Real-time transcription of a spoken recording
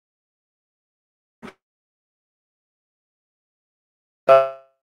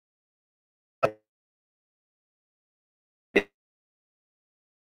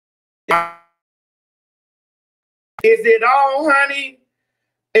Is it on, honey?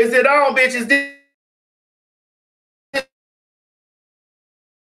 Is it on, bitches?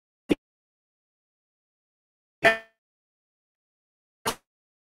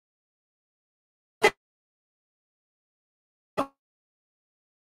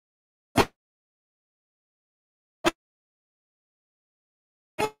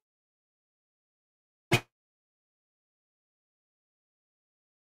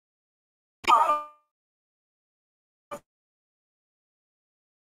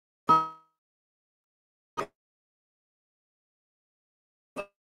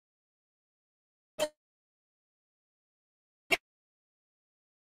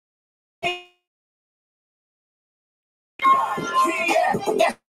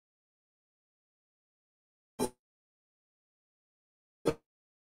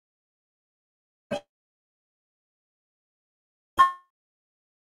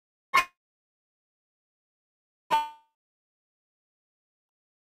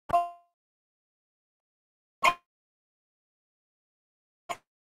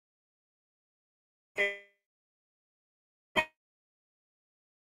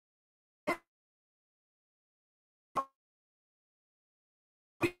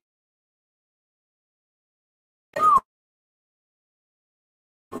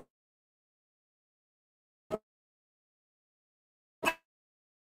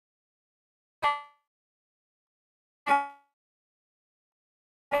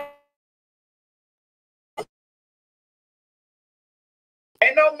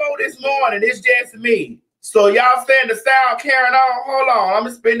 Ain't no more this morning. It's just me. So y'all saying the sound carrying on. Hold on. I'm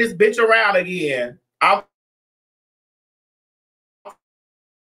going to spin this bitch around again.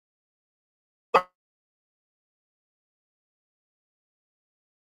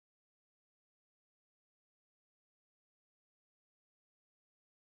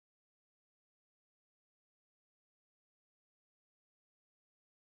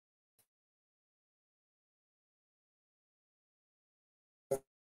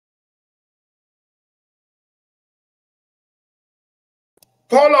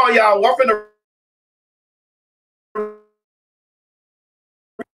 Hold on, y'all. We're finna...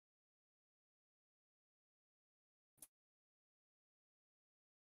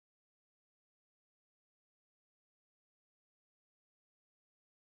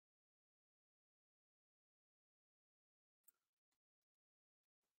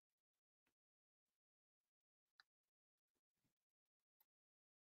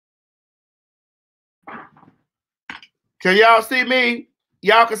 Can y'all see me?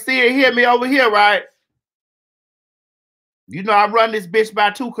 Y'all can see and hear me over here, right? You know I run this bitch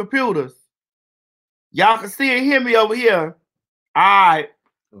by 2 computers. Y'all can see and hear me over here. All right.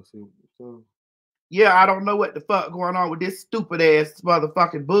 Yeah, I don't know what the fuck going on with this stupid ass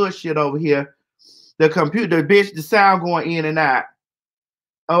motherfucking bullshit over here. The computer, bitch, the sound going in and out.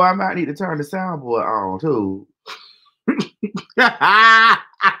 Oh, I might need to turn the soundboard on too.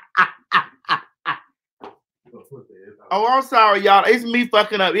 Oh, I'm sorry, y'all. It's me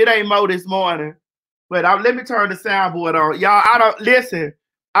fucking up. It ain't Mo this morning. But let me turn the soundboard on. Y'all, I don't listen.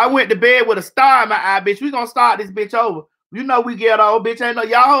 I went to bed with a star in my eye, bitch. We gonna start this bitch over. You know we get old, bitch. Ain't no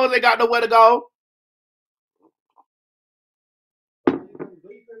y'all hoes ain't got nowhere to go.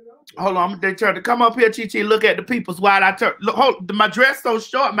 Hold on, they turn to come up here, Chi. Look at the peoples while I turn. Look, hold, my dress so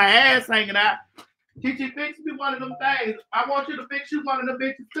short, my ass hanging out. Chi, fix me one of them things. I want you to fix you one of them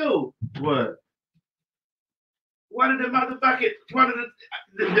bitches too. What? One of the motherfucking,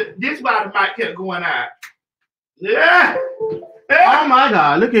 this why the mic kept going out. Yeah. Oh my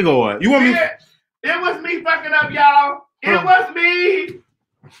God, look at going. You want me? It was me fucking up, y'all. It was me.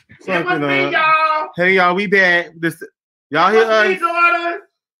 It was me, y'all. Hey, y'all, we back. Y'all hear us? Me, daughters.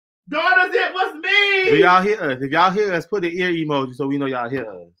 Daughters, it was me. Do y'all hear us? If y'all hear us, put the ear emoji so we know y'all hear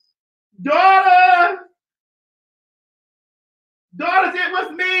us. Daughters, it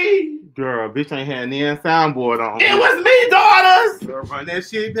was me. Girl, bitch ain't had any soundboard on. It was me, daughters. Girl, run that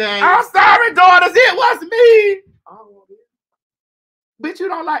shit back. I'm sorry, daughters. It was me. Oh, bitch, you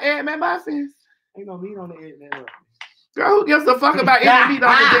don't like Egg McMuffins? Ain't no meat on the Egg McMuffin. Girl, who gives a fuck about any meat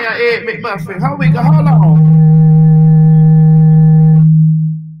on the damn Egg McMuffin? Hold on.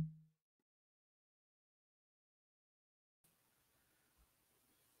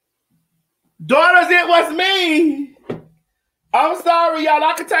 Daughters, it was me. I'm sorry, y'all.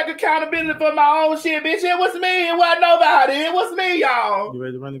 I can take accountability for my own shit, bitch. It was me. It wasn't nobody. It was me, y'all. You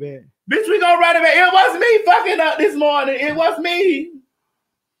ready to run it back? Bitch, we gonna run it back. It was me fucking up this morning. It was me.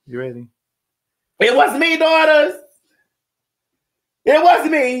 You ready? It was me, daughters. It was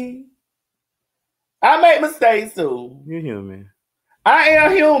me. I make mistakes too. You're human. I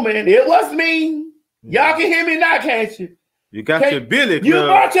am human. It was me. Y'all can hear me now, can't you? You got your Billy Club. You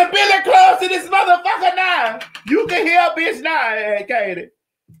brought your Billy Club to this motherfucker now. You can hear a bitch now, can't it?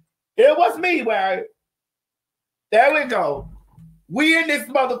 It was me, right? There we go. We in this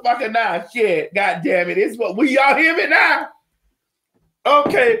motherfucker now. Shit, God damn it. It's what we y'all hear me now?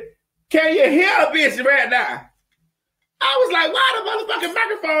 Okay. Can you hear a bitch right now? I was like, why the motherfucking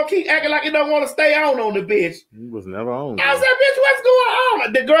microphone keep acting like it don't want to stay on the bitch? It was never on. I was like, bitch, what's going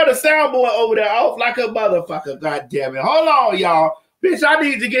on? The girl, the soundboard over there off like a motherfucker. God damn it. Hold on, y'all. Bitch, I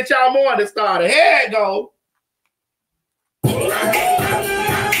need to get y'all morning started. Here it go.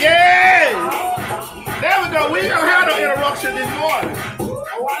 Yeah. There we go. We ain't gonna have no interruption this morning.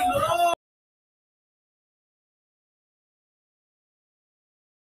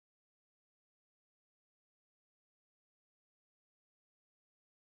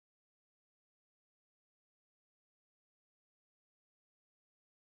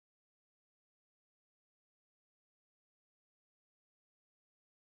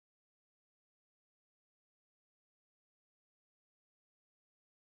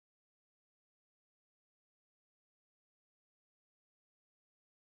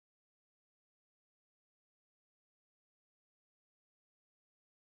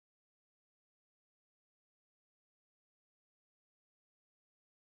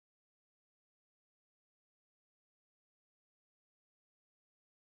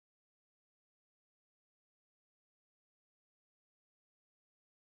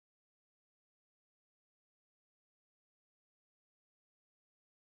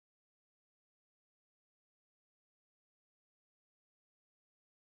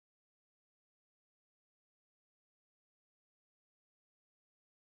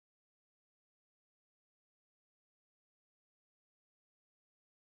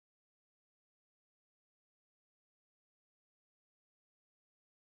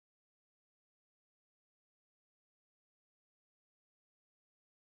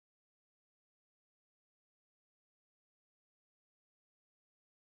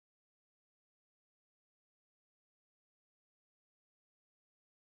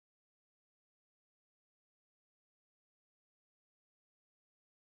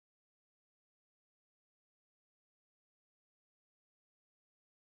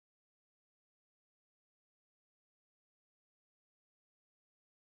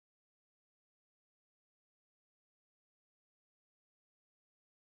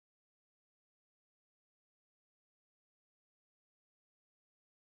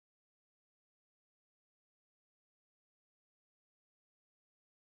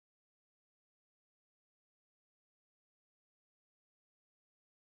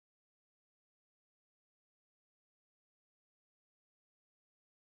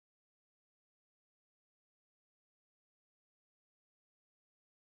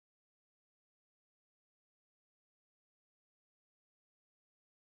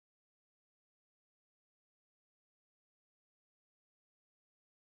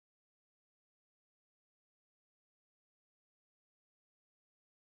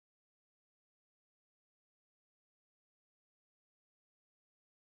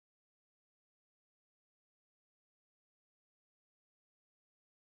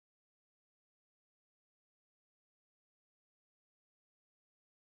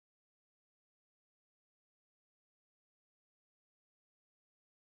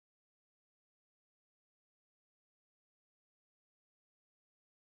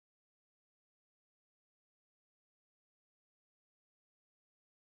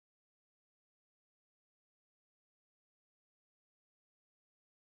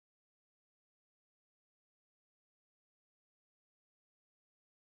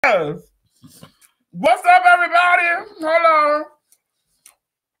 What's up, everybody? Hold on.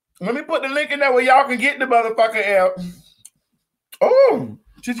 Let me put the link in there where y'all can get the motherfucking app. Oh,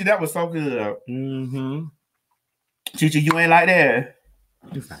 Chichi, that was so good. Mm-hmm. Chichi, you ain't like that.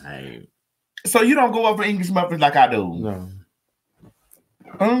 It's fine. So you don't go up for English muffins like I do?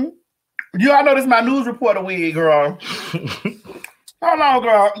 No. You all know this is my news reporter wig, girl. Hold on,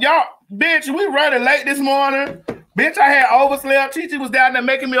 girl. Y'all, bitch, we running late this morning. Bitch, I had overslept. Chichi was down there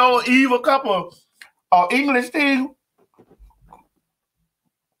making me old Eve a cup of English tea.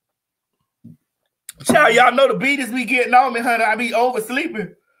 Child, y'all know the beaties be getting on me, honey. I be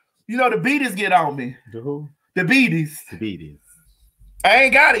oversleeping. You know the beaties get on me. The who? The beaties. The beaties. I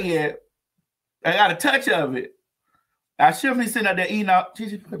ain't got it yet. I got a touch of it. I should be sitting up there eating out.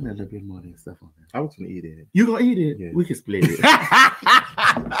 Chichi, put me a little bit more of that stuff on there. I was gonna eat it. You gonna eat it? Yeah. We can split it.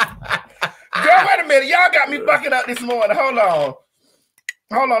 Girl, wait a minute. Y'all got me fucking up this morning. Hold on.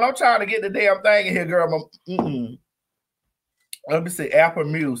 Hold on. I'm trying to get the damn thing in here, girl. Let me see. Apple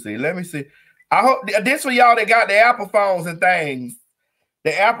Music. Let me see. I hope this for y'all that got the Apple phones and things.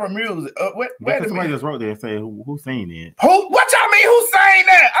 The Apple Music. Wait a minute. Somebody just wrote there and say who saying it? Who? What y'all mean? Who saying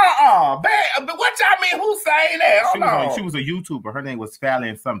that? But what y'all mean? Who saying that? Hold on. She was a YouTuber. Her name was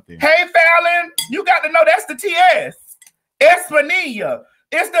Fallon something. Hey Fallon, you got to know that's the TS. Esplanilla.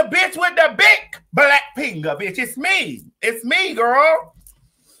 It's the bitch with the big black finger, bitch. It's me. It's me, girl.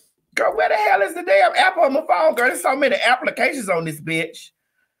 Girl, where the hell is the damn Apple on my phone, girl? There's so many applications on this bitch.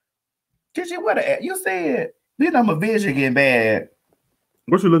 Did you what? You said you know my vision getting bad.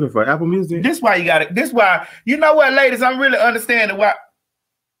 What you looking for? Apple Music? This why you got it. This why you know what, ladies? I'm really understanding why.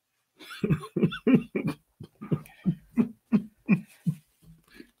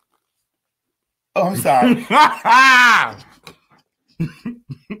 Oh, I'm sorry.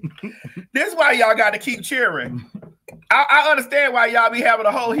 This why y'all got to keep cheering. I understand why y'all be having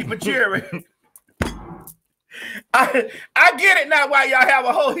a whole heap of cheering. I get it now why y'all have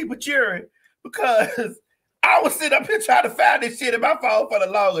a whole heap of cheering because I was sitting up here trying to find this shit in my phone for the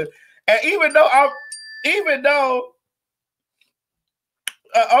longest. And even though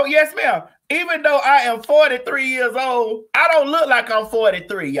oh yes, ma'am. Even though I am 43 years old, I don't look like I'm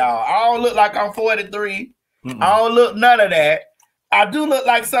 43, y'all. I don't look like I'm 43. I don't look none of that. I do look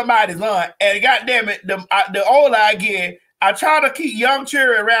like somebody's aunt. And goddamn it, the older I get, I try to keep young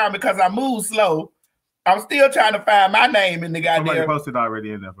children around because I move slow. I'm still trying to find my name in the goddamn. Somebody posted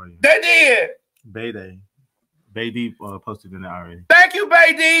already in there for you. They did. Bay posted in there already. Thank you,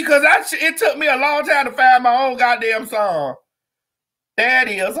 Bay D, because it took me a long time to find my own goddamn song. There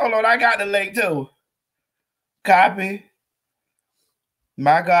it is. Hold on, I got the link too. Copy.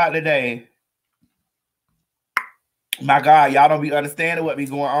 My God, today. My God, y'all don't be understanding what be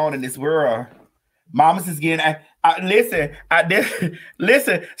going on in this world. Mamas is getting. Listen.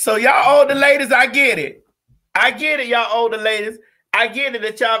 So y'all older ladies, I get it. I get it, y'all older ladies. I get it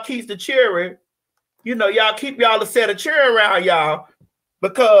that y'all keep the cheering. You know, y'all keep y'all a set of cheer around y'all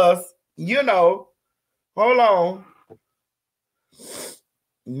because you know. Hold on.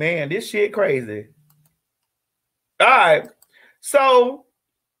 Man, this shit crazy. All right. So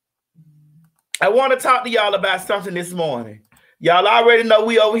I want to talk to y'all about something this morning. Y'all already know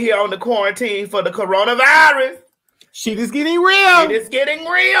we over here on the quarantine for the coronavirus. Shit is getting real. Shit is getting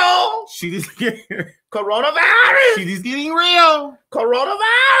real. Shit is getting coronavirus. Shit is getting real.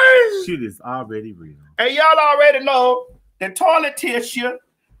 Coronavirus. Shit is already real. And y'all already know that toilet tissue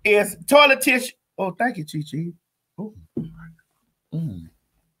is toilet tissue. Oh, thank you, Chi-Chi. Oh.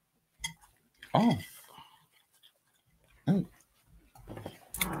 Oh.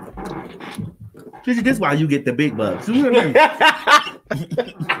 This is why you get the big bucks. You hear me?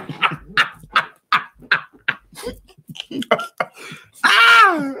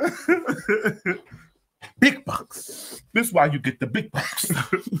 Big bucks. This is why you get the big bucks.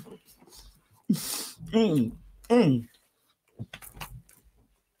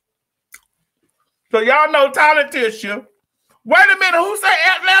 So y'all know toilet tissue. Wait a minute, who say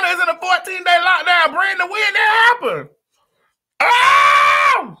Atlanta is in a 14-day lockdown? Bring the wind that happened.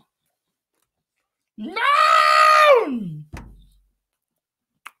 Oh! No!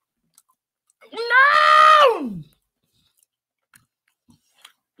 No!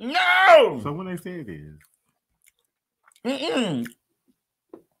 No! So when they say it is.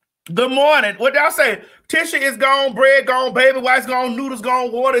 Good morning. What y'all say? Tissue is gone, bread gone, baby wipes gone, noodles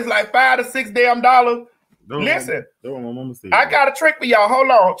gone, water is like $5 to $6 damn dollars. Listen, I got a trick for y'all. Hold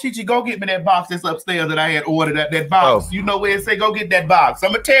on. Chi-Chi, go get me that box that's upstairs that I had ordered that box. Oh. You know where it say go get that box.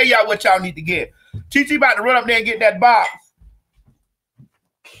 I'm going to tell y'all what y'all need to get. Chi-Chi about to run up there and get that box.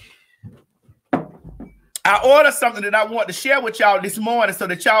 I ordered something that I want to share with y'all this morning so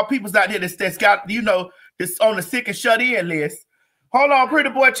that y'all people's out here that's got, you know, this on the sick and shut in list. Hold on, pretty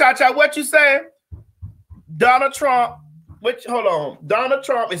boy Cha-Cha. What you saying? Donald Trump. Hold on. Donald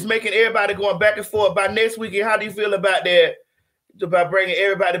Trump is making everybody going back and forth by next weekend. How do you feel about that? About bringing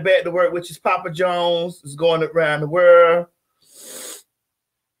everybody back to work, which is Papa Jones is going around the world.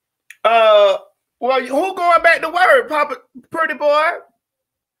 Well, who going back to work, Papa, pretty boy?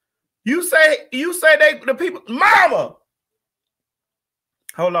 You say the people, mama.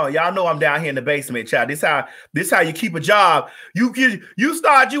 Hold on, y'all know I'm down here in the basement, child. This how you keep a job. You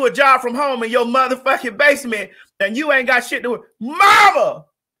start you a job from home in your motherfucking basement, and you ain't got shit to do. Mama,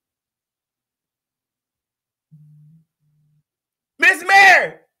 Miss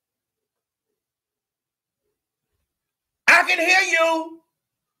Mary, I can hear you.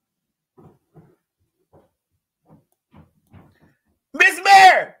 Miss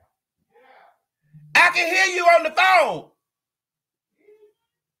Mary, I can hear you on the phone.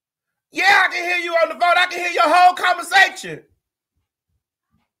 Yeah, I can hear you on the phone. I can hear your whole conversation.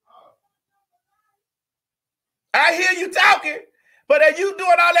 I hear you talking, but as you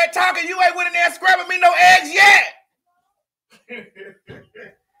doing all that talking, you ain't went in there scrubbing me no eggs yet.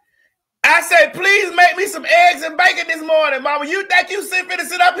 I said, please make me some eggs and bacon this morning, mama. You think you finna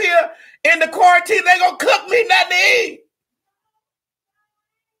sit up here in the quarantine, they gonna cook me nothing to eat?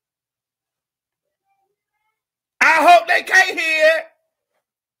 I hope they can't hear it.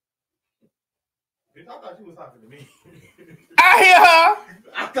 Bitch, I thought you was talking to me. I hear her.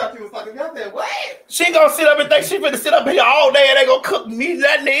 I thought you was talking to me. I said, what? She gonna sit up and think she finna sit up here all day and they gonna cook me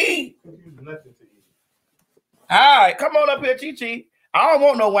nothing to eat. Nothing to eat. All right, come on up here, Chi. I don't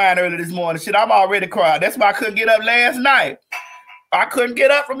want no wine early this morning. Shit, I'm already cried. That's why I couldn't get up last night. I couldn't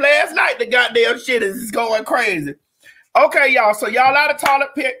get up from last night. The goddamn shit is going crazy. Okay, y'all. So y'all out of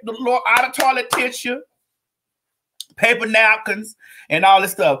toilet tissue, paper napkins, and all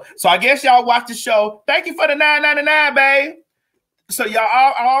this stuff. So I guess y'all watched the show. Thank you for the $9.99, babe. So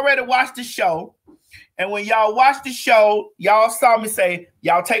y'all already watched the show. And when y'all watched the show, y'all saw me say,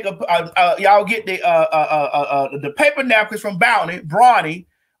 y'all take y'all get the paper napkins from Bounty,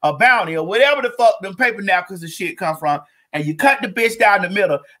 or whatever the fuck them paper napkins and shit come from, and you cut the bitch down the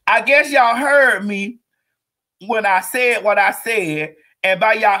middle. I guess y'all heard me when I said what I said, and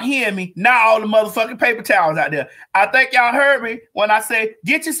by y'all hearing me, not all the motherfucking paper towels out there. I think y'all heard me when I say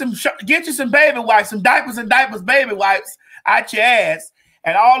get you some baby wipes, some diapers baby wipes out your ass.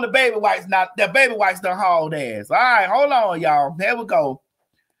 And all the baby wipes done hauled ass. All right, hold on, y'all. Here we go.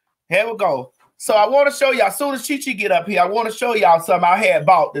 So I want to show y'all, as soon as Chi get up here, I want to show y'all something I had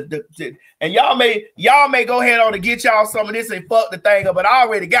bought. And y'all may go ahead on and get y'all some of this and fuck the thing up, but I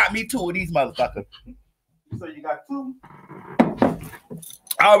already got me 2 of these motherfuckers. So you got 2?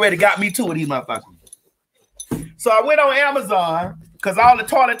 I already got me 2 of these motherfuckers. So I went on Amazon because all the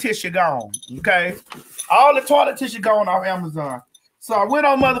toilet tissue gone, okay? All the toilet tissue gone off Amazon. So I went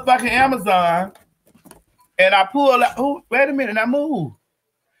on motherfucking Amazon and I pulled out, wait a minute, I moved.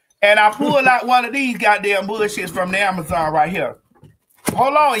 And I pulled out one of these goddamn bullshits from the Amazon right here.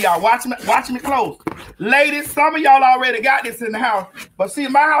 Hold on, y'all. Watch me close. Ladies, some of y'all already got this in the house. But see,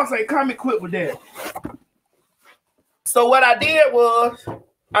 my house ain't come equipped with that. So what I did was,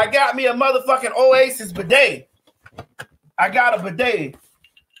 I got me a motherfucking Oasis bidet. I got a bidet.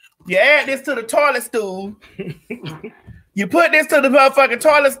 You add this to the toilet stool. You put this to the motherfucking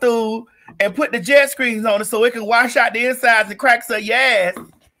toilet stool and put the jet screens on it so it can wash out the insides and cracks of your ass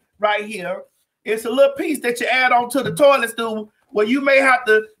right here. It's a little piece that you add on to the toilet stool where you may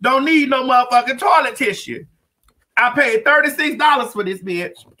don't need no motherfucking toilet tissue. I paid $36 for this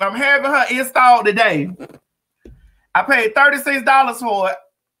bitch. I'm having her installed today. I paid $36 for it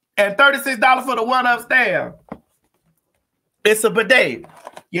and $36 for the one upstairs. It's a bidet.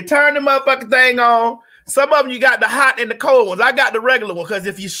 You turn the motherfucking thing on. Some of them you got the hot and the cold ones. I got the regular one because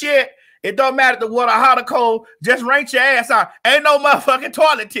if you shit, it don't matter the water hot or cold. Just rinse your ass out. Ain't no motherfucking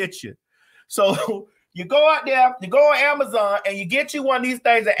toilet tissue. So you go out there, you go on Amazon, and you get you one of these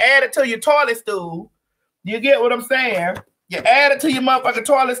things and add it to your toilet stool. You get what I'm saying? You add it to your motherfucking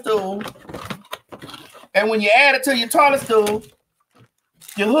toilet stool. And when you add it to your toilet stool,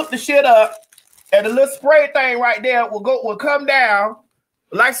 you hook the shit up, and the little spray thing right there will come down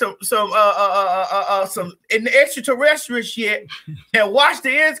like some in the extraterrestrial shit and wash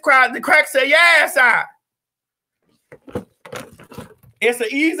the cracks of your ass out. It's an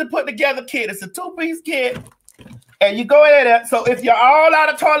easy put together kit. It's a 2-piece kit, and you go in there. So if you're all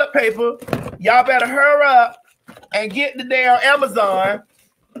out of toilet paper, y'all better hurry up and get the damn Amazon.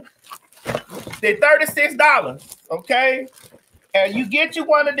 They're $36, okay? And you get you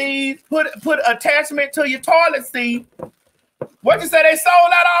one of these, put attachment to your toilet seat. What you say they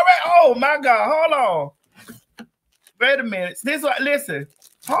sold out already? Oh my God, hold on. Wait a minute. Listen.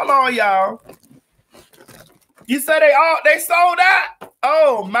 Hold on, y'all. You say they sold out?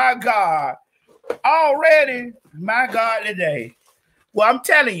 Oh my God. Already? My God, today. Well, I'm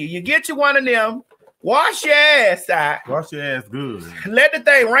telling you, you get you one of them, wash your ass out. Wash your ass good. Let the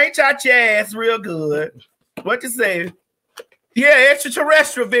thing wrench out your ass real good. What you say? Yeah,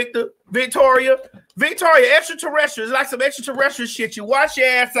 extraterrestrial, Victoria, extraterrestrial. It's like some extraterrestrial shit. You wash your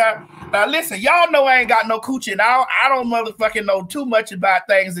ass out. Now, listen, y'all know I ain't got no coochie. Now, I don't motherfucking know too much about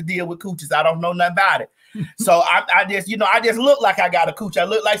things to deal with coochies. I don't know nothing about it. So I just look like I got a coochie. I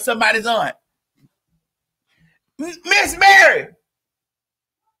look like somebody's aunt. Miss Mary,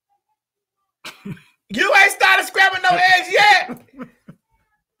 you ain't started scrapping no eggs yet.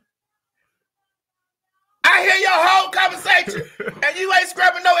 I hear your whole conversation, and you ain't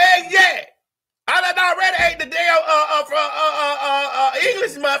scrapping no eggs yet. I done already ate the damn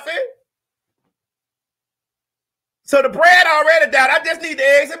English muffin. So the bread already down. I just need the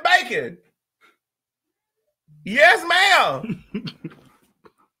eggs and bacon. Yes, ma'am.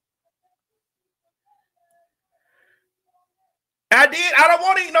 I did. I don't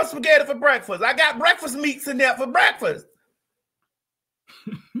want to eat no spaghetti for breakfast. I got breakfast meats in there for breakfast.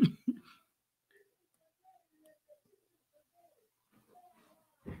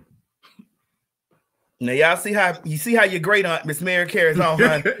 Now y'all see how your great aunt Miss Mary carries on,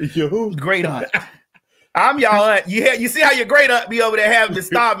 huh? Great aunt. I'm y'all aunt. You see how your great aunt be over there having to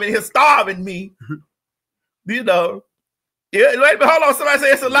starving me. You know. Yeah, wait a minute, hold on. Somebody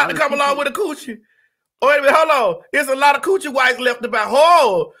say it's a lot to come along with a coochie. Wait a minute, hold on. There's a lot of coochie whites left about.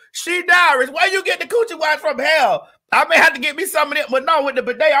 Oh, she diaries. Where you get the coochie whites from? Hell, I may have to get me some of it, but no, with the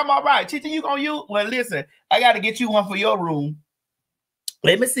bidet, I'm all right. Chichi, you gonna use? Well, listen, I got to get you one for your room.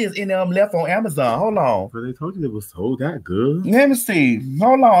 Let me see if any of them left on Amazon. Hold on. But they told you they was sold that good. Let me see.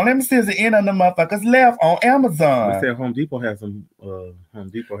 Hold on. Let me see if any of them motherfuckers left on Amazon. They said Home Depot has some.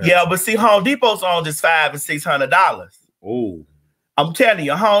 But see, Home Depot's on just $500 and $600. Oh. I'm telling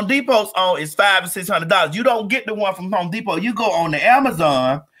you, Home Depot's on is $500 and $600. You don't get the one from Home Depot. You go on the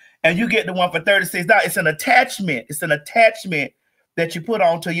Amazon and you get the one for $36. It's an attachment. It's an attachment that you put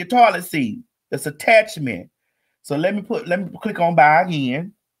onto your toilet seat. It's attachment. So let me click on buy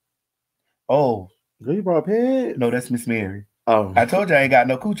again. Oh, girl, you brought a pet? No, that's Miss Mary. Oh, I told you I ain't got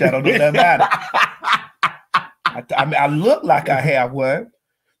no coochie. I don't know nothing about it. I look like I have one.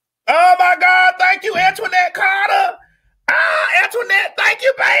 Oh my God! Thank you, Antoinette Carter. Antoinette, thank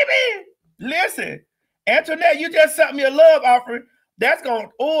you, baby. Listen, Antoinette, you just sent me a love offering. That's going.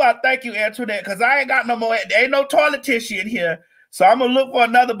 Oh, I thank you, Antoinette, because I ain't got no more. There ain't no toilet tissue in here, so I'm gonna look for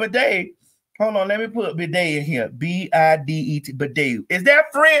another bidet. Hold on, let me put bidet in here. B-I-D-E-T, bidet. Is that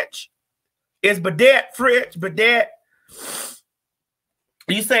French? Is bidet French? Bidet.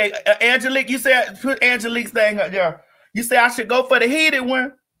 You say, Angelique, you said, put Angelique's thing up there. You say I should go for the heated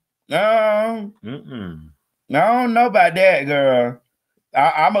one? No. I don't know about that, girl.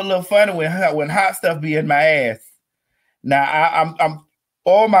 I'm a little funny when hot stuff be in my ass. Now, I'm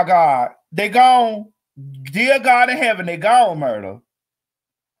oh my God. They gone. Dear God in heaven, they gone, Murder.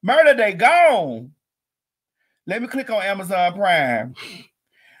 Murder, they gone. Let me click on Amazon Prime.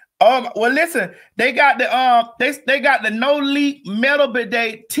 Well, listen, they got the they got the no leak metal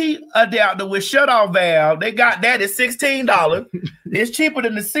bidet T adapter with shut-off valve. They got that at $16. It's cheaper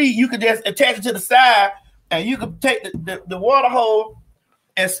than the seat. You can just attach it to the side, and you can take the water hole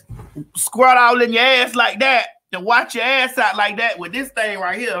and squirt all in your ass like that, and watch your ass out like that with this thing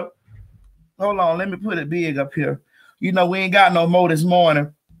right here. Hold on, let me put it big up here. You know we ain't got no more this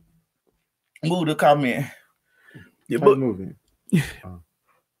morning. Move the comment. Moving.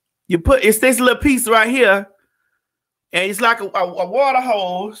 You put it's this little piece right here, and it's like a water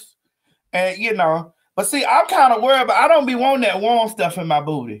hose, and you know. But see, I'm kind of worried, but I don't be wanting that warm stuff in my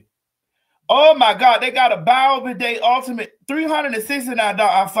booty. Oh my God, they got a Bio Bidet Ultimate $369.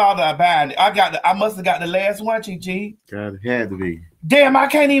 I thought I buying it. I must have got the last one, Chi. God, it had to be. Damn, I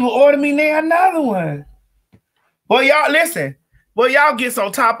can't even order me now another one. Well, y'all listen. Well, y'all gets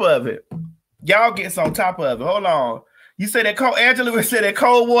on top of it. Y'all gets on top of it. Hold on. You said that Angela said that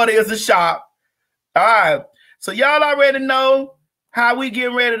cold water is a shop. All right. So y'all already know how we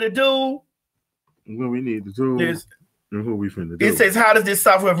getting ready to do. What we need to do. And who we finna do. It says, how does this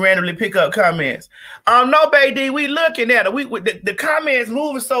software randomly pick up comments? No, baby, we looking at it. The comments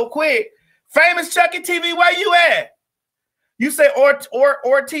moving so quick. Famous Chucky TV, where you at? You say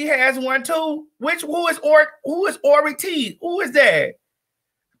or T has one too. Who is Ori T? Who is that?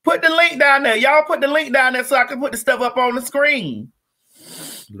 Put the link down there. Y'all put the link down there so I can put the stuff up on the screen.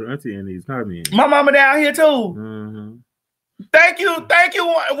 The auntie in these comments. My mama down here too. Mm-hmm. Thank you,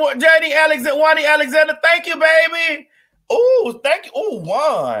 JD Alexander. Thank you, baby. Oh, thank you. Oh,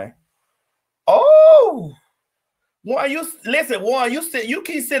 Juan. Oh, Juan, you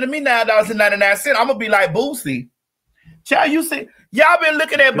keep sending me $9.99. I'm gonna be like Boosie. Child, y'all been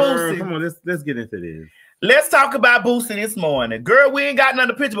looking at Boosie. Come on, let's get into this. Let's talk about Boosie this morning. Girl, we ain't got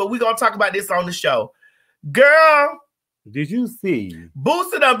another picture, but we're going to talk about this on the show. Girl. Did you see?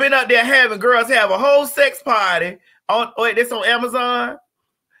 Boosie done been up there having girls have a whole sex party. This on Amazon.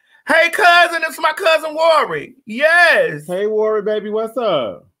 Hey, cousin, it's my cousin, Warwick. Yes. Hey, Warwick, baby, what's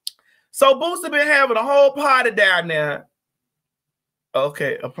up? So Boosie been having a whole party down there.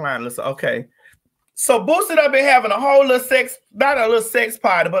 Okay, applying. Listen, okay. So Boosie done been having a whole little not a little sex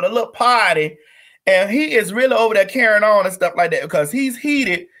party, but a little party. And he is really over there carrying on and stuff like that because he's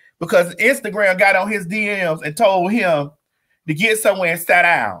heated because Instagram got on his DMs and told him to get somewhere and sat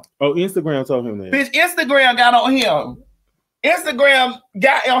down. Oh, Instagram told him that. Bitch, Instagram got on him. Instagram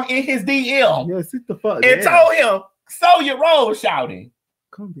got on in his DM. Yeah, sit the fuck and down. Told him, so your role, shouting.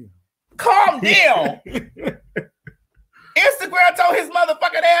 Come down. calm down. Instagram told his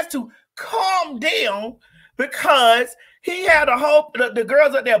motherfucking ass to calm down because he had a hope the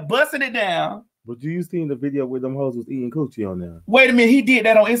girls up there busting it down. But you seen the video where them hoes was eating coochie on there? Wait a minute, he did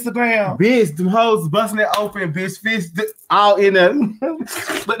that on Instagram. Bitch, them hoes busting it open, bitch, fish all in there.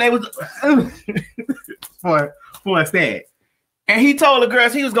 But they was for a stack. And he told the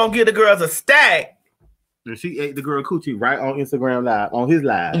girls he was gonna give the girls a stack. And she ate the girl coochie right on Instagram Live, on his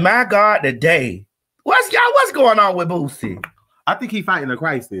live. My God, today. What's going on with Boosie? I think he fighting a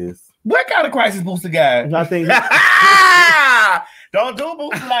crisis. What kind of crisis Boosie got? I think Don't do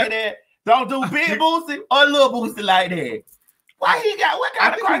Boosie like that. Don't do big Boosie or little Boosie like that. Why he got what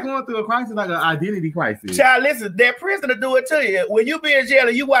kind of crisis? He's going through a crisis, like an identity crisis. Child, listen, that prisoner do it to you. When you be in jail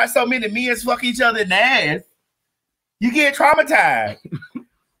and you watch so many men fuck each other in the ass, you get traumatized.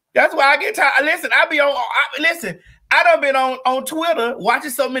 That's why I get tired. Listen, I done been on Twitter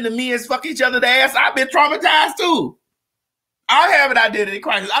watching so many men fuck each other in the ass. I've been traumatized too. I have an identity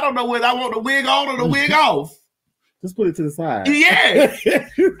crisis. I don't know whether I want the wig on or the wig off. Just put it to the side. Yeah.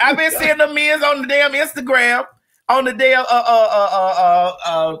 I've been seeing the men on the damn Instagram, on the damn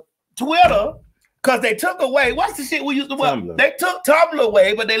Twitter, because they took away, what's the shit we used to watch? They took Tumblr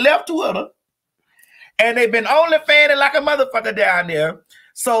away, but they left Twitter. And they've been only fanning like a motherfucker down there.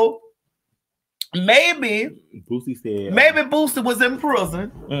 So maybe Boosie was in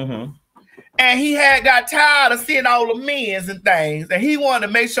prison. Mm-hmm. And he had got tired of seeing all the men's and things. And he wanted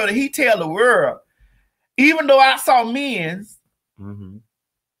to make sure that he tell the world. Even though I saw men's. Mm-hmm.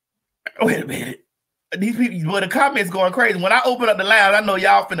 Wait a minute. These people, the comments going crazy. When I open up the line, I know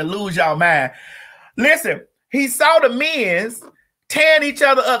y'all finna lose y'all mind. Listen, he saw the men's tearing each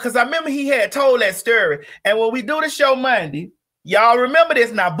other up. Because I remember he had told that story. And when we do the show Monday, y'all remember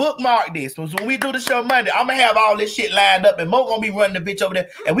this now, bookmark this. When we do the show Monday, I'm going to have all this shit lined up and Mo going to be running the bitch over there.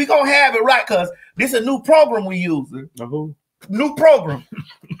 And we going to have it right because this is a new program we using. Who? New program.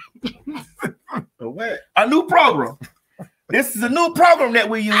 What? A new program. This is a new program that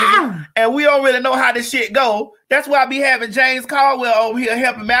we using. And we don't really know how this shit go. That's why I be having James Caldwell over here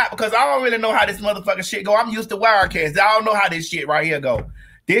helping me out because I don't really know how this motherfucking shit go. I'm used to Wirecast. I don't know how this shit right here go.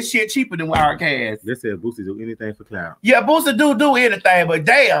 This shit cheaper than Wirecast. They said Boosie do anything for clout. Yeah, Boosie do anything, but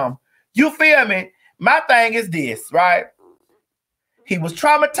damn, you feel me? My thing is this, right? He was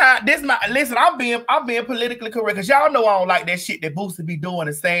traumatized. Listen, I'm being politically correct because y'all know I don't like that shit that Boosie be doing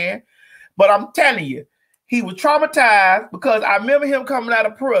and saying. But I'm telling you, he was traumatized because I remember him coming out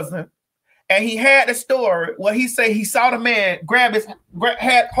of prison and he had the story where he said he saw the man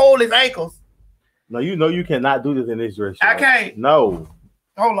hold his ankles. No, you know you cannot do this in this dress. I can't. No.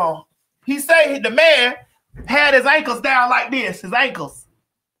 Hold on. He said the man had his ankles down like this, his ankles.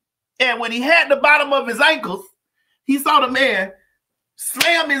 And when he had the bottom of his ankles, he saw the man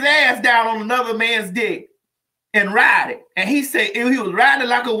slam his ass down on another man's dick and ride it. And he said he was riding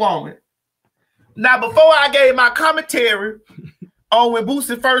like a woman. Now, before I gave my commentary on when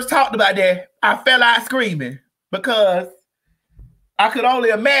Boosie first talked about that, I fell out screaming because I could only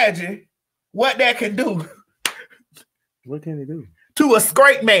imagine what that can do. What can it do? To a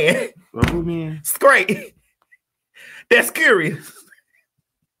straight man. Who man? Straight. That's curious.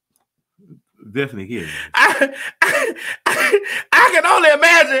 Definitely curious. I can only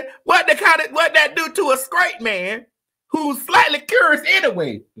imagine what that do to a straight man who's slightly curious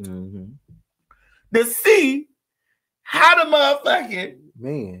anyway. Mm-hmm. To see how the motherfucking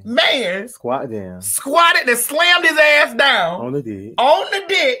man squatted and slammed his ass down on the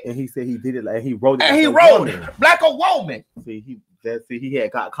dick. And he said he did it like he rode it. And he rode it like a woman. See, he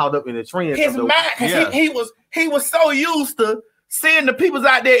had got caught up in the trend. His mind, because he was so used to seeing the peoples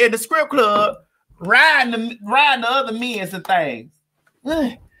out there in the strip club riding the other men's and things.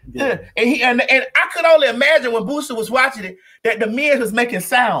 Yeah. And I could only imagine when Boosie was watching it that the men was making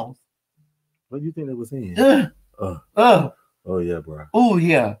sounds. What do you think they were saying? Oh yeah, bro. Oh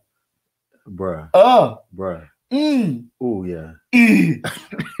yeah, bruh. Bruh. Oh yeah.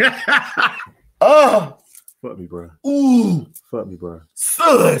 Fuck me, bro. Ooh. Fuck me, bro.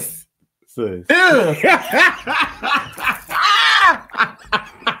 Sus. I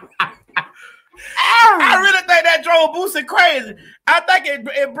really think that drove Boosie crazy. I think it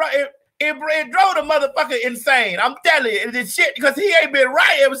drove the motherfucker insane. I'm telling you, this shit, because he ain't been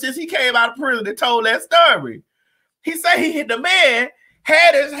right ever since he came out of prison and told that story. He said he hit the man,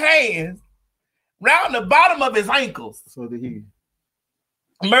 had his hands round the bottom of his ankles. So did he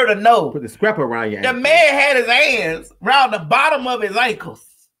murder? No. Put the scrap around your ankles. The man had his hands round the bottom of his ankles.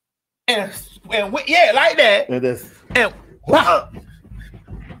 And yeah, like that. And wow.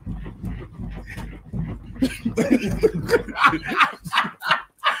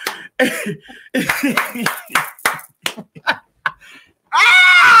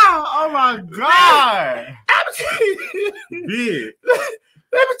 Oh my God.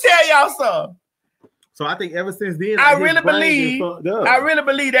 Let me tell y'all something. So I think ever since then, I really believe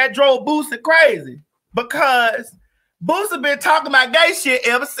that drove Boosie crazy because Boosie been talking about gay shit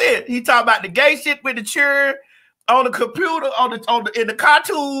ever since. He talked about the gay shit with the children on the computer, in the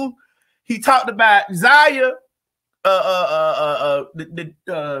cartoon. He talked about Zaya, Dwayne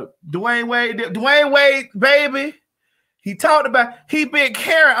Wade baby. He talked about he been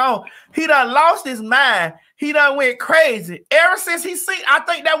carrying on. He done lost his mind. He done went crazy. Ever since he seen, I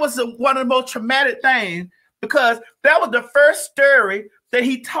think that was one of the most traumatic things because that was the first story that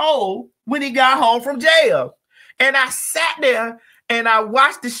he told when he got home from jail. And I sat there and I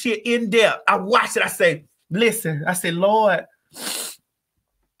watched the shit in depth. I watched it. I say, listen, I said, Lord,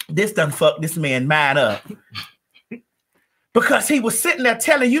 this done fucked this man mind up. Because he was sitting there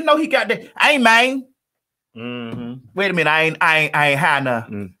telling, you know, he got the, hey man. Mm-hmm. Wait a minute, I ain't high enough.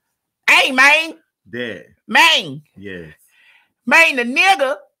 Mm. Hey man. Yeah. Man. Yes. Man, the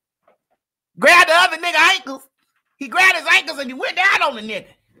nigga grabbed the other nigga ankles. He grabbed his ankles and he went down on the nigga.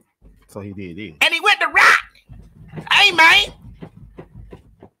 So he did. And he went to rock. Hey man.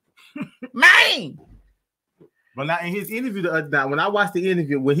 Man. But now in his interview, when I watched the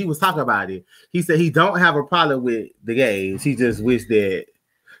interview, when he was talking about it, he said he don't have a problem with the gays. He just wished that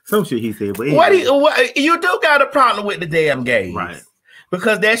some shit he said. But anyway. What you do got a problem with the damn gays, right?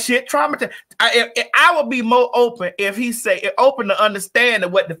 Because that shit traumatized. I would be more open if he say open to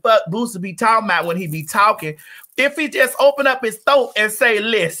understand what the fuck Boosie be talking about when he be talking. If he just open up his throat and say,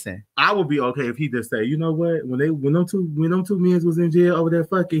 "Listen," I would be okay if he just say, "You know what? When them two men was in jail over there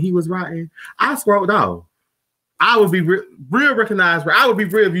fucking, he was rotting. I scrolled off. I would be real recognized. I would be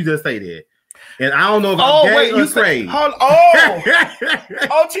real if you just say that." And I don't know if I'm gay or straight.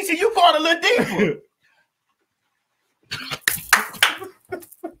 Chichi, you going a little deeper.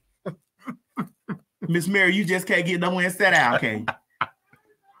 Miss Mary, you just can't get nowhere and sit down, can you?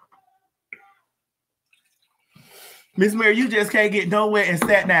 Miss Mary, you just can't get nowhere and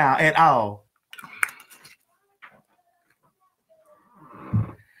sit down at all.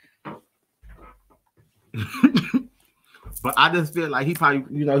 But I just feel like he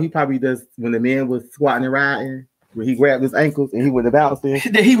probably does when the man was squatting and riding, when he grabbed his ankles and he was bouncing.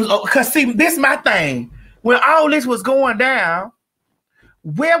 He was, because see, this is my thing. When all this was going down,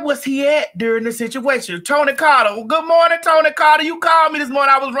 where was he at during the situation? Tony Carter. Well, good morning, Tony Carter. You called me this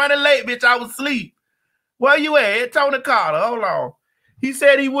morning. I was running late, bitch. I was asleep. Where you at? Tony Carter. Hold on. He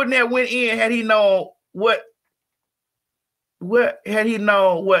said he wouldn't have went in had he known what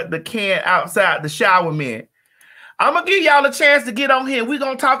the can outside the shower meant. I'm going to give y'all a chance to get on here. We're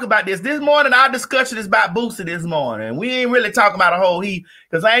going to talk about this. This morning, our discussion is about Boosie this morning. We ain't really talking about a whole heap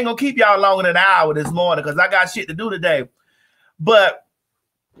because I ain't going to keep y'all longer than an hour this morning because I got shit to do today. But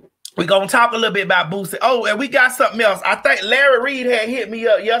we're going to talk a little bit about Boosie. Oh, and we got something else. I think Larry Reed had hit me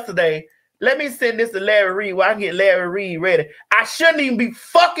up yesterday. Let me send this to Larry Reed while I can get Larry Reed ready. I shouldn't even be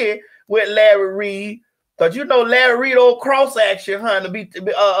fucking with Larry Reed because you know Larry Reed old cross action, huh? To be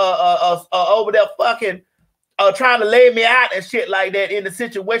over there fucking trying to lay me out and shit like that in the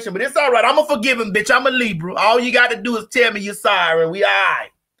situation. But it's all right. I'm going to forgive him, bitch. I'm a Libra. All you got to do is tell me you're sorry. We all right.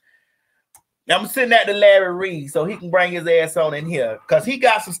 I'm going to send that to Larry Reed so he can bring his ass on in here. Because he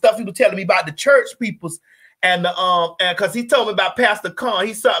got some stuff he was telling me about the church peoples. And because he told me about Pastor Khan.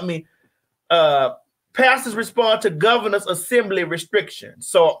 He sent me pastors respond to governor's assembly restrictions.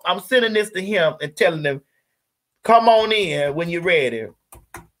 So I'm sending this to him and telling him, come on in when you're ready.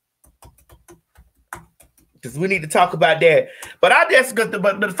 Because we need to talk about that. But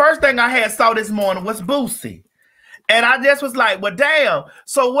but the first thing I saw this morning was Boosie. And I just was like, well, damn.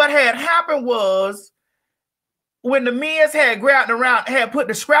 So what had happened was when the men's had grabbed around, had put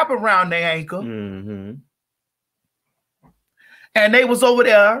the scrap around their ankle, mm-hmm. and they was over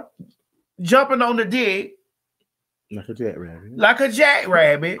there jumping on the dick. Like a jackrabbit. Like a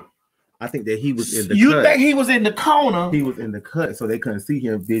jackrabbit. I think that he was in the cut. You think he was in the corner? He was in the cut, so they couldn't see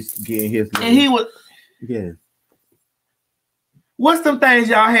him, bitch, getting his. And he was. Yeah. What's some things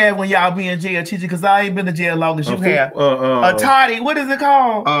y'all had when y'all be in jail, Chichi? Because I ain't been to jail long as you have. A toddy. What is it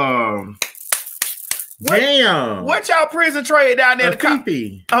called? Damn. What y'all prison trade down there? A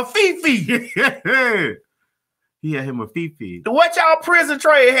fifi. A fifi. He had him a fifi. What y'all prison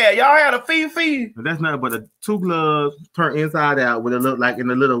trade had? Y'all had a fifi? That's nothing but two gloves turned inside out with a look like in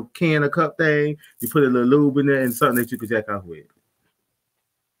a little can of cup thing. You put a little lube in there and something that you could jack off with.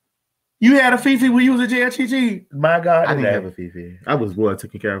 You had a fifi when you was in jail, Chichi? My God. I didn't have a fifi. I was well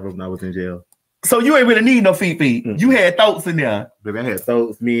taken care of when I was in jail. So you ain't really need no Fifi. You had thoughts in there. Baby, I had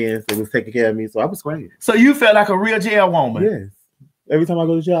thoughts, men that was taking care of me, so I was great. So you felt like a real jail woman. Yes. Every time I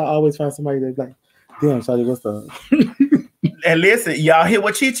go to jail, I always find somebody that's like, damn, Shawty, what's up? And listen, y'all hear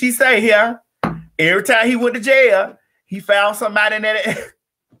what Chi say here? Every time he went to jail, he found somebody in that.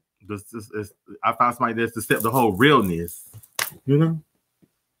 I found somebody that's to accept the whole realness, you know.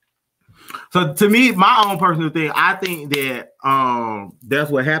 So to me, my own personal thing, I think that that's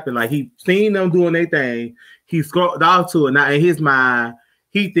what happened. Like he seen them doing their thing, he scrolled off to it. Now in his mind,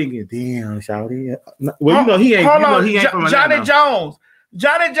 he thinking, "Damn, Shawty." Well, you know he ain't. Hold on, he ain't from Johnny Atlanta. Jones.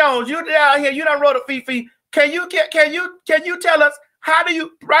 Johnny Jones, you down here? You done wrote a Fifi. Can you tell us how do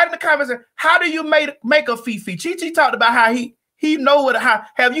you write in the comments? How do you make a Fifi? Chi talked about how he know what. How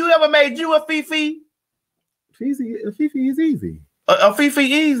have you ever made you a Fifi? A Fifi is easy. A Fifi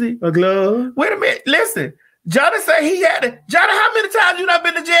easy. A glove. Wait a minute. Listen. Johnny say he had to. Johnny, how many times you not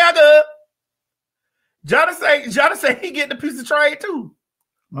been to jail, girl? Johnny say he get the piece of trade too.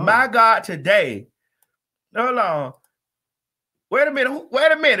 Oh. My God, today. Hold on. Wait a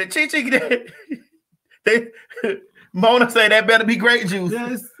minute. Chi. Mona say that better be grape juice.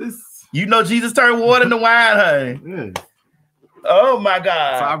 Yes, you know Jesus turned water into wine, honey. Yes. Oh my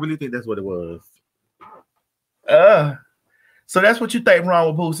God. So I really think that's what it was. So that's what you think wrong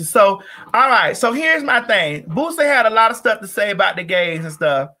with Boosie. So, all right. So here's my thing. Boosie had a lot of stuff to say about the gays and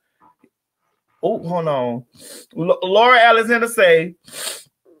stuff. Oh, hold on. Laura Alexander say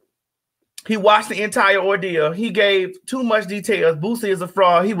he watched the entire ordeal. He gave too much details. Boosie is a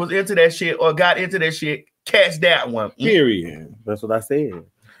fraud. He was into that shit or got into that shit. Catch that one. Period. That's what I said.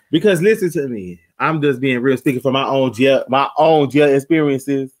 Because listen to me. I'm just being real, speaking from my own jail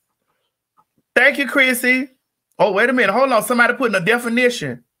experiences. Thank you, Chrissy. Oh, wait a minute. Hold on. Somebody putting a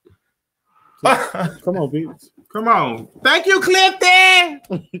definition. Come on, bitch. Come on. Thank you, Clifton.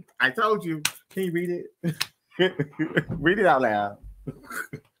 I told you. Can you read it? Read it out loud.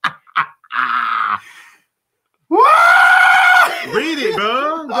 Read it,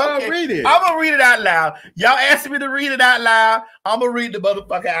 bro. Okay. Read it. I'm going to read it out loud. Y'all asked me to read it out loud. I'm going to read the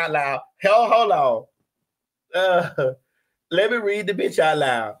motherfucker out loud. Hold on. Let me read the bitch out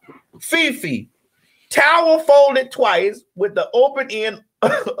loud. Fifi. Towel folded twice with the open end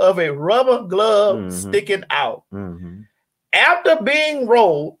of a rubber glove sticking out. After being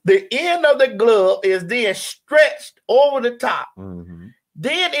rolled, the end of the glove is then stretched over the top.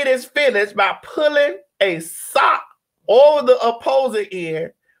 Then it is finished by pulling a sock over the opposing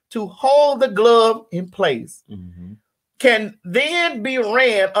end to hold the glove in place. Can then be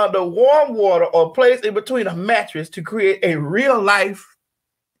ran under warm water or placed in between a mattress to create a real life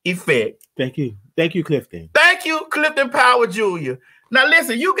effect. Thank you. Thank you, Clifton. Thank you, Clifton Power Jr. Now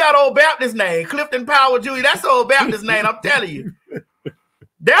listen, you got old Baptist name, Clifton Power Jr. That's old Baptist name, I'm telling you.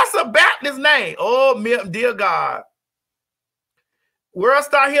 That's a Baptist name. Oh, dear God. World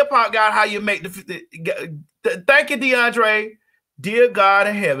Star Hip Hop got how you make the thank you, DeAndre. Dear God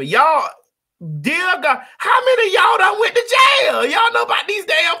in heaven. Y'all, dear God, how many of y'all done went to jail? Y'all know about these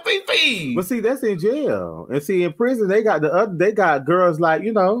damn Fifi. But see, that's in jail. And see, in prison, they got girls like,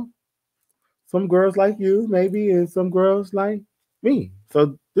 you know, some girls like you, maybe, and some girls like me.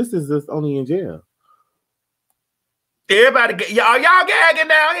 So this is just only in jail. Everybody, y'all gagging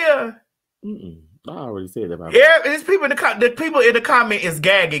down here. I already said that. These people the people in the comment is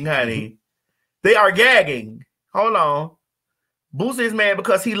gagging, honey. They are gagging. Hold on. Boosie is mad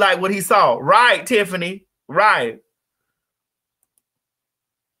because he liked what he saw. Right, Tiffany. Right.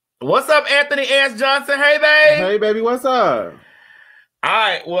 What's up, Anthony S. Johnson? Hey, babe. Hey, baby. What's up? All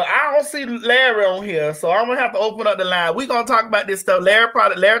right. Well, I don't see Larry on here, so I'm gonna have to open up the line. We're gonna talk about this stuff.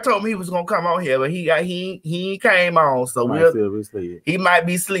 Larry told me he was gonna come on here, but he came on, so he might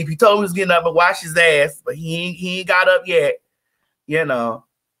be asleep. He told me he was getting up and wash his ass, but he ain't got up yet. You know.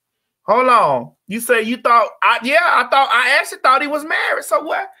 Hold on. You say you thought I actually thought he was married. So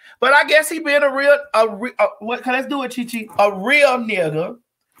what? But I guess he been a real what? Let's do it, Chi. A real nigga,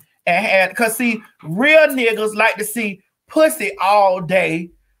 and cause see, real niggas like to see pussy all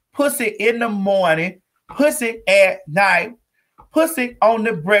day, pussy in the morning, pussy at night, pussy on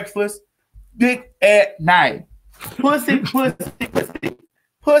the breakfast, dick at night, pussy, pussy, pussy,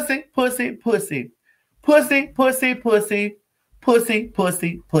 pussy, pussy, pussy, pussy, pussy, pussy. Pussy,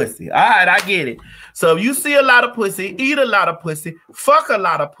 pussy, pussy. All right, I get it. So if you see a lot of pussy, eat a lot of pussy, fuck a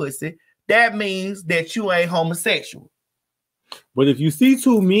lot of pussy, that means that you ain't homosexual. But if you see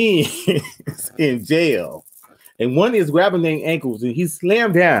two men in jail, and one is grabbing their ankles and he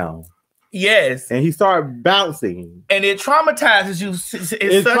slammed down. Yes. And he started bouncing. And it traumatizes you.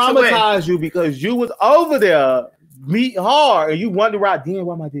 It traumatized you because you was over there, meat hard, and you wonder, damn,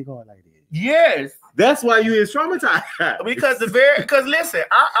 why my dick hard like this? Yes. That's why you is traumatized. Because listen,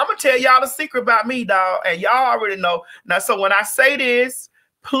 I'm gonna tell y'all the secret about me, dog, and y'all already know. Now, so when I say this,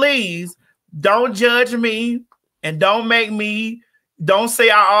 please don't judge me and don't say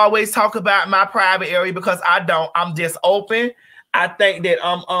I always talk about my private area, because I don't. I'm just open. I think that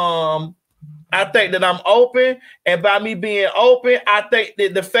I'm open, and by me being open, I think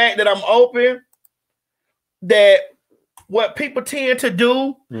that the fact that I'm open, that what people tend to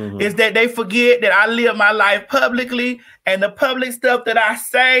do is that they forget that I live my life publicly, and the public stuff that I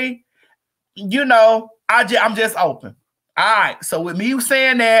say, you know, I'm just open. All right. So with me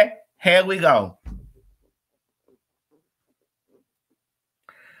saying that, here we go.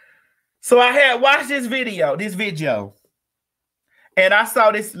 So I had watched this video, and I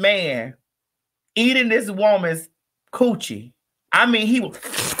saw this man eating this woman's coochie. I mean, he was.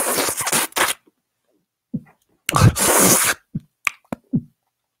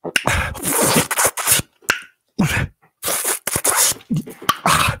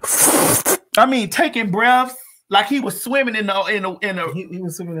 I mean, taking breaths like he was swimming in the. He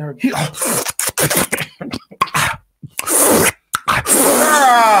was swimming in her.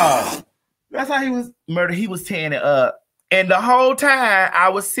 That's how he was murdered. He was tearing it up, and the whole time I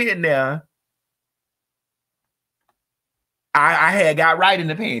was sitting there, I had got right in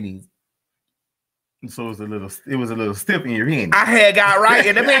the panties. So it was a little stiff in your hand. I had got right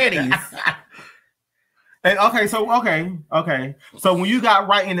in the panties. And okay. So when you got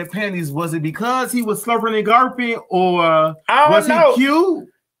right in the panties, was it because he was slurping and garping, or was he cute?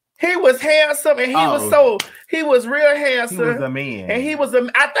 He was handsome, and he was real handsome. He was a man,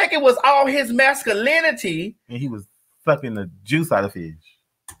 and I think it was all his masculinity, and he was sucking the juice out of fish.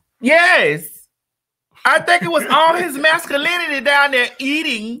 Yes, I think it was all his masculinity down there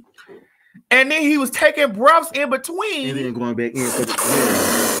eating, and then he was taking breaths in between, and then going back in for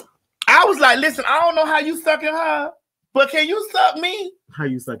the. I was like, listen, I don't know how you sucking her, but can you suck me? How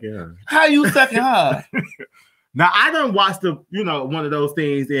you sucking her? How you sucking her? Now I done watched one of those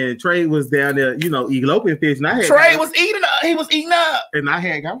things, and Trey was down there, eloping fish, and Trey was eating up. He was eating up, and I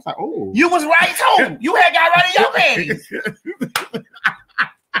was like, oh, you was right too. You had got right in your panties.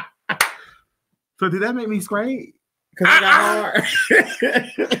 So did that make me scrape? Because I got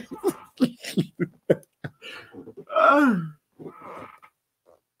hard.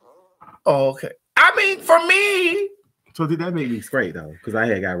 Okay. I mean, for me. So did that make me straight though? Because I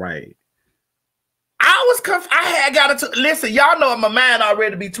had got right. I had got to listen. Y'all know my mind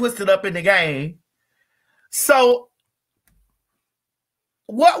already be twisted up in the game. So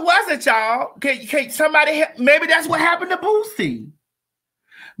what was it, y'all? Can somebody? Maybe that's what happened to Boosie.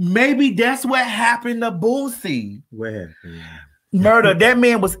 Maybe that's what happened to Boosie. What happened? Murder. That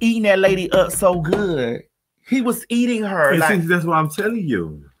man was eating that lady up so good. He was eating her. Like, that's what I'm telling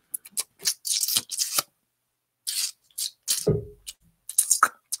you.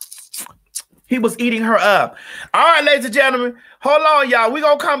 He was eating her up. All right, ladies and gentlemen, hold on, y'all. We're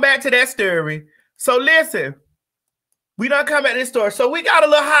going to come back to that story. So listen, we done come back to this story. So we got a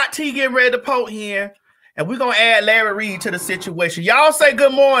little hot tea getting ready to poke here, and we're going to add Larry Reed to the situation. Y'all say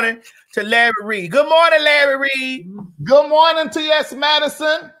good morning to Larry Reed. Good morning, Larry Reed. Good morning to you,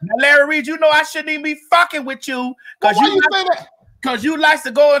 Madison. Now, Larry Reed, you know I shouldn't even be fucking with you. Why you say that? Because you like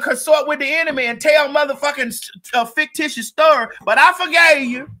to go and consort with the enemy and tell motherfucking fictitious story. But I forgave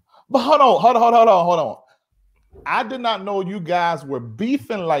you. But hold on. I did not know you guys were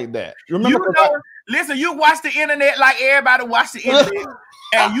beefing like that. You remember? Listen, you watch the internet like everybody watch the internet.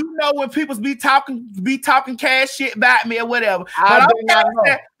 And you know when people be talking cash shit about me or whatever.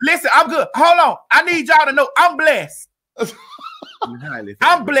 Listen, I'm good. Hold on. I need y'all to know I'm blessed.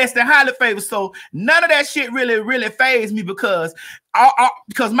 I'm blessed and highly favored. So none of that shit really fazed me because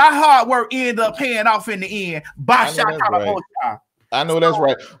my hard work ended up paying off in the end. I know that's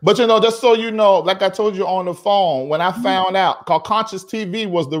right. But just so you know, like I told you on the phone, when I found out, cause Conscious TV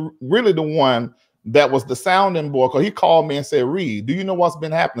was really the one that was the sounding board, because he called me and said, Reed, do you know what's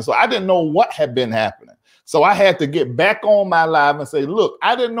been happening? So I didn't know what had been happening. So I had to get back on my live and say, look,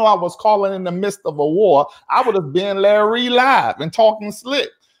 I didn't know I was calling in the midst of a war. I would have been Larry live and talking slick.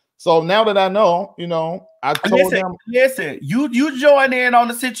 So now that I know, I told him. Listen, you join in on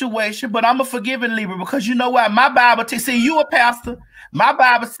the situation, but I'm a forgiving Libra, because you know what? My Bible, see, you a pastor. My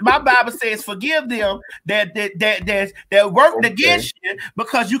Bible says forgive them that worked against you,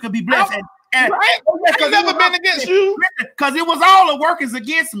 because you can be blessed. And I've never been against you, because it was all the workers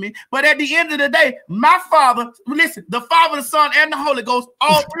against me. But at the end of the day, my Father, listen, the Father, the Son, and the Holy Ghost,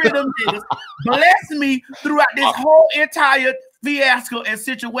 all three of them niggas blessed me throughout this whole entire fiasco and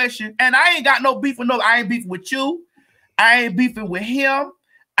situation. And I ain't got no beef with I ain't beefing with you. I ain't beefing with him.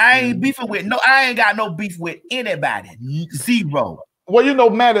 I ain't beefing with I ain't got no beef with anybody. Zero. Well, you know,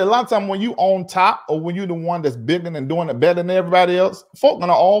 Maddie, a lot of time when you on top or when you the one that's bigger and doing it better than everybody else, folk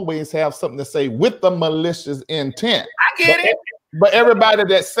gonna always have something to say with the malicious intent. I get it. But everybody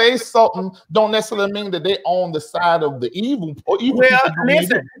that says something don't necessarily mean that they on the side of the evil or evil. Well,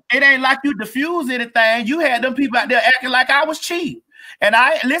 listen, it ain't like you diffuse anything. You had them people out there acting like I was cheap. And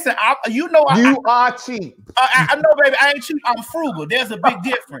I you are cheap. I know, baby, I ain't cheap. I'm frugal. There's a big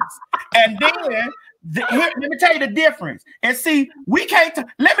difference. And then here, let me tell you the difference. And see, we can't.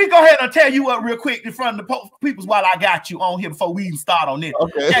 Let me go ahead and tell you what real quick in front of the people while I got you on here before we even start on this.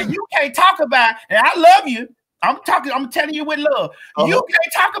 Okay. And you can't talk about. And I love you. I'm telling you with love. You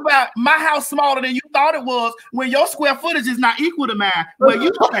can't talk about my house smaller than you thought it was when your square footage is not equal to mine. Where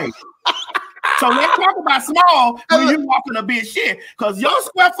you stay. So let's talk about small when you walking a big shit. Because your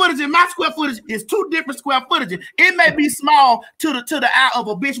square footage and my square footage is two different square footages. It may be small to the eye of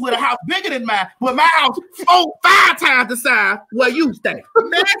a bitch with a house bigger than mine, but my house 4-5 times the size where you stay.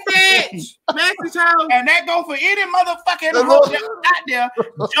 Message house. And that go for any motherfucking hoe that's out there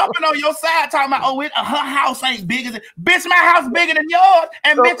jumping on your side talking about, her house ain't big as it. Bitch, my house bigger than yours.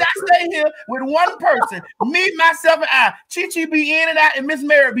 And bitch, I stay here with one person. Me, myself, and I. Chi be in and out, and Miss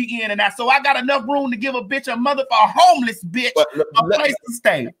Mary be in and out. So I got enough room to give a bitch a homeless bitch a place to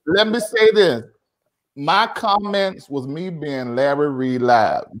stay. Let me say this. My comments was me being Larry Reed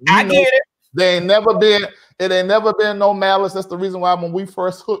Live. I get it. It ain't never been no malice. That's the reason why when we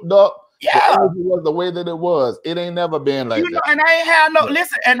first hooked up, it was the way that it was. It ain't never been like that. And I ain't had no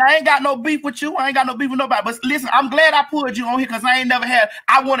and I ain't got no beef with you. I ain't got no beef with nobody. But listen, I'm glad I pulled you on here because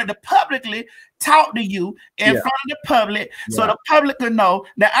I wanted to publicly talk to you in front of the public so the public could know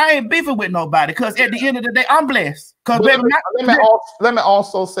that I ain't beefing with nobody. Because at the end of the day, I'm blessed. Let me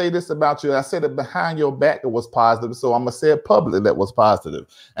also say this about you. I said it behind your back it was positive, so I'm gonna say it publicly that was positive.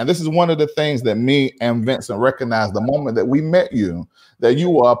 And this is one of the things that me and Vincent recognized the moment that we met you, that you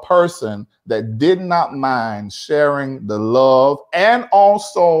were a person that did not mind sharing the love and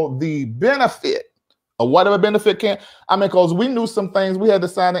also the benefit of whatever benefit can. I mean, because we knew some things. We had to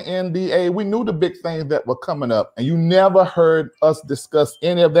sign an NDA. We knew the big things that were coming up, and you never heard us discuss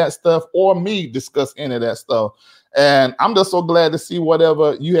any of that stuff or me discuss any of that stuff. And I'm just so glad to see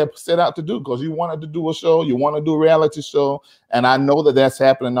whatever you have set out to do, because you wanted to do a show, you want to do a reality show, and I know that that's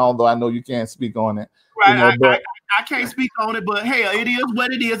happening, although I know you can't speak on it. Right, you know, I can't speak on it, but hell, it is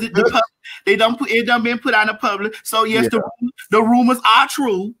what it is. It done been put out in the public. So yes, the rumors are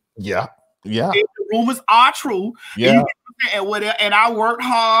true. Yeah. The rumors are true. Yeah. And I worked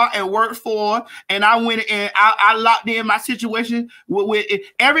hard and worked for, and I went and I locked in my situation with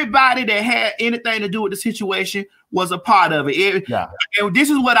everybody that had anything to do with the situation was a part of it. And this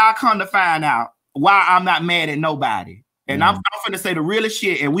is what I come to find out why I'm not mad at nobody. And I'm finna say the realest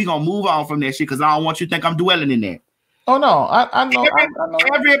shit, and we gonna move on from that shit because I don't want you to think I'm dwelling in that. Oh no, I know.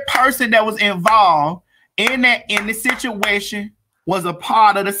 Every person that was involved in the situation was a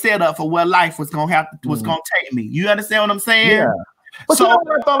part of the setup for where life was gonna take me. You understand what I'm saying? Yeah. But so, you know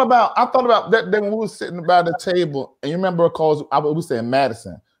what I thought about? I thought about that when we were sitting by the table, and you remember, because we said,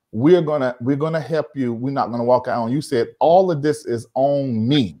 Madison, we're gonna help you. We're not gonna walk out on you. Said all of this is on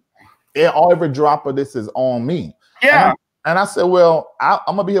me. Every drop of this is on me. Yeah. And I said, well, I'm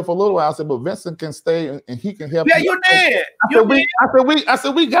gonna be here for a little while. I said, but Vincent can stay and he can help. Yeah, you did. I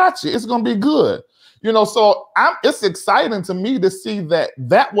said, we got you. It's gonna be good. You know, so it's exciting to me to see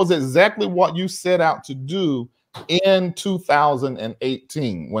that was exactly what you set out to do in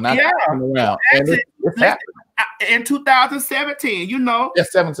 2018 when I came around. And it's happening. In 2017, you know. Yeah,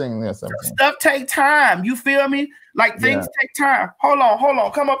 17. Yeah, 17. Stuff take time. You feel me? Like things take time. Hold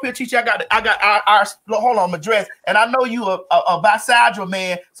on. Come up here, Chichi. I got our hold on, my dress. And I know you a bisexual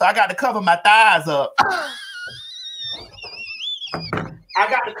man, so I got to cover my thighs up. I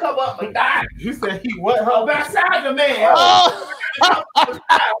got to cover up my thighs. You said he what? A bisexual man. Oh.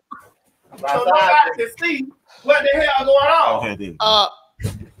 So nobody can see what the hell going on.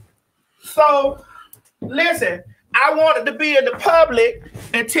 So listen, I wanted to be in the public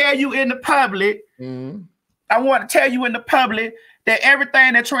and tell you in the public. I want to tell you in the public that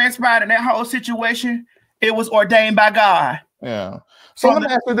everything that transpired in that whole situation, it was ordained by God. Yeah. So let me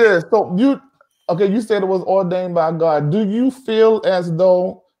ask you this. So you said it was ordained by God. Do you feel as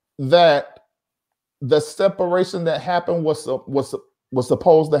though that the separation that happened was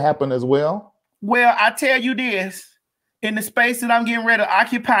supposed to happen as well? Well, I tell you this, in the space that I'm getting ready to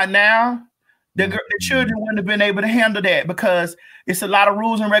occupy now, the children wouldn't have been able to handle that because it's a lot of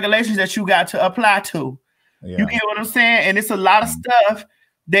rules and regulations that you got to apply to. Yeah. You get what I'm saying? And it's a lot of stuff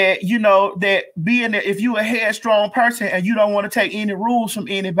that, you know, that being that if you a headstrong person and you don't want to take any rules from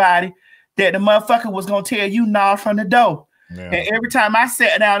anybody, that the motherfucker was gonna tell you nah from the door. Yeah. And every time I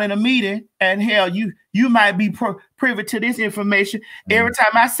sat down in a meeting, and hell, you might be privy to this information. Every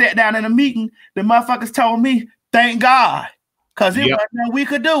time I sat down in a meeting, the motherfuckers told me, thank God, because it wasn't nothing we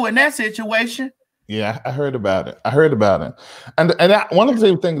could do in that situation. Yeah, I heard about it. And one of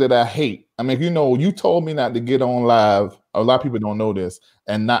the things that I hate, I mean, you know, you told me not to get on live. A lot of people don't know this,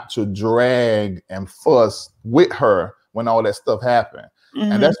 and not to drag and fuss with her when all that stuff happened.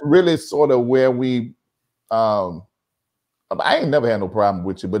 And that's really sort of where we, I ain't never had no problem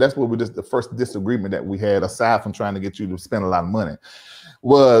with you, but that's what we just, the first disagreement that we had, aside from trying to get you to spend a lot of money,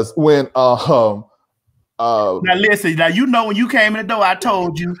 was when now listen, now you know when you came in the door, I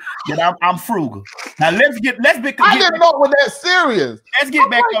told you that I'm frugal. Now let's be. I didn't know it was that serious. Let's get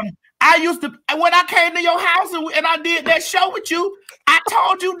back on. I used to, when I came to your house and I did that show with you, I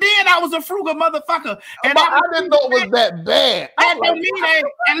told you then I was a frugal motherfucker. And I didn't know it was that bad.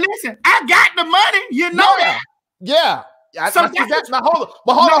 And listen, I got the money, you know that. Yeah. So hold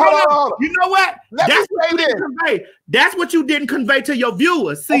on. You know what? That's what you didn't convey to your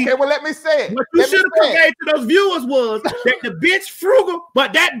viewers. See, okay, well, let me say it. What you should have conveyed to those viewers was that the bitch frugal,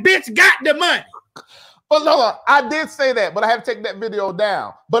 but that bitch got the money. But no, I did say that, but I have to take that video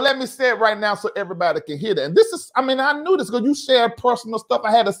down. But let me say it right now so everybody can hear that. And this is, I mean, I knew this because you shared personal stuff.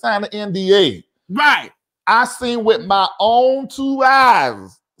 I had to sign an NDA. Right. I seen with my own 2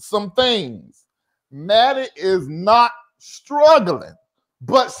 eyes some things. Maddie is not struggling,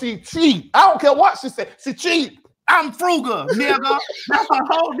 but she cheap. I don't care what she said. She cheap. I'm frugal, nigga. That's a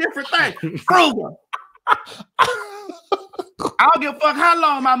whole different thing. Frugal. I don't give a fuck how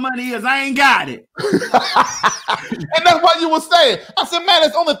long my money is. I ain't got it. And that's what you were saying. I said, man,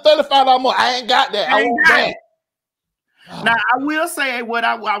 it's only $35 more. I ain't got that. I want that. Now, I will say what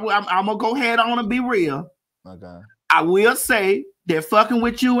I'm going to go ahead on and be real. Okay. I will say that fucking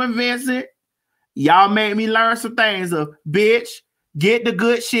with you and Vincent, y'all made me learn some things of, bitch, get the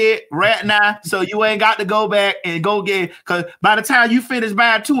good shit right now so you ain't got to go back and go get it. Because by the time you finish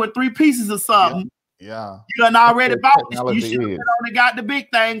buying 2 or 3 pieces of something, yeah, you done already bought it. You should have only got the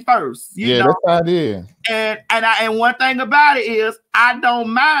big thing first. You know? That's how it is. And one thing about it is I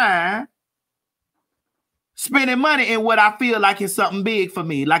don't mind spending money in what I feel like is something big for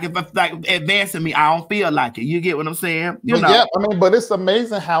me. Like if it's like advancing me, I don't feel like it. You get what I'm saying? You know? Yeah, I mean, but it's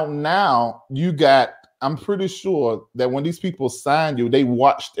amazing how now you got, I'm pretty sure that when these people signed you, they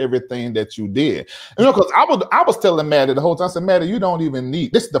watched everything that you did. You know, because I was telling Maddie the whole time, I said, Maddie, you don't even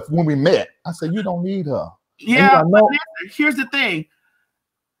need this. When we met, I said, you don't need her. Yeah, but here's the thing.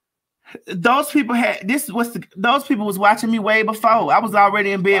 Those people was watching me way before. I was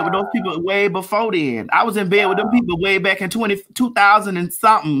already in bed with those people way before then. I was in bed with them people way back in 2000 and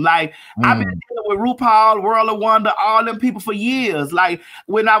something. Like I've been dealing with RuPaul, World of Wonder, all them people for years. Like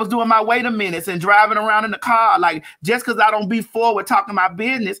when I was doing my wait a minutes and driving around in the car, like just because I don't be forward talking my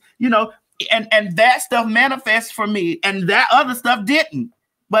business, you know, and that stuff manifests for me, and that other stuff didn't.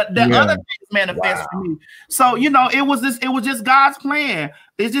 But the other things manifest for me. So, you know, it was just God's plan.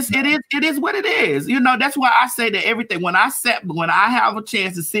 It is what it is. You know, that's why I say that everything, when I have a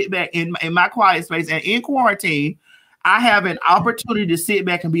chance to sit back in my quiet space and in quarantine, I have an opportunity to sit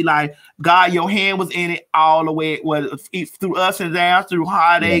back and be like, God, your hand was in it all the way, through ups and downs, through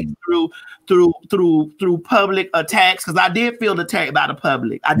heartache, through public attacks. Because I did feel attacked by the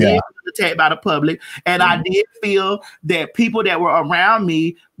public. I did feel attacked by the public. And I did feel that people that were around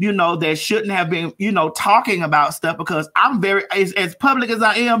me, you know, that shouldn't have been, you know, talking about stuff, because I'm very, as public as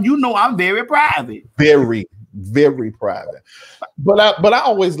I am, you know, I'm very private. Very private. But I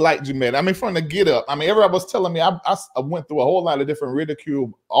always liked you, man. I mean, from the get up, I mean, everybody was telling me I went through a whole lot of different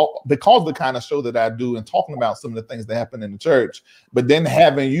ridicule because of the kind of show that I do and talking about some of the things that happen in the church. But then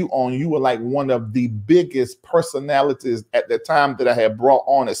having you on, you were like one of the biggest personalities at the time that I had brought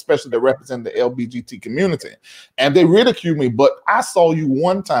on, especially to represent the LGBT community. And they ridiculed me, but I saw you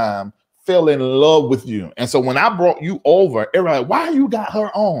one time, fell in love with you. And so when I brought you over, everybody like, why you got her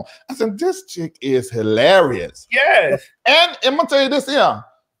on? I said, this chick is hilarious. Yes. And I'm gonna tell you this here,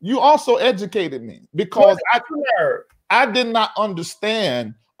 you also educated me, because I did not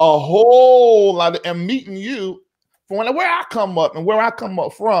understand a whole lot of, and meeting you from where I come up and where I come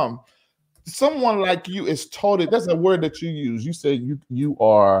up from, someone like you is totally, that's a word that you use. You say you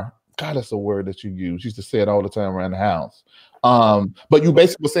are, God, that's a word that you use. You used to say it all the time around the house. But you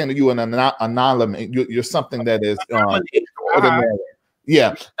basically were saying that you're an anomaly. You're something that is ordinary.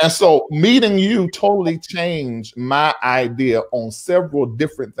 Yeah. And so meeting you totally changed my idea on several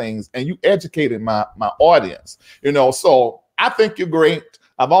different things, and you educated my audience, you know. So I think you're great.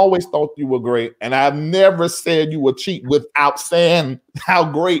 I've always thought you were great, and I've never said you were cheap without saying how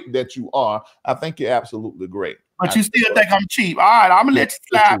great that you are. I think you're absolutely great. But you still think I'm cheap. All right, I'm gonna let you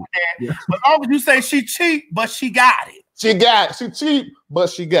slide with that. Yeah. As long as you say she cheap, but she got it. She got it. She cheap, but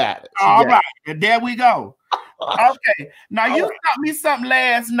she got it. All right, and there we go. Okay, now you taught me something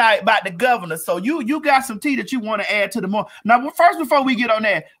last night about the governor. So you got some tea that you want to add to the more. Now, first, before we get on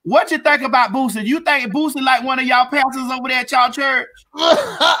that, what you think about Boosie? You think Boosie like one of y'all pastors over there at y'all church?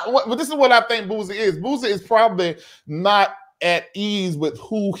 Well, this is what I think Boosie is. Boosie is probably not at ease with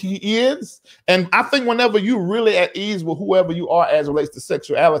who he is. And I think whenever you're really at ease with whoever you are as it relates to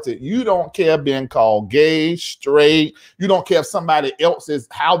sexuality, you don't care being called gay, straight. You don't care if somebody else is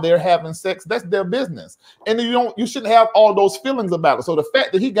how they're having sex. That's their business. And you shouldn't have all those feelings about it. So the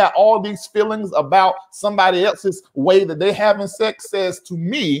fact that he got all these feelings about somebody else's way that they're having sex says to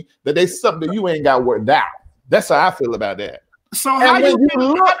me that there's something that you ain't got worked out. That's how I feel about that. So how do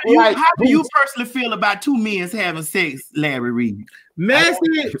you personally feel about two men having sex, Larry Reed?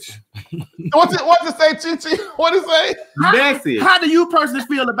 Message. What's it say, Chichi? What it say? Message. How do you personally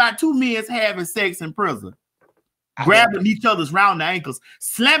feel about two men having sex in prison? Grabbing each other's round the ankles,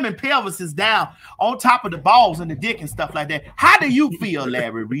 slamming pelvises down on top of the balls and the dick and stuff like that. How do you feel,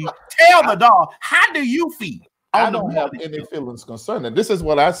 Larry Reed? Tell the dog, how do you feel? I don't have any feelings concerning. This is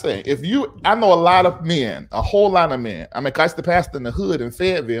what I say. I know a lot of men, a whole lot of men. I mean, I used to pastor in the hood in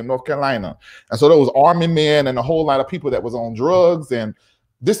Fayetteville, North Carolina. And so there was army men and a whole lot of people that was on drugs. And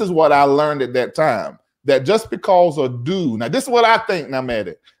this is what I learned at that time, that just because a dude, now this is what I think now,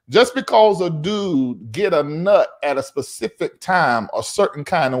 Maddie, just because a dude get a nut at a specific time, a certain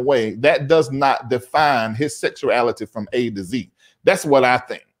kind of way, that does not define his sexuality from A to Z. That's what I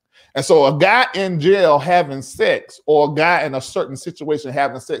think. And so a guy in jail having sex or a guy in a certain situation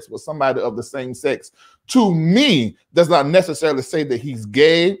having sex with somebody of the same sex, to me, does not necessarily say that he's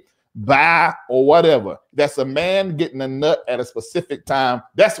gay, bi, or whatever. That's a man getting a nut at a specific time.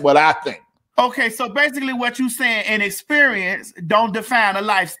 That's what I think. Okay, so basically what you're saying, an experience don't define a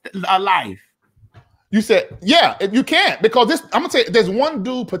life. You said, yeah, you can't, because this, I'm gonna tell you, there's one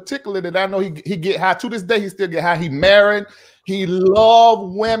dude particularly that I know he get high. To this day, he still get high. He married. He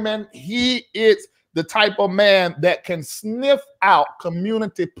loves women. He is the type of man that can sniff out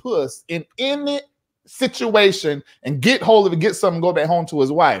community puss in any situation and get hold of it, get something, go back home to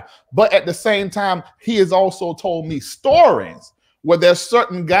his wife. But at the same time, he has also told me stories where there's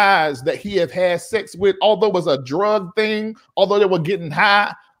certain guys that he have had sex with, although it was a drug thing, although they were getting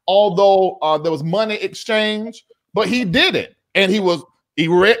high, although there was money exchange, but he did it. And he was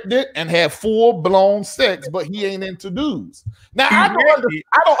erected and had full-blown sex, but he ain't into dudes. Now, I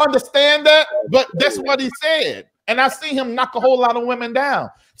don't understand that, but that's what he said. And I see him knock a whole lot of women down.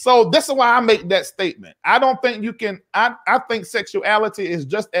 So this is why I make that statement. I don't think you can, I think sexuality is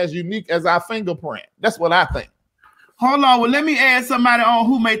just as unique as our fingerprint. That's what I think. Hold on, well, let me add somebody on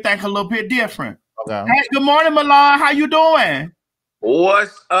who may think a little bit different. Okay. Hey, good morning, Milan. How you doing?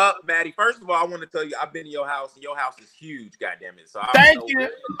 What's up, Maddie? First of all, I want to tell you, I've been in your house, and your house is huge, goddammit. So thank you.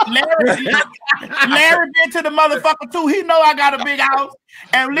 Larry been to the motherfucker too. He know I got a big house.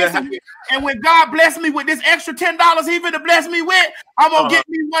 And listen, and when God bless me with this extra $10 he finna bless me with, I'm gonna get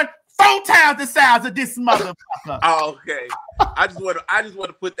me one 4 times the size of this motherfucker. Oh, okay. I just want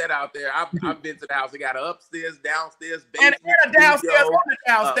to put that out there. I've been to the house. It got an upstairs, downstairs, basement, and a downstairs, on the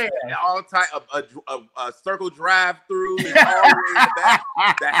downstairs, all type of a circle drive-through, and all the way in the back.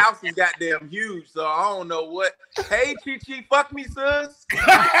 The house is goddamn huge, so I don't know what. Hey, Chi, fuck me, sis.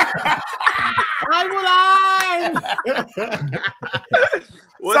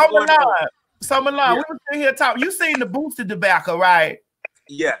 So Milan, we were sitting here talking. You seen the Boosie debacle, right?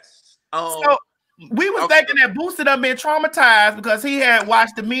 Yes. So we was thinking that Boosie done been traumatized because he had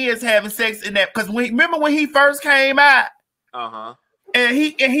watched the men having sex in that. Because remember when he first came out, and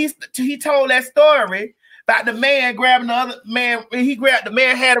he told that story about the man grabbing the other man. He grabbed the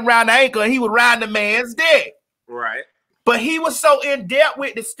man, had him around the ankle, and he was riding the man's dick. Right. But he was so in depth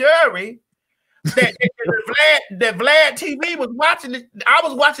with the story that Vlad TV was watching it. I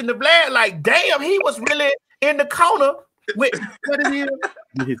was watching the Vlad like, damn, he was really in the corner with what it is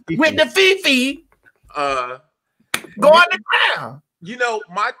with the Fifi going to ground. You know,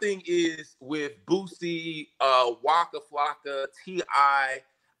 my thing is with Boosie, Waka Flocka, T.I.,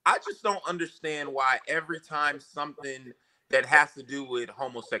 I just don't understand why every time something that has to do with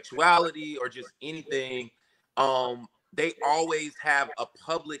homosexuality or just anything, they always have a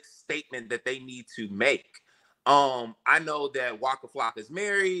public statement that they need to make. I know that Waka Flocka is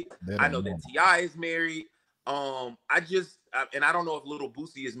married. I know that T.I. is married. And I don't know if Little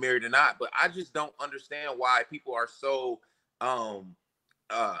Boosie is married or not, but I just don't understand why people are so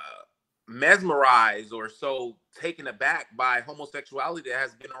mesmerized or so taken aback by homosexuality that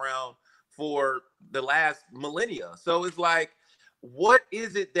has been around for the last millennia. So it's like, what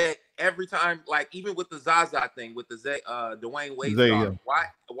is it that every time, like even with the Zaza thing, with the Dwayne Wade stuff,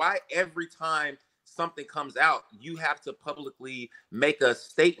 why every time something comes out, you have to publicly make a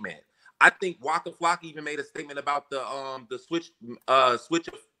statement? I think Waka Flocka even made a statement about the switch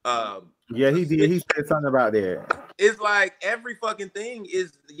yeah, he did. He said something about that. It's like every fucking thing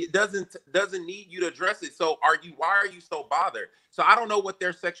doesn't need you to address it. So why are you so bothered? So I don't know what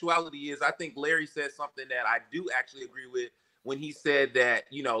their sexuality is. I think Larry said something that I do actually agree with when he said that,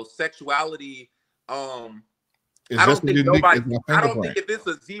 you know, sexuality, I don't think if it's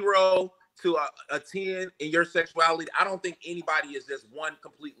a 0 to a 10 in your sexuality, I don't think anybody is just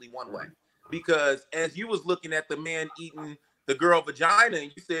completely one way. Because as you was looking at the man eating the girl vagina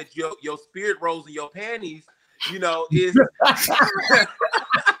and you said your spirit rolls in your panties, you know, is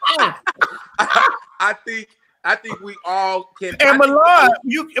I think we all can. And Milan,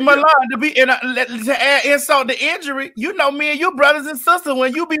 to add insult to injury, you know, me and you brothers and sisters,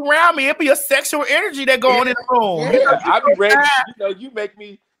 when you be around me, it be a sexual energy that go on in the room. Yeah, I be ready. You make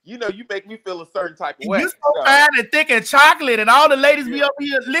me feel a certain type of way. You so fine and thick and chocolate, and all the ladies be up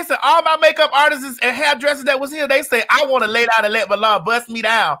here. Listen, all my makeup artists and hairdressers that was here, they say, I want to lay down and let Milan bust me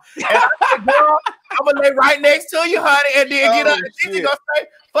down. And I said, girl, I'm going to lay right next to you, honey, and then get up and she's going to say,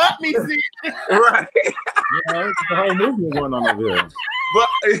 fuck me, see? Right. Yeah, it's the whole movement going on over here. But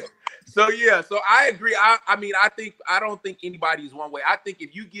so I agree. I don't think anybody's one way. I think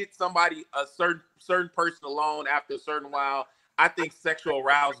if you get somebody, a certain person alone after a certain while, I think sexual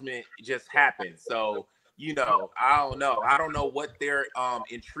arousement just happens. So, you know, I don't know. I don't know what their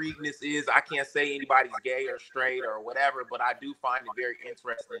intrigueness is. I can't say anybody's gay or straight or whatever, but I do find it very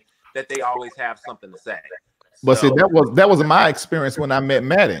interesting that they always have something to say. But see, that was my experience when I met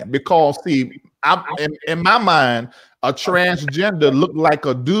Maddie, because see, in my mind, a transgender looked like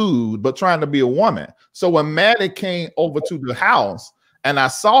a dude but trying to be a woman. So when Maddie came over to the house and I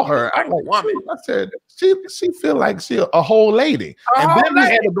saw her, I said, she feel like she a whole lady. Then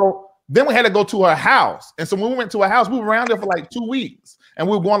we had to go to her house. And so when we went to her house, we were around there for like 2 weeks. And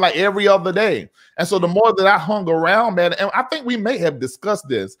we were going like every other day. And so the more that I hung around, man, and I think we may have discussed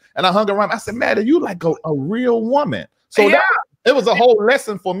this, and I hung around, I said, Maddie, you like a real woman. So it was a whole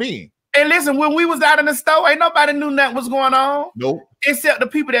lesson for me. And listen, when we was out in the store, ain't nobody knew nothing was going on. Nope. Except the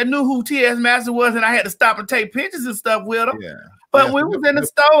people that knew who T.S. Madison was, and I had to stop and take pictures and stuff with them. Yeah. But when we was in the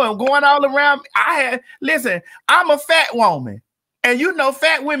store and going all around, I'm a fat woman. And you know,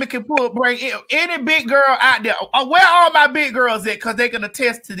 fat women can bring any big girl out there. Where are all my big girls at? Because they can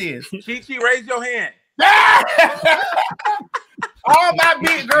attest to this. Chi, raise your hand. All my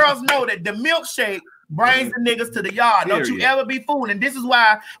big girls know that the milkshake brings the niggas to the yard. Don't you ever be fooling. And this is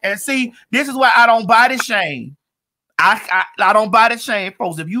why, this is why I don't body shame. I don't body shame,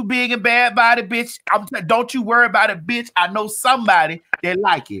 folks. If you big and bad body, bitch, don't you worry about it, bitch. I know somebody that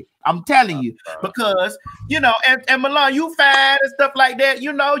like it. I'm telling you, because you know, and Milan, you fine and stuff like that.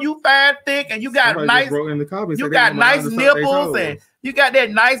 You know, you fine, thick, and you got nice nipples, and you got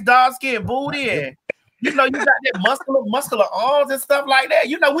that nice dark skin booty, and you know, you got that muscular arms and stuff like that.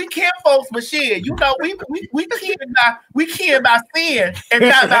 You know, we care, folks, but shit, you know, we care by sin and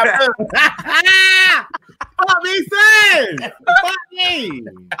not by blood. Fuck me, son. Fuck me.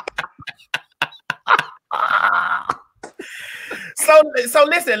 So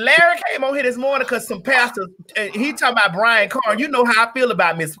listen, Larry came on here this morning because some pastors, he talking about Brian Carn. You know how I feel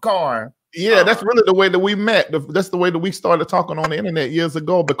about Miss Carn. Yeah, that's really the way that we met. That's the way that we started talking on the internet years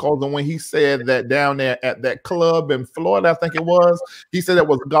ago, because of when he said that down there at that club in Florida, I think it was, he said it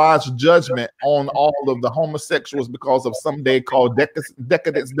was God's judgment on all of the homosexuals because of some day called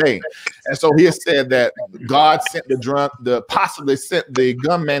Decadence Day. And so he said that God sent possibly sent the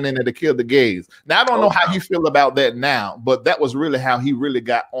gunman in there to kill the gays. Now, I don't know how you feel about that now, but that was really how he really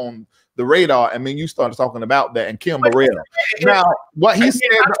got on the radar. I mean, you started talking about that, and Kim Burrell. Now, what he said,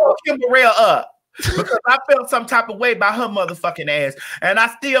 I told Kim Burrell up because I felt some type of way about her motherfucking ass, and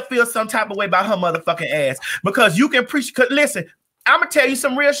I still feel some type of way about her motherfucking ass, because you can preach. Cause listen, I'm gonna tell you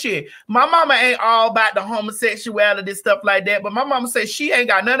some real shit. My mama ain't all about the homosexuality stuff like that, but my mama says she ain't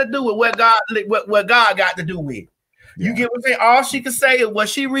got nothing to do with what God got to do with. You get what I'm saying? All she can say is what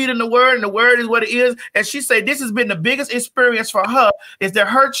she read in the word, and the word is what it is. And she said this has been the biggest experience for her, is that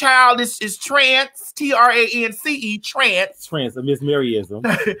her child is trans, T-R-A-N-C-E, trans. Trans, a Miss Maryism.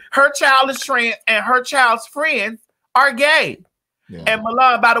 Her child is trans, and her child's friends are gay. Yeah. And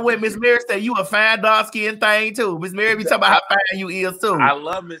Milan, by the way, Miss Mary said you a fine dark skin thing too. Miss Mary be talking about how fine you is too. I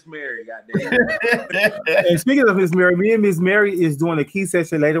love Miss Mary, goddamn. And speaking of Miss Mary, me and Miss Mary is doing a key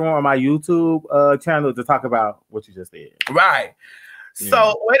session later on my YouTube channel to talk about what you just said. Right.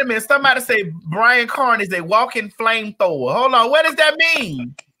 So wait a minute. Somebody say Brian Carn is a walking flamethrower. Hold on. What does that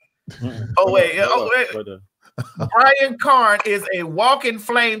mean? Oh wait. Brian Carn is a walking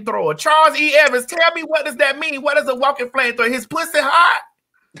flamethrower. Charles E. Evans, tell me, what does that mean? What is a walking flamethrower? His pussy hot?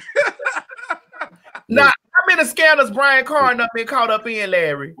 Now, how many scandals Brian Carn have been caught up in,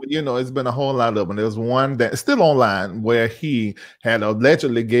 Larry? You know, it's been a whole lot of them. There's one that's still online where he had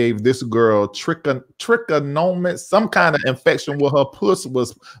allegedly gave this girl trichinosis, some kind of infection where her puss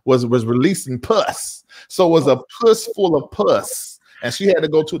was releasing pus. So it was a puss full of pus. And she had to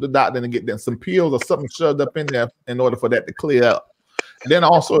go to the doctor and get some pills or something shoved up in there in order for that to clear up. And then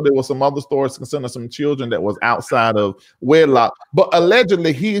also there were some other stories concerning some children that was outside of wedlock. But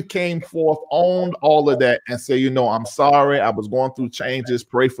allegedly he came forth, owned all of that and said, you know, I'm sorry, I was going through changes,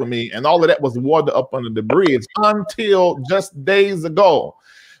 pray for me. And all of that was water up under the bridge until just days ago,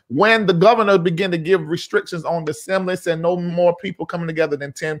 when the governor began to give restrictions on the assembly, said no more people coming together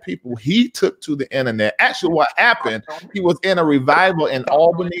than 10 people, he took to the internet. Actually, what happened, he was in a revival in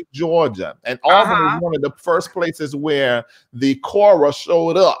Albany, Georgia. And Albany was one of the first places where the chorus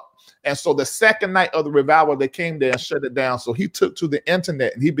showed up. And so the second night of the revival, they came there and shut it down. So he took to the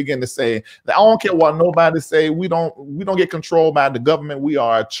internet and he began to say that I don't care what nobody say. We don't get controlled by the government. We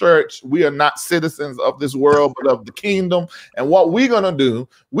are a church. We are not citizens of this world, but of the kingdom. And what we're going to do,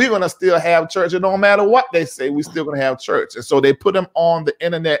 we're going to still have church. It don't matter what they say. We're still going to have church. And so they put him on the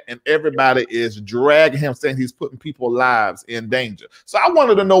internet and everybody is dragging him, saying he's putting people's lives in danger. So I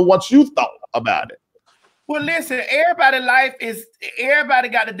wanted to know what you thought about it. Well, listen, everybody's life is, everybody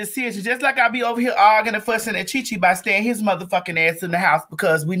got a decision. Just like I be over here arguing and fussing at Chi by staying his motherfucking ass in the house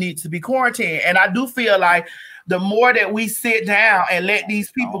because we need to be quarantined. And I do feel like the more that we sit down and let these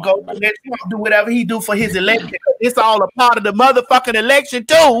people go, let Trump do whatever he do for his election, it's all a part of the motherfucking election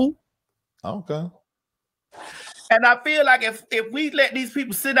too. Okay. And I feel like if we let these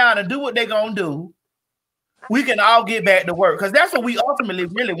people sit down and do what they're gonna do, we can all get back to work, because that's what we ultimately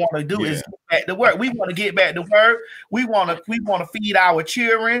really want to do is get back to work. We want to get back to work. We want to feed our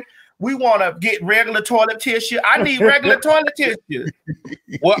children. We want to get regular toilet tissue. I need regular toilet tissue.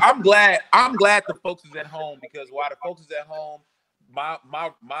 Well, I'm glad the folks is at home, because while the folks is at home, my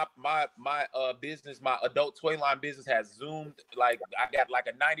business, my adult toy line business has zoomed. Like I got like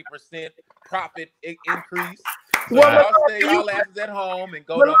a 90% profit increase. So Well, I'll stay y'all asses at home and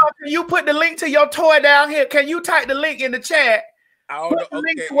go. Can you put the link to your toy down here? Can you type the link in the chat? Put the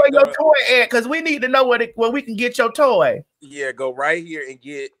link to where your toy at, because we need to know where we can get your toy. Yeah, go right here and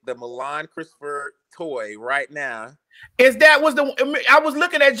get the Milan Christopher toy right now. Is that was the? I was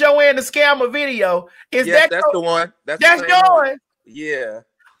looking at Joanne the Scammer video. That's the one. That's yours. Yeah.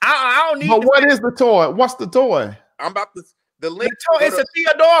 I don't need. But what is the toy? What's the toy? I'm about to the link. The toy, it's a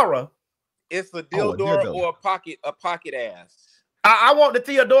Theodora. It's a Dildora or a pocket ass. I want the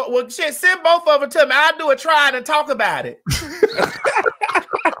Theodora. Well, shit, send both of them to me. I'll do a try and talk about it.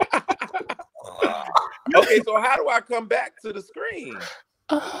 Okay, so how do I come back to the screen?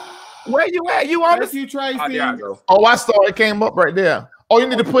 Where you at? You on you Tracy? Oh, I saw it came up right there. Oh, you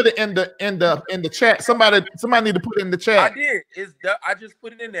need to put it in the chat. Somebody need to put it in the chat. I did. I just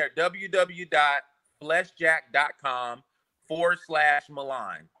put it in there.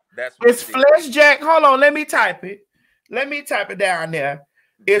 www.fleshjack.com/Milan. It's Fleshjack. Hold on, let me type it. Let me type it down there.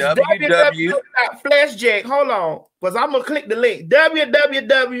 It's www.fleshjack. Hold on, because I'm gonna click the link.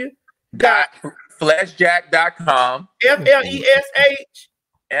 www.fleshjack.com.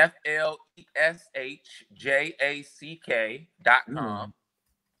 FLESHJACK.com.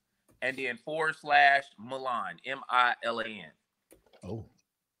 And then /Milan, MILAN. Oh.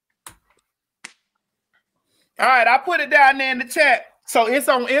 All right, I put it down there in the chat. So it's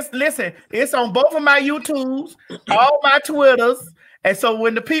on both of my YouTubes, all my Twitters. And so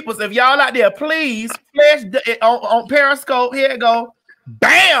when the peoples, if y'all out there, please flash on Periscope. Here it go.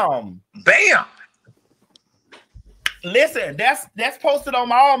 Bam! Bam! Listen, that's posted on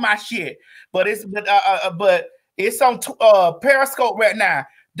all my shit. But it's on Periscope right now.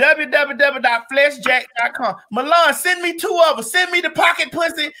 www.fleshjack.com. Milan, send me 2 of them. Send me the pocket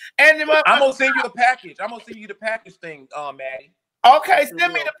pussy and I'm gonna send you the package. I'm gonna send you the package thing, Maddie. Okay,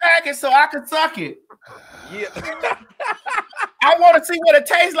 send me the package so I can suck it. Yeah. I want to see what it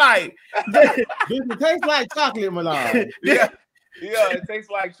tastes like. It tastes like chocolate, Milan. Yeah, it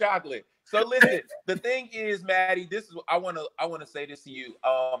tastes like chocolate. So listen, the thing is, Maddie, this is I want to say this to you.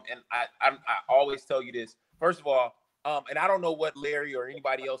 And I always tell you this. First of all, And I don't know what Larry or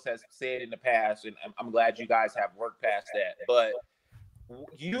anybody else has said in the past, and I'm glad you guys have worked past that, but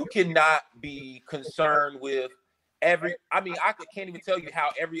you cannot be concerned with I can't even tell you how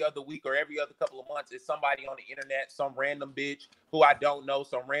every other week or every other couple of months is somebody on the internet, some random bitch who I don't know,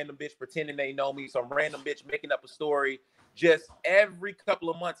 some random bitch pretending they know me, some random bitch making up a story. Just every couple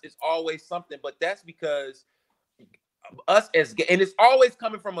of months, it's always something. But that's because us as gay, and it's always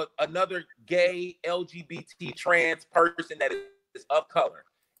coming from another gay, LGBT, trans person that is of color.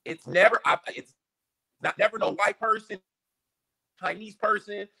 It's never no white person, Chinese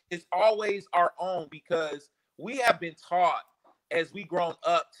person. It's always our own, because we have been taught as we grown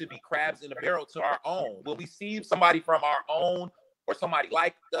up to be crabs in a barrel to our own. When we see somebody from our own, or somebody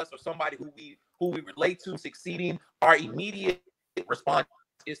like us, or somebody who we relate to succeeding, our immediate response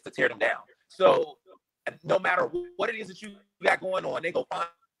is to tear them down. So no matter what it is that you got going on, they go find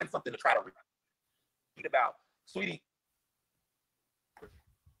something to try to read about. Sweetie.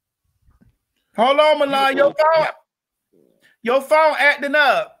 Hold on, Milan. Your phone acting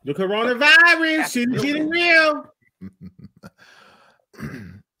up. The coronavirus shit is getting real.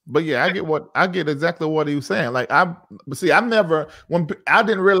 But yeah, I get exactly what he was saying. Like I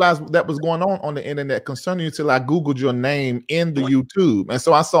didn't realize that was going on the internet concerning you until I Googled your name in the YouTube. And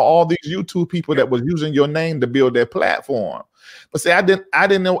so I saw all these YouTube people that was using your name to build their platform. But see, I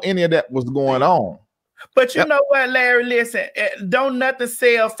didn't know any of that was going on. But you know what, Larry, listen, don't nothing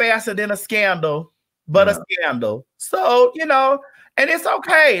sell faster than a scandal, but a scandal. So, you know, and it's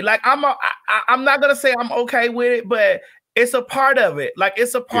okay. Like I'm not gonna say I'm okay with it, but it's a part of it. Like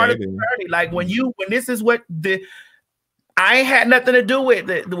it's a part of the journey. Like when this is what I ain't had nothing to do with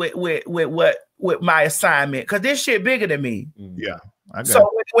my assignment, because this shit bigger than me. Yeah. So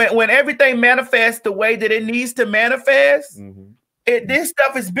when everything manifests the way that it needs to manifest, this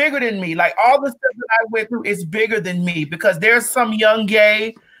stuff is bigger than me. Like all the stuff that I went through is bigger than me, because there's some young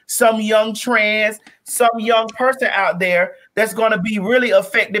gay, some young trans, some young person out there that's going to be really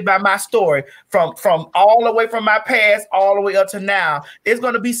affected by my story, from all the way from my past all the way up to now. There's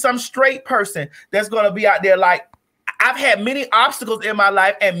going to be some straight person that's going to be out there. Like, I've had many obstacles in my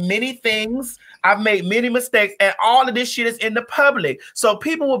life and many things. I've made many mistakes, and all of this shit is in the public. So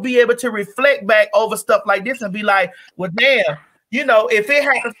people will be able to reflect back over stuff like this and be like, well, damn, you know, if it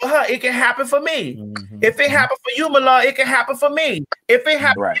happened for her, it can happen for me. If it happened for you, Milan, it can happen for me. If it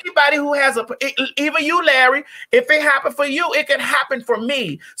happened for anybody who has even you, Larry, if it happened for you, it can happen for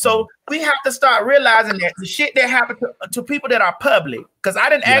me. So we have to start realizing that the shit that happened to people that are public, because I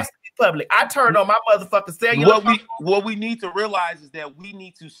didn't ask to be public. I turned on my motherfucking cellular. What we need to realize is that we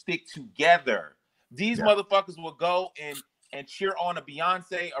need to stick together. These motherfuckers will go and cheer on a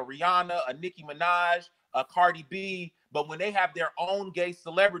Beyonce, a Rihanna, a Nicki Minaj, a Cardi B, but when they have their own gay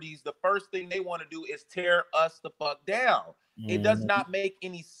celebrities, the first thing they want to do is tear us the fuck down. It does not make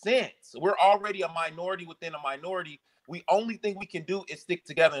any sense. We're already a minority within a minority. The only thing we can do is stick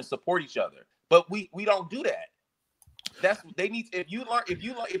together and support each other. But we don't do that. That's what they need.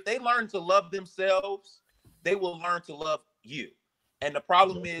 If they learn to love themselves, they will learn to love you. And the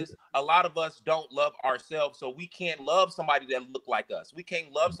problem is, a lot of us don't love ourselves, so we can't love somebody that look like us. We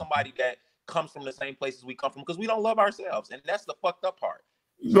can't love somebody that comes from the same places we come from, because we don't love ourselves, and that's the fucked up part.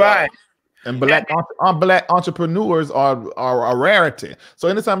 Right. And black entrepreneurs are a rarity. So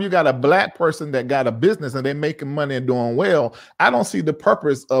anytime you got a black person that got a business and they're making money and doing well, I don't see the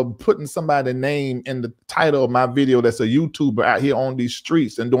purpose of putting somebody's name in the title of my video that's a YouTuber out here on these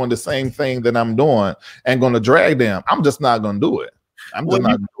streets and doing the same thing that I'm doing and going to drag them. I'm just not going to do it.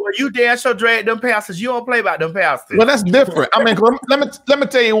 You damn sure drag them pastors. You don't play about them pastors. Well, that's different. I mean, let me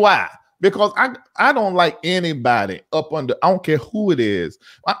tell you why. Because I don't like anybody up under, I don't care who it is.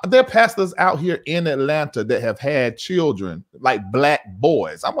 There are pastors out here in Atlanta that have had children, like black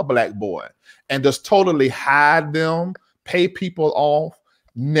boys. I'm a black boy. And just totally hide them, pay people off,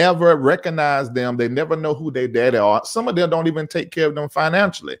 never recognize them. They never know who their daddy are. Some of them don't even take care of them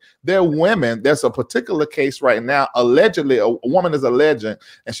financially. They're women. There's a particular case right now. Allegedly, a woman is alleged,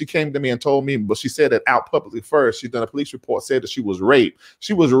 and she came to me and told me, but she said it out publicly first. She's done a police report, said that she was raped.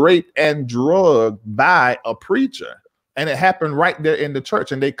 She was raped and drugged by a preacher. And it happened right there in the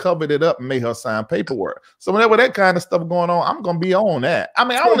church, and they covered it up and made her sign paperwork. So whenever that kind of stuff going on, I'm gonna be on that. I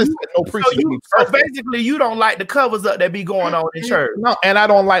mean, I don't expect no preacher to be perfect. So basically, you don't like the covers up that be going on in church. No, and I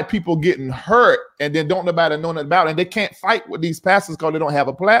don't like people getting hurt and then don't nobody know nothing about it. And they can't fight with these pastors because they don't have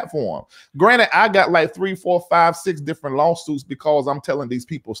a platform. Granted, I got like 3, 4, 5, 6 different lawsuits because I'm telling these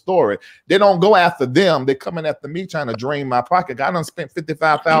people's story. They don't go after them. They're coming after me trying to drain my pocket. I done spent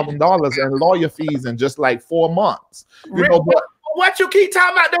 $55,000 in lawyer fees in just like 4 months. You know, but What you keep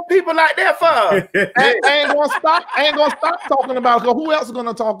talking about them people like that for? I ain't gonna stop talking about it, because who else is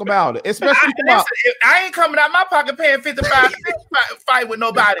gonna talk about it? Especially I ain't coming out my pocket paying 55 cents fight with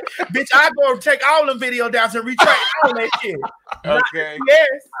nobody. Bitch, I go take all them videos down and retract all that shit. Okay. Yes.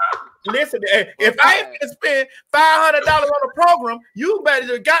 Listen, if I ain't gonna spend $500 on a program, you better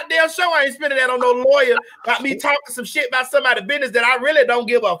the goddamn show I ain't spending that on no lawyer about me talking some shit about somebody's business that I really don't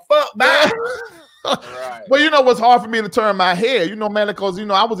give a fuck about. Right. Well, you know what's hard for me to turn my head, you know, man, because you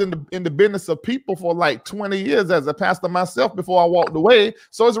know I was in the business of people for like 20 years as a pastor myself before I walked away.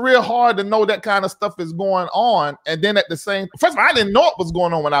 So it's real hard to know that kind of stuff is going on. And then at the same, first of all, I didn't know it was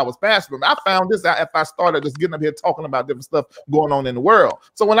going on when I was pastoring. I found this out after I started just getting up here talking about different stuff going on in the world.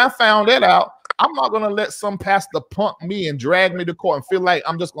 So when I found that out, I'm not gonna let some pastor punk me and drag me to court and feel like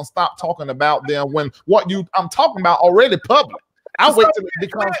I'm just gonna stop talking about them when what I'm talking about already public. I'll wait till it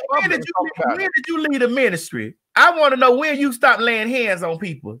becomes when did you leave the ministry? I want to know when you stopped laying hands on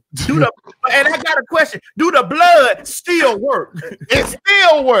people. And I got a question. Do the blood still work? It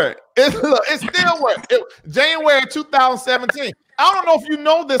still work. It still work. January 2017. I don't know if you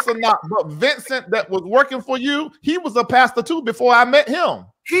know this or not, but Vincent that was working for you, he was a pastor too before I met him.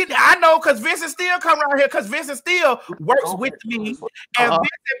 I know, because Vincent still come around here, because Vincent still works with me, and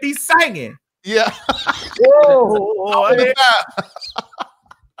Vincent be singing. Yeah. Oh, yeah,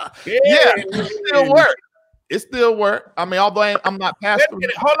 it still work. It still work. I mean, although I'm not pastor.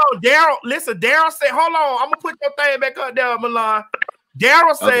 Hold on, Daryl. Listen, Daryl said, hold on, I'm gonna put your thing back up there, Milan.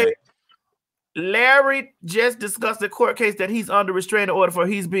 Daryl said, Larry just discussed the court case that he's under restraining order for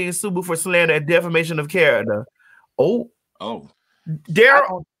he's being sued for slander and defamation of character. Oh.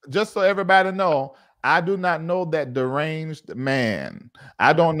 Daryl, just so everybody know, I do not know that deranged man.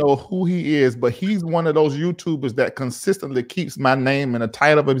 I don't know who he is, but he's one of those YouTubers that consistently keeps my name in the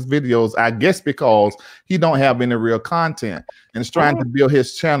title of his videos, I guess because he don't have any real content and is trying to build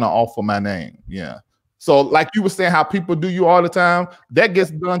his channel off of my name. Yeah. So like you were saying, how people do you all the time, that gets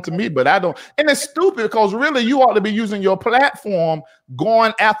done to me, but I don't. And it's stupid because really you ought to be using your platform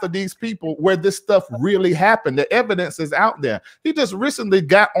going after these people where this stuff really happened. The evidence is out there. He just recently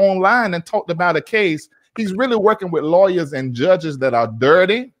got online and talked about a case. He's really working with lawyers and judges that are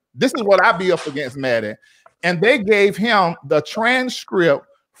dirty. This is what I be up against, Maddie. And they gave him the transcript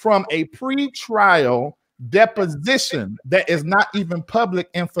from a pre-trial deposition that is not even public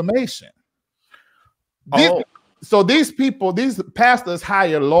information. So these people, these pastors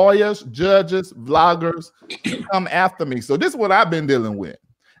hire lawyers, judges, vloggers to come after me. So this is what I've been dealing with.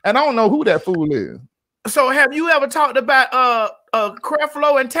 And I don't know who that fool is. So have you ever talked about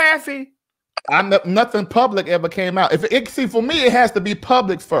Creflo and Taffy? Nothing public ever came out. See, for me, it has to be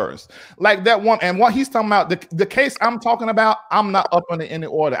public first. Like that one, and what he's talking about, the case I'm talking about, I'm not up under any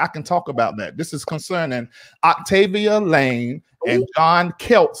order. I can talk about that. This is concerning Octavia Lane and John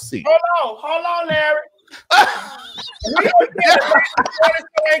Kelsey. Hold on, Larry.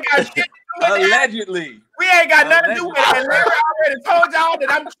 Allegedly. We ain't got nothing to do with it. And Larry already told y'all that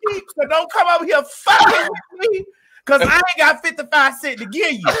I'm cheap, so don't come over here fucking with me, because I ain't got 55 cents to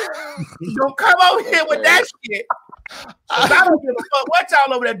give you. Don't come over here with that shit. I don't give a fuck what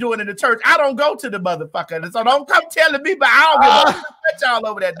y'all over there doing in the church. I don't go to the motherfucker. So don't come telling me, but I don't give a fuck what y'all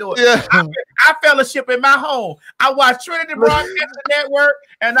over there doing. Yeah. I fellowship in my home. I watch Trinity Broadcasting Network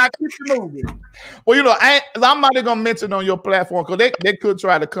and I keep it moving. Well, you know, I'm not even gonna mention on your platform because they could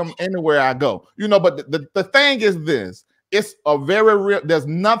try to come anywhere I go. You know, but the thing is this: it's a very real. There's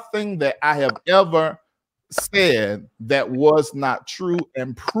nothing that I have ever said that was not true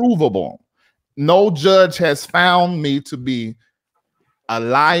and provable. No judge has found me to be a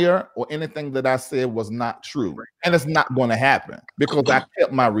liar or anything that I said was not true. And it's not going to happen because I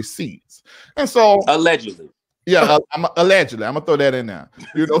kept my receipts. And so allegedly. Yeah, allegedly. I'm gonna throw that in there.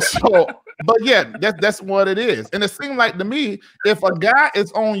 You know, so but yeah, that's what it is. And it seems like to me, if a guy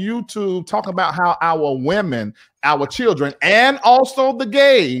is on YouTube talking about how our women, our children, and also the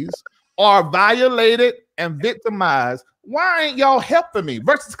gays are violated and victimized, why ain't y'all helping me?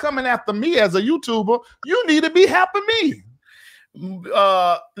 Versus coming after me as a YouTuber, you need to be helping me.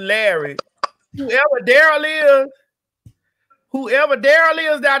 Larry, whoever Daryl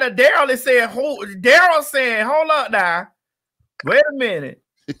is down there, Daryl is saying, hold up now. Wait a minute.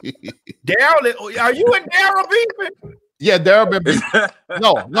 Daryl, are you and Daryl beefing? Yeah, Daryl been beefing.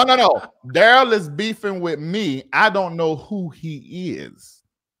 No. Daryl is beefing with me. I don't know who he is.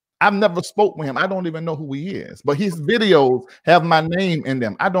 I've never spoke with him. I don't even know who he is. But his videos have my name in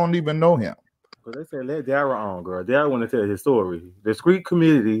them. I don't even know him. But they said let Daryl on, girl. Daryl want to tell his story. The street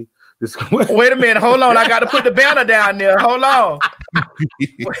community. Wait a minute. Hold on. I got to put the banner down there. Hold on.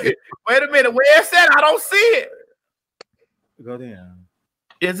 Wait a minute. Where is that? I don't see it. Go down.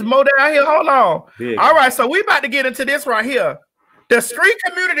 Is more down here? Hold on. Big. All right, so we about to get into this right here. The street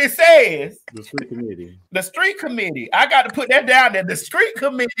community says. The street committee. The street committee. I got to put that down there. The street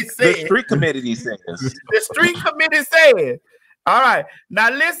committee says. The street committee says. The street committee says. All right. Now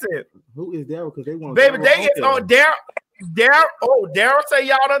listen. Who is Daryl? Because they want. Baby, they is on Daryl. Oh, Daryl say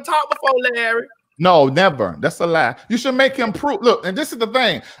y'all done talked before, Larry. No, never. That's a lie. You should make him prove. Look, and this is the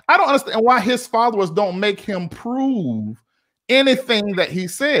thing. I don't understand why his followers don't make him prove anything that he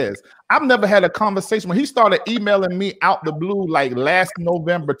says. I've never had a conversation when he started emailing me out the blue like last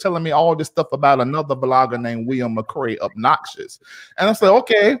November, telling me all this stuff about another blogger named William McCray, obnoxious. And I said,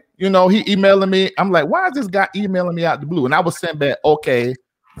 okay, you know, he emailing me. I'm like, why is this guy emailing me out the blue? And I was saying back, okay,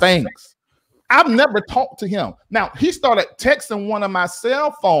 thanks. I've never talked to him. Now, he started texting one of my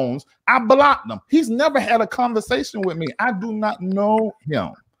cell phones. I blocked him. He's never had a conversation with me. I do not know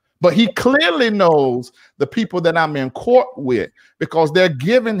him. But he clearly knows the people that I'm in court with because they're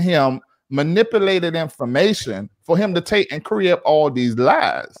giving him manipulated information for him to take and create all these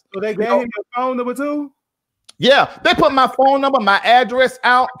lies. So they gave him your phone number too? Yeah, they put my phone number, my address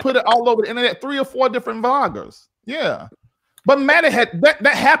out, put it all over the internet, 3 or 4 different bloggers. Yeah. But Maddie had that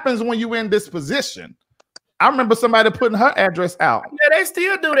happens when you're in this position. I remember somebody putting her address out. Yeah, they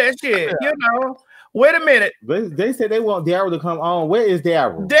still do that shit, you know. Wait a minute. They said they want Daryl to come on. Where is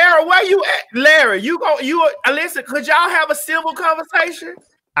Daryl? Daryl, where you at? Larry, you listen, could y'all have a civil conversation?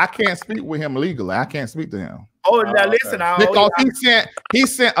 I can't speak with him legally. I can't speak to him. Oh, now listen, because he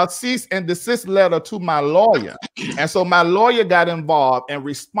sent a cease and desist letter to my lawyer. And so my lawyer got involved and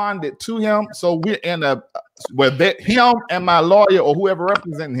responded to him. So we're in him and my lawyer or whoever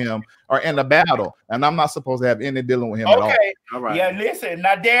representing him are in a battle. And I'm not supposed to have any dealing with him at all. Okay. All right. Yeah, listen.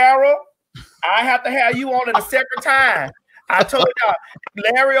 Now, Daryl, I have to have you on at a separate time. I told y'all,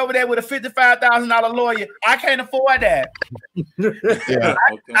 Larry over there with a $55,000 lawyer, I can't afford that. Yeah,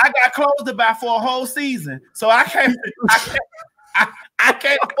 I got clothes to buy for a whole season, so I can't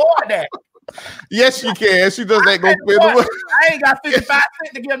afford that. Yes, she can. She does that go fit away. I ain't got 55 cents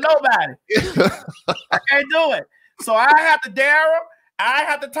to give nobody. I can't do it. So I have to, Daryl. I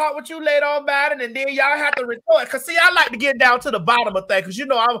have to talk with you later on about it, and then y'all have to report. Cause see, I like to get down to the bottom of things, cause you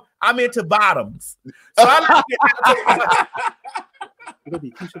know I'm into bottoms. So I like to get down to Would that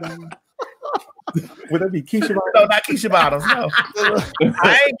be Keisha Bottoms? Would that be Keisha Bottoms? No, not Keisha Bottoms. No,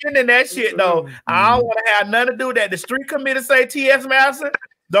 I ain't getting in that shit though. I don't want to have nothing to do with that. The street committee say T.S. Madison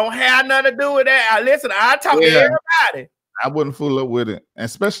don't have nothing to do with that. Listen, I talk to everybody. I wouldn't fool up with it,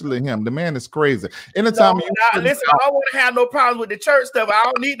 especially him. The man is crazy. Anytime listen, I don't want to have no problems with the church stuff. I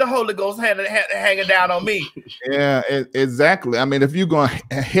don't need the Holy Ghost hanging down on me. Yeah, exactly. I mean, if you're going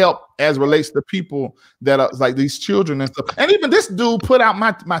to help as relates to people that are like these children and stuff, and even this dude put out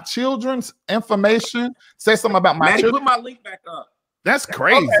my children's information, say something about my Maddie, children. put my link back up. That's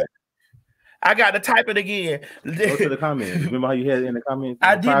crazy. Okay. I got to type it again. Go to the comments. Remember how you had it in the comments?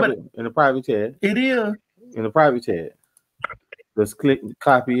 In the private chat. It is in the private chat. Just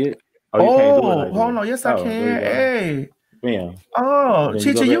copy it. Oh, you can't do it like hold on. Yes, I can. Hey. Bam. Oh,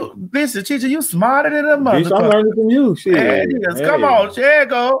 Chicha, you smarter than a mother. I'm learning from you. Shit. Hey, hey. Come on, there you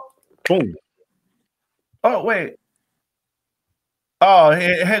go. Boom. Oh, wait. Oh,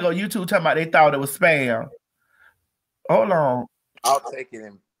 here go. You two talking about they thought it was spam. Hold on. I'll take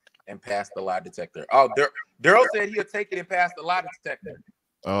it and pass the lie detector. Oh, Daryl said he'll take it and pass the lie detector.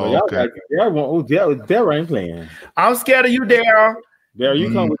 Oh, okay. Daryl ain't playing. I'm scared of you, Daryl. Daryl,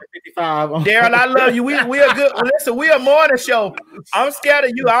 you come with 55. Daryl, I love you. We are good. Listen, we are morning show. I'm scared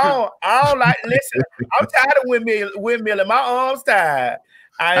of you. I don't like. Listen, I'm tired of windmilling. My arms tired.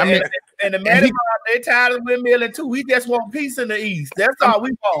 And the man they tired of windmilling too. We just want peace in the East. That's all we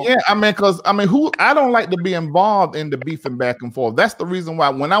want. Yeah, I don't like to be involved in the beefing back and forth. That's the reason why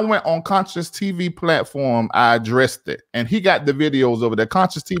when I went on Conscious TV platform, I addressed it. And he got the videos over there.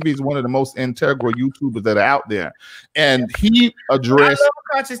 Conscious TV is one of the most integral YouTubers that are out there. And he addressed. I love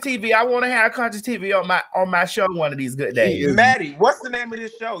Conscious TV. I want to have Conscious TV on my show one of these good days. Maddie, what's the name of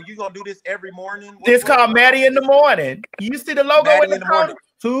this show? You gonna do this every morning? It's called Maddie in the Morning. You see the logo Maddie in the morning.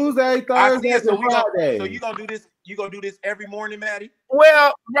 Tuesday, Thursday, and Friday. So you gonna do this? You gonna do this every morning, Maddie?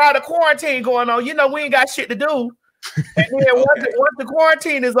 Well, right, the quarantine going on. You know, we ain't got shit to do. And then once the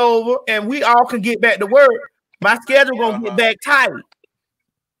quarantine is over and we all can get back to work, my schedule gonna get back tight.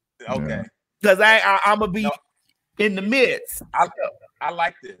 Okay. Because I'm gonna be in the midst. I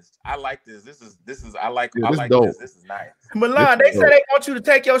like this. I like this. This is I like dope. this. This is nice. Milan, they said they want you to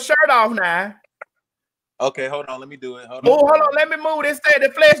take your shirt off now. Okay, hold on. Let me do it. Hold on. Let me move this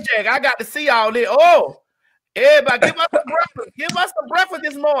the flesh jack. I got to see all this. Oh, everybody, give us some breakfast. Give us some breakfast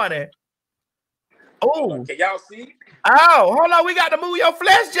this morning. Oh, Can y'all see? oh, hold on. We got to move your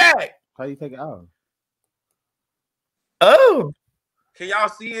flesh jack. How you take it out? Oh. Can y'all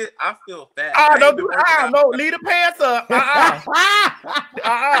see it? I feel fat. Oh, I ain't don't been do working out. no, leave the pants up.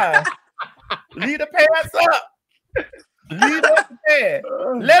 Leave the pants up. Leave the pants.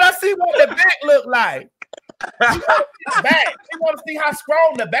 Let us see what the back look like. We want to see the back. We want to see how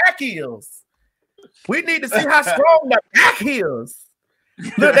strong the back is. We need to see how strong the back is.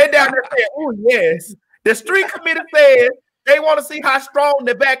 Look, they down there saying, oh, yes. The street committee says they want to see how strong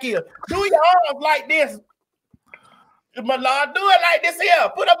the back is. Do your arms like this. Milan, do it like this here.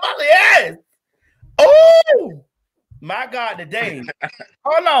 Put up on the ass. Oh, my God, today.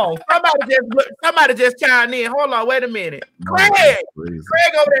 Hold on. Somebody just chimed in. Hold on, wait a minute. Craig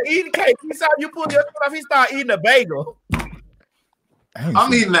over there eating cake. He saw you pull your stuff. He started eating a bagel.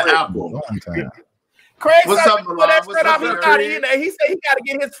 I'm eating the apple. Craig What's saw up, you pull Milan? that What's shirt up, off. He Craig? started eating it. He said he got to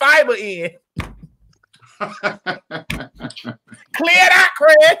get his fiber in. Clear it out,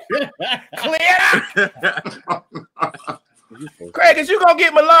 Craig. Clear it out. Craig, is you gonna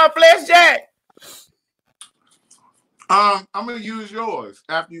get Milan flesh jack? I'm gonna use yours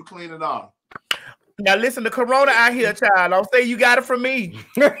after you clean it off. Now listen, the corona out here, child. Don't say you got it from me.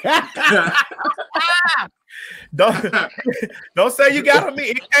 don't say you got it from me.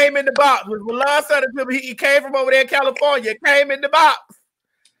 It came in the box. When Milan sent it to me, he came from over there in California. It came in the box.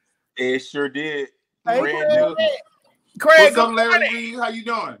 It sure did. Craig, What's up, Larry Reed? How you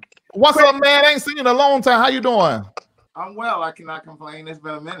doing? What's up, man? I ain't seen you in a long time. How you doing? I'm well. I cannot complain. It's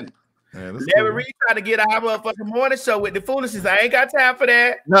been a minute. Yeah, Larry Reed trying to get our motherfucking morning show with the foolishness. I ain't got time for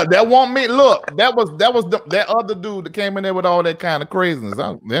that. No, that won't me. Look, that was that other dude that came in there with all that kind of craziness.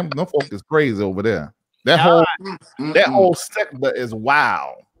 Them folks is crazy over there. That whole sector is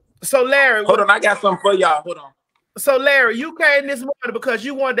wild. So Larry, hold on, I got something for y'all. Hold on. So Larry, you came this morning because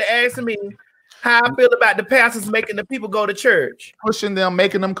you wanted to ask me how I feel about the pastors making the people go to church. Pushing them,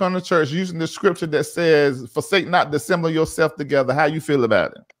 making them come to church, using the scripture that says, forsake not to assemble yourself together. How you feel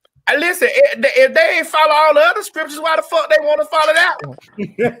about it? Listen, if they ain't follow all the other scriptures, why the fuck they want to follow that one?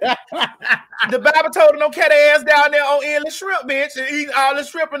 The Bible told them don't carry their ass down there on endless shrimp bench and eat all the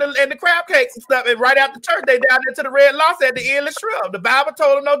shrimp and the crab cakes and stuff. And right after church, they down there to the Red Lobster at the endless shrimp. The Bible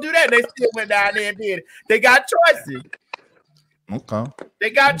told them don't do that. They still went down there and did it. They got choices. Okay. They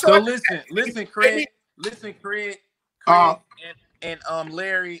got choices. So listen, Craig, and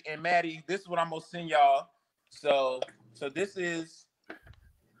Larry and Maddie. This is what I'm gonna send y'all. So this is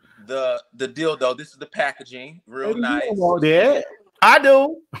the dildo. This is the packaging. Real nice. I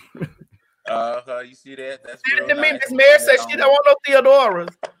do. You see that? That's real nice. Miss Mary said she don't want no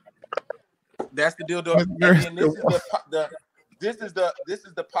Theodoras. That's the dildo. And then this is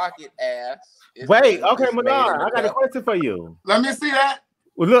the pocket ass. Wait, okay, Milan, I got a question for you. Let me see that.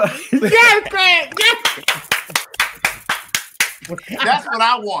 Well, look, yes, Craig, yes. That's what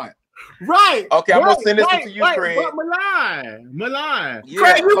I want. Right. Okay, I'm gonna send this to you, Craig. But Milan. Yeah.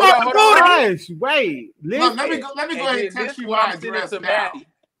 Craig, you want the booty? Wait. Look, let me go ahead and text you my address now.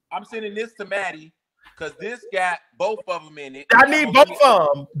 I'm sending this to Maddie because this got both of them in it. I need both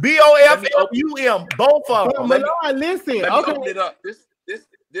of them. BOFFUM, both of them. Milan, listen. Let me open it up.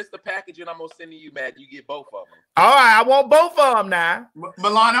 This the packaging I'm gonna send to you, Matt. You get both of them. All right, I want both of them now.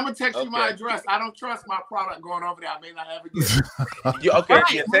 Milan, I'm gonna text you my address. I don't trust my product going over there. I may not have it yet. Okay,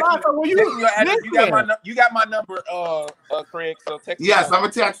 right, yeah, Milan, so you got my number, Craig. So text. Yes, I'm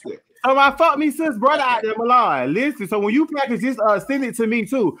gonna text it. So my fuck me sis brother out there, Milan. Listen, so when you package this, send it to me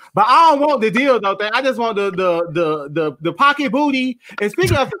too. But I don't want the deal though. I just want the pocket booty. And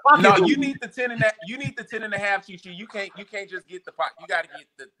speaking of the pocket booty, you need the 10 and that. You need the 10 and a half, Chi. You can't just get the pocket. You got to get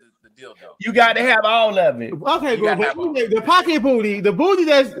the deal though. You got to have all of it. Okay, but the pocket booty, the booty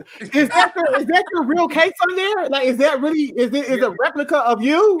is that the real case on there? Like, is that really is a replica of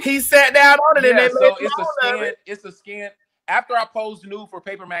you? He sat down on it and they so made it's a scan. After I posed nude for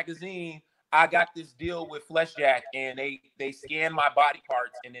Paper Magazine, I got this deal with Flesh Jack, and they scanned my body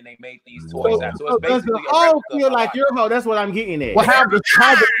parts, and then they made these toys out. So it's basically feel like your hoe. That's what I'm getting at. Well, how's the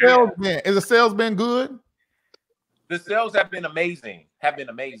sales been? Is the sales been good? The sales have been amazing.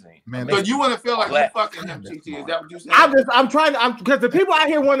 Man, so you want to feel like you fucking him, TT? Is that what you saying? I'm trying because the people out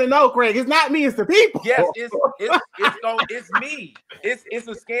here want to know, Craig. It's not me, it's the people. Yes, it's me. It's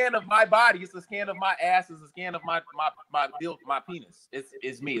a scan of my body. It's a scan of my ass. It's a scan of my penis.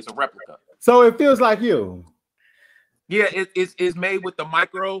 It's me. It's a replica. So it feels like you. Yeah, it's made with the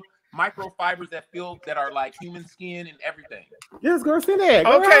micro microfibers that are like human skin and everything. Yes, girl, see that.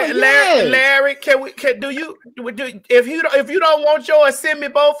 Okay, Larry, do you if you don't want yours, send me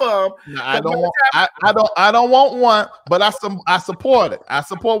both of them. No, I don't want one, but I support it. I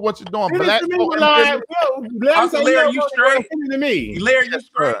support what you're doing. Larry, Larry, you straight? To me. Larry, you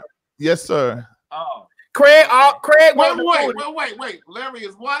straight? Yes, sir. Oh, Craig, wait. Larry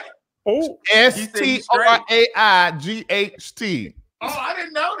is what? Oh, STRAIGHT. Oh, I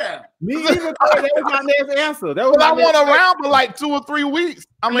didn't know that. Me either. That was my next answer. That was I went around for like 2 or 3 weeks.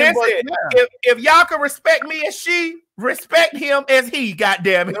 I mean, listen, if y'all can respect me as she, respect him as he.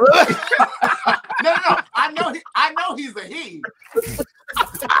 Goddamn it! No. I know he's a he. Craig,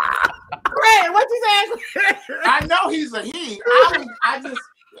 what you saying? I know he's a he. I just.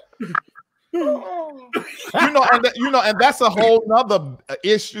 And that's a whole nother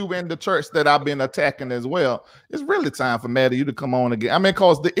issue in the church that I've been attacking as well. It's really time for Maddie you to come on again. I mean,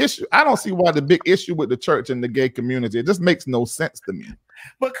 because the issue, I don't see why the big issue with the church and the gay community, it just makes no sense to me.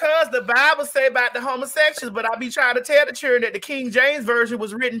 Because the Bible say about the homosexuals, but I be trying to tell the children that the King James version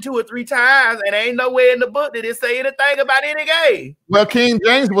was written 2 or 3 times, and ain't nowhere in the book that it say anything about any gay. Well, King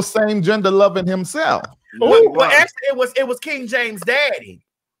James was same gender loving himself. Well, actually, it was King James' daddy.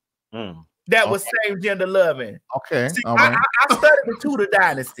 That was same gender loving. Okay. See, I studied the Tudor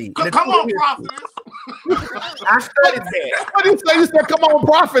dynasty. Come on, prophetess. I studied that. What did you say? You said, come on,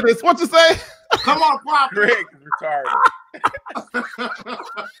 prophetess. What you say? Come on, prophetess. Greg is retarded.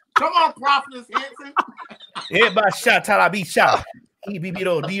 Come on, prophetess Hanson. Everybody shot till I be shot.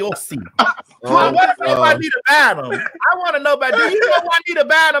 EBBDOC. What if I need to ban them? I want to know about, do you know I need to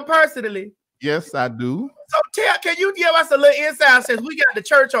ban them personally? Yes, I do. So can you give us a little insight since we got the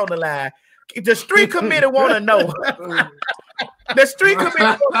church on the line? The street committee want to know. The street committee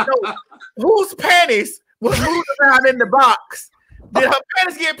want to know whose panties was moved around in the box. Did her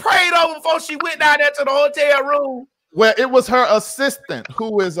panties get prayed over before she went down there to the hotel room? Well, it was her assistant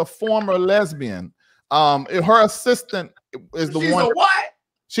who is a former lesbian. Her assistant is the She's one. A what?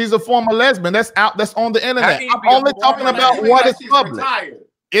 She's a former lesbian. That's out. That's on the internet. can you I'm be a only talking former about lesbian? what Like is she's public. retired.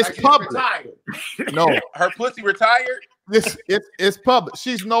 It's Like she's public. retired. No, Her pussy retired. it's public.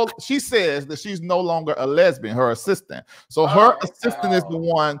 She says that she's no longer a lesbian, her assistant. So her assistant is the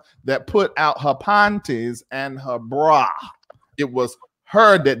one that put out her panties and her bra. It was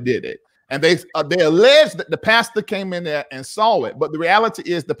her that did it. And they alleged that the pastor came in there and saw it. But the reality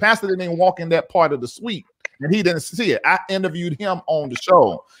is the pastor didn't even walk in that part of the suite and he didn't see it. I interviewed him on the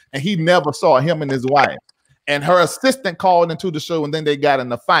show and he never saw him and his wife. And her assistant called into the show and then they got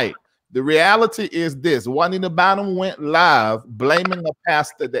in a fight. The reality is this: Juanita Bynum went live blaming the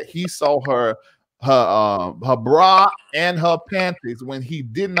pastor that he saw her bra and her panties when he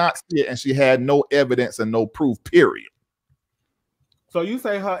did not see it, and she had no evidence and no proof. Period. So you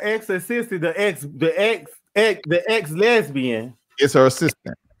say her ex-assistant, the ex lesbian, is her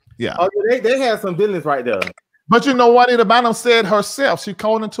assistant? Yeah. Oh, they had some business right there. But you know what? Juanita Bynum said herself. She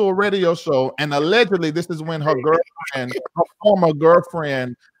called into a radio show, and allegedly, this is when her former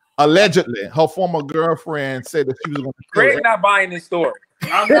girlfriend. Allegedly, her former girlfriend said that she was going to. Greg not buying this story.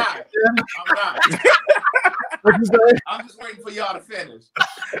 I'm not. What you say? I'm just waiting for y'all to finish.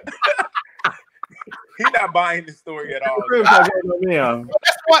 He's not buying this story at all. That's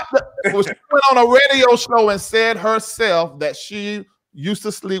what she went on a radio show and said herself that she used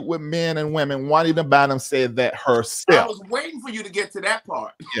to sleep with men and women. Juanita Bynum said that herself. I was waiting for you to get to that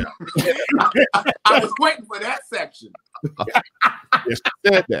part. Yeah. I was waiting for that section. Yes, she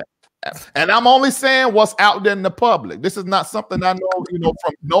said that. And I'm only saying what's out there in the public. This is not something I know, from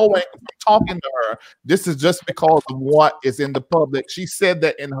knowing, from talking to her. This is just because of what is in the public. She said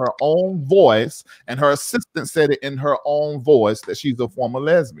that in her own voice, and her assistant said it in her own voice that she's a former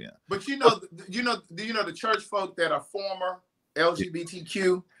lesbian. But do you know the church folk that are former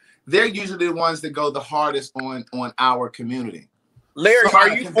LGBTQ? They're usually the ones that go the hardest on our community. Larry, are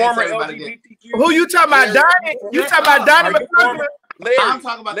you former LGBTQ? Who you talking about, Donnie? You talking about Donnie McClurkin? Larry, I'm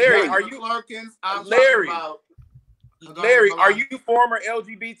talking about Larry, are you Clerkins? Larry, are you former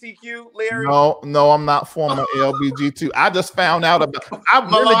LGBTQ, Larry? No, I'm not former LGBTQ. I just found out about. I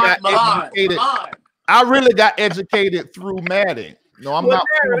really got educated through Maddie. No, I'm not.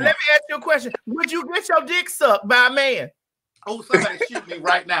 Larry, let me ask you a question. Would you get your dick sucked by a man? Oh, somebody shoot me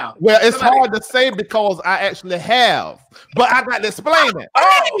right now. Well, it's hard to say because I actually have, but I got to explain it. I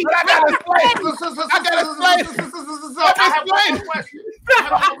have one question.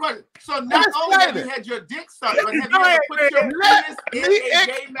 So not only have you had your dick sucked, but have you ever put your penis in a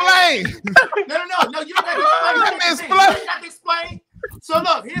gay man? No, you don't have to explain. Let me explain. You don't have to explain. So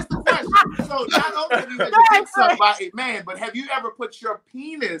look, here's the question. So not only have you had your dick sucked by a man, but have you ever put your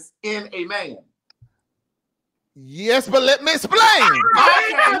penis in a man? Yes, but let me explain. Okay.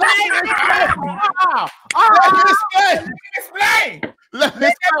 Explain. Let me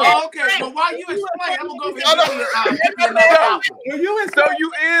explain. Okay, but while you explain, I'm gonna go ahead and give you another apple. So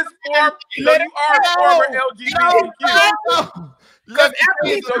you are former LGBTQ. Because after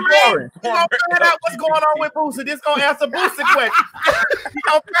he's gonna find out what's going on with Boosie. This gonna answer Boosie question. He's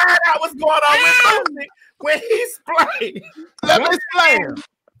gonna find out what's going on with Boosie when he's playing. Let me explain.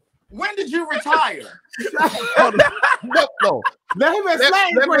 When did you retire? No. Let me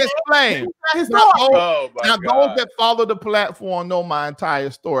explain. Now, those that follow the platform know my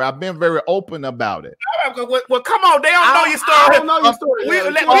entire story. I've been very open about it. Well, come on, they don't know your story. I don't know your story. We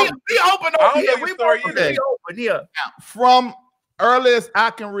open up here. We open here. From earliest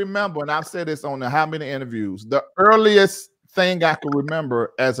I can remember, and I've said this on how many interviews, the earliest thing I can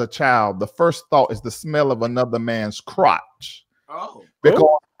remember as a child, the first thought is the smell of another man's crotch. Oh. Because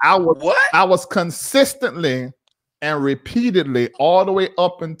I was consistently and repeatedly all the way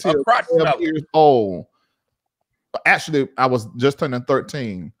up until 12 years old. Actually, I was just turning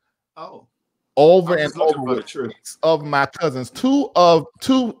 13. Oh. Over and over with of my cousins. Two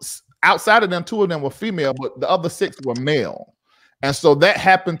outside of them, 2 of them were female, but the other 6 were male. And so that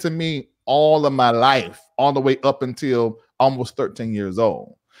happened to me all of my life, all the way up until almost 13 years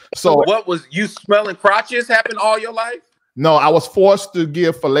old. So what was you smelling crotches happened all your life? No, I was forced to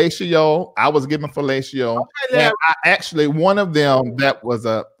give fellatio. I was given fellatio. Okay, and I actually, one of them that was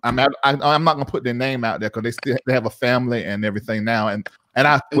I'm not gonna put their name out there because they have a family and everything now. And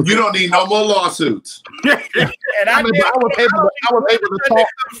you don't need no more lawsuits. And I was able to talk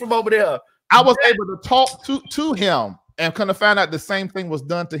from over there. I was able to talk to him and kind of find out the same thing was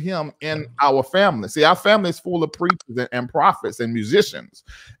done to him in our family. See, our family is full of preachers and prophets and musicians.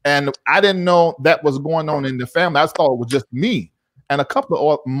 And I didn't know that was going on in the family. I thought it was just me and a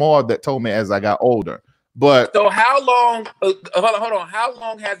couple of more that told me as I got older. But so how long, hold on. How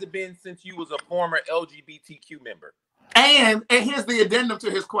long has it been since you was a former LGBTQ member? And here's the addendum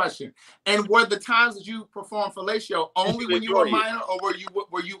to his question. And were the times that you performed fellatio only when you were minor, or were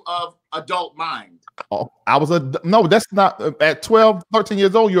you of adult mind? Oh, I was no, that's not at 12, 13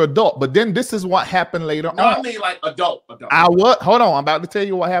 years old, you're adult. But then this is what happened later on. I mean like adult. Hold on, I'm about to tell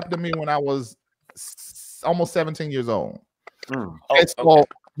you what happened to me when I was almost 17 years old. So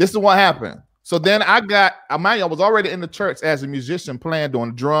this is what happened. So then I was already in the church as a musician playing,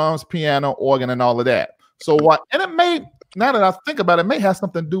 doing drums, piano, organ, and all of that. So what? And it may, now that I think about it, may have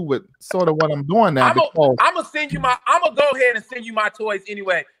something to do with sort of what I'm doing now. I'm gonna send you my. I'm gonna go ahead and send you my toys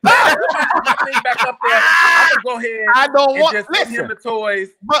anyway. Put my thing back up there. I'm gonna go ahead. I don't want. Just send him the toys.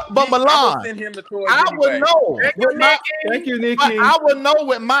 But Milan, send him the toys. I anyway. would know. Thank you, Nikki. I would know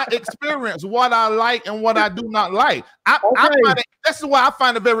with my experience what I like and what I do not like. This is why I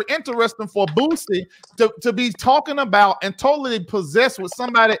find it very interesting for Boosie to be talking about and totally possessed with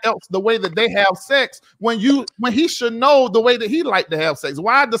somebody else the way that they have sex when he should know the way that he like to have sex.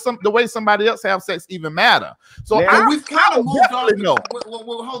 Why does the way somebody else have sex even matter? So we've kind of moved on.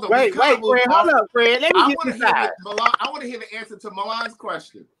 Well, hold on. Wait, Fred, hold up, Fred. Let me get this out. I want to hear the answer to Milan's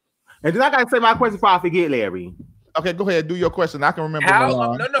question. And then I gotta say my question before I forget, Larry. Okay, go ahead. Do your question. I can remember. How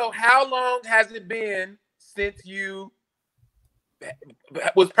long has it been since you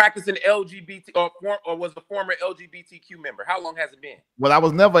was practicing LGBT or was a former LGBTQ member? How long has it been? Well, I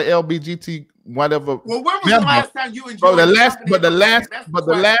was never LGBT whatever. Well, when was the last time you enjoyed? The last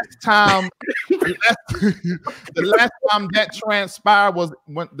time that transpired was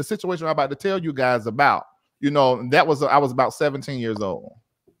when the situation I'm about to tell you guys about. You know, I was about 17 years old.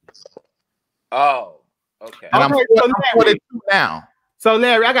 Oh, okay. And I'm 42 now. So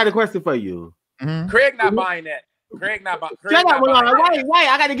Larry, I got a question for you. Mm-hmm. Craig not buying that. Craig not buying. Shut up, wait!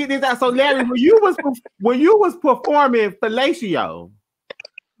 I got to get this out. So, Larry, when you was performing fellatio,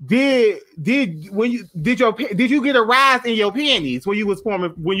 did you get a rise in your panties when you was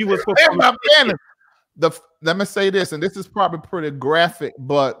performing? Let me say this, and this is probably pretty graphic,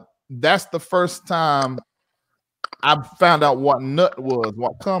 but that's the first time I found out what nut was,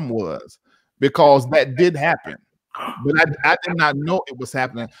 what cum was, because that did happen. But I did not know it was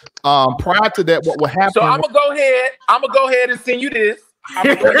happening. Prior to that, what would happen? So I'm gonna go ahead and send you this. I'm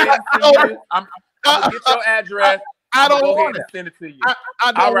gonna go ahead and send you. I'm gonna get your address. I don't want to send it to you.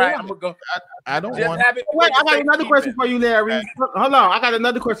 All right, I'm gonna go. I don't just want. Have it. Wait, I got another question for you, Larry. Hold on, I got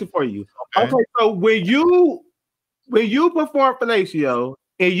another question for you. Okay, so when you performed fellatio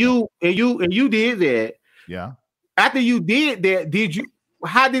and you did that, yeah. After you did that,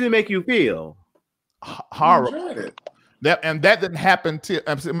 how did it make you feel? Horrible. That didn't happen till.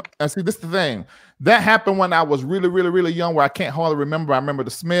 See, this is the thing. That happened when I was really, really, really young, where I can't hardly remember. I remember the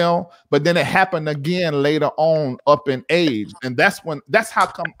smell, but then it happened again later on, up in age, and that's how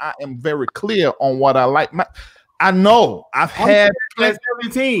come I am very clear on what I like. I know I've had at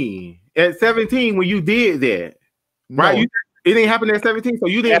 17. At 17, when you did that, right? No, It didn't happen at 17, so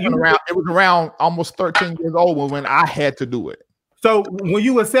you didn't. it was around almost 13 years old when I had to do it. So when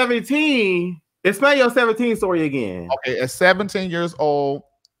you were 17, explain your 17 story again. Okay, at 17 years old,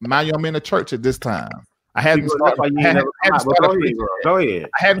 mind you, I'm in the church at this time. I hadn't started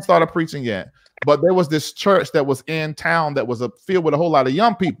preaching yet, but there was this church that was in town that was filled with a whole lot of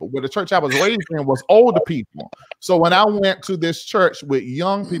young people. Where the church I was raised in was older people. So when I went to this church with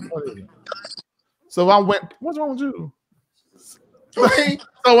young people, so I went. What's wrong with you? So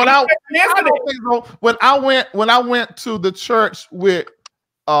when I went to the church with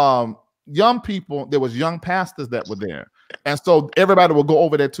young people, there was young pastors that were there, and so everybody would go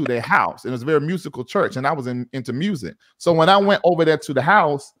over there to their house. And it was a very musical church, and I was into music. So when I went over there to the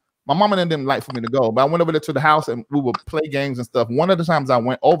house, my mama didn't like for me to go, but I went over there to the house and we would play games and stuff. One of the times I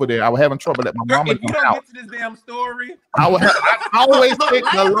went over there, I was having trouble that my mama. If you don't get to this damn story, I always take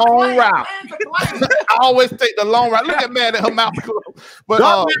the long route. I always take the long route. Look at Maddie, her mouth closed. But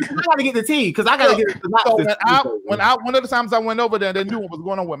I gotta get the tea because I gotta get the so one of the times I went over there, they knew what was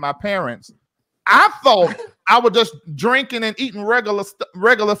going on with my parents. I thought I was just drinking and eating regular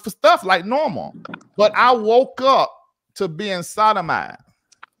stuff like normal, but I woke up to being sodomized.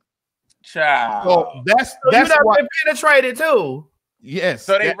 Child. So that's what been penetrated too. Yes.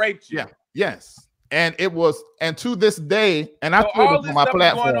 So they raped you. Yeah. Yes. And it was, and to this day, and I so put it on my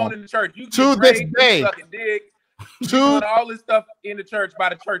platform. Going on in the church. You to this day, doing all this stuff in the church by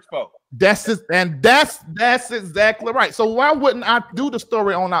the church folk. That's it, and that's exactly right. So why wouldn't I do the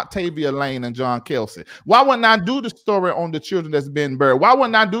story on Octavia Lane and John Kelsey? Why wouldn't I do the story on the children that's been buried? Why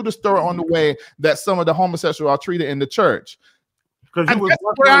wouldn't I do the story on the way that some of the homosexuals are treated in the church? Because that's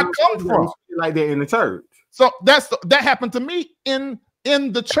where I come from, like that in the church. So that happened to me in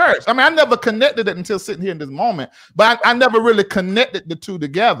the church. I mean, I never connected it until sitting here in this moment, but I never really connected the two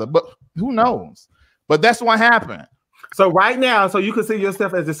together. But who knows? But that's what happened. So right now, so you consider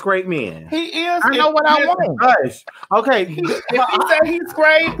yourself as a straight man. He is. I know what I want. Okay. If he said he's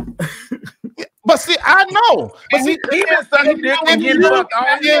great. But see, I know. But see, he been sucking dick and getting fucked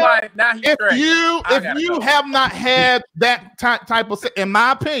all his life. Now he's straight. If you have not had that type of, in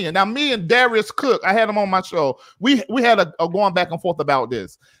my opinion, now me and Darius Cook, I had him on my show. We had a going back and forth about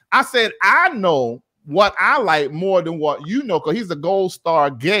this. I said I know what I like more than what you know, because he's a gold star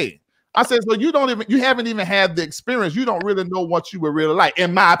gay. I said, so you haven't even had the experience. You don't really know what you would really like,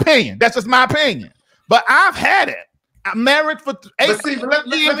 in my opinion. That's just my opinion. But I've had it. I'm married for 8 years. Let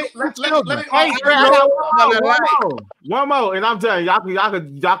me one more, and I'm telling you,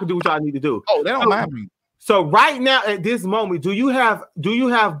 y'all can do what y'all need to do. Oh, they don't mind me. So right now, at this moment, do you have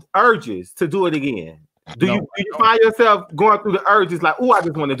urges to do it again? Do you find yourself going through the urges like, oh, I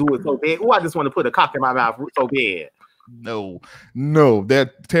just want to do it so bad. Oh, I just want to put a cock in my mouth so bad. No, there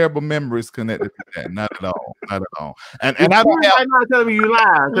are terrible memories connected to that. Not at all. And I don't have. Not telling me you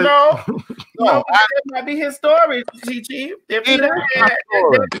lie. No, that might be his story, Chichi. If he doesn't have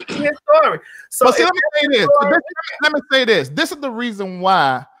his story. So see, let me say this. This is the reason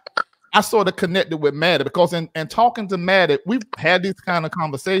why I sort of connected with Maddie, because in talking to Maddie, we've had these kind of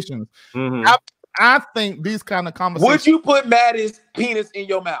conversations. Mm-hmm. I think these kind of conversations. Would you put Maddie's penis in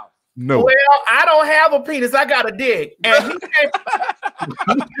your mouth? No. Well, I don't have a penis. I got a dick. And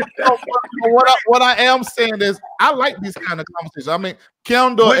what I am saying is, I like these kind of conversations. I mean,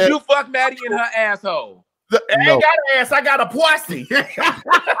 Kendall. Would you fuck Maddie in her asshole? I ain't got an ass. I got a pussy.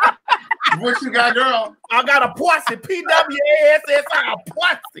 What you got, girl? I got a pussy. PWASS. I got a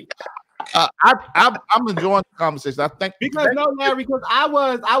pussy. I'm enjoying the conversation. I think because Larry, because I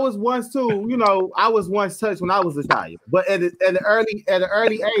was once too. You know, I was once touched when I was a child, but at an early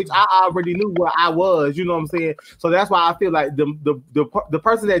age, I already knew what I was. You know what I'm saying? So that's why I feel like the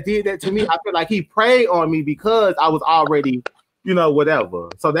person that did that to me, I feel like he preyed on me because I was already, you know, whatever.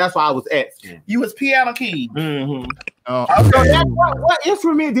 So that's why I was asking. You was piano key. Mm-hmm. So what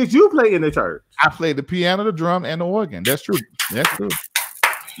instrument did you play in the church? I played the piano, the drum, and the organ. That's true.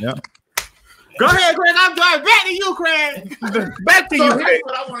 Yeah. Go ahead, Craig. I'm done. Back to you, Craig. Back to you, Craig. Here's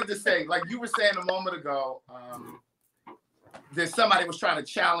what I wanted to say. Like you were saying a moment ago, that somebody was trying to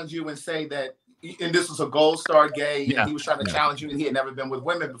challenge you and say that, and this was a gold star gay, and he was trying to challenge you, and he had never been with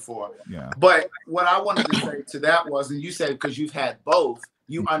women before. Yeah. But what I wanted to say to that was, and you said because you've had both,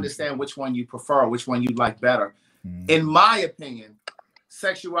 you understand which one you prefer, which one you like better. In my opinion,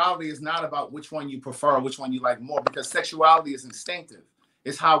 sexuality is not about which one you prefer, which one you like more, because sexuality is instinctive.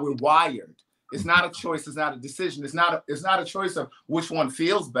 It's how we're wired. It's not a choice. It's not a decision. It's not a choice of which one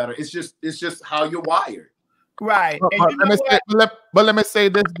feels better. It's just how you're wired. Right. But let me say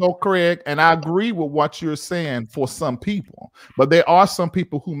this though, Craig, and I agree with what you're saying for some people, but there are some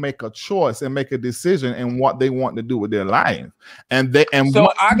people who make a choice and make a decision in what they want to do with their life.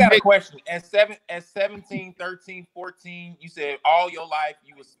 So I got a question. At 17, 13, 14, you said all your life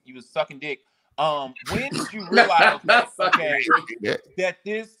you was sucking dick. When did you realize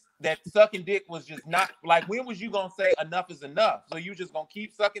that sucking dick was just not like, when was you gonna say enough is enough? So you just gonna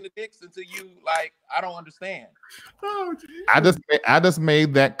keep sucking the dicks until you like, I don't understand. I just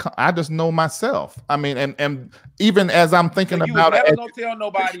made that. I just know myself. I mean, and even as I'm thinking you about it, never gonna tell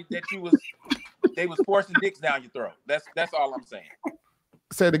nobody that they was forcing dicks down your throat. That's all I'm saying.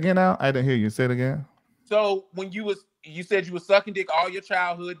 Say it again now. I didn't hear you. Say it again. So when you said you was sucking dick all your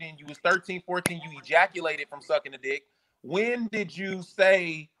childhood, and you was 13, 14, you ejaculated from sucking the dick. When did you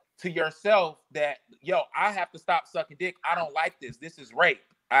say to yourself that, yo, I have to stop sucking dick? I don't like this. This is rape.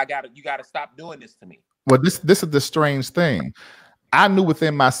 You gotta stop doing this to me. Well, this is the strange thing. I knew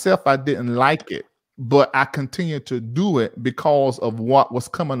within myself I didn't like it, but I continued to do it because of what was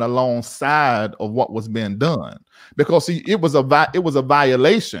coming alongside of what was being done. Because see, it was a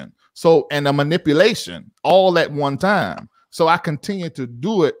violation. So, and a manipulation all at one time. So I continued to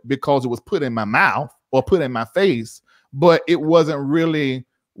do it because it was put in my mouth or put in my face, but it wasn't really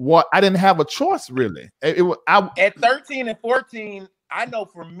what I didn't have a choice really. At 13 and 14, I know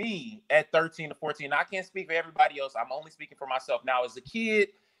for me at 13 to 14, I can't speak for everybody else. I'm only speaking for myself. Now, as a kid,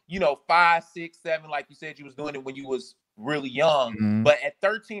 5, 6, 7, like you said, you was doing it when you was really young. Mm-hmm. But at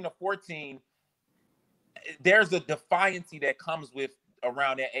 13 or 14, there's a defiancy that comes with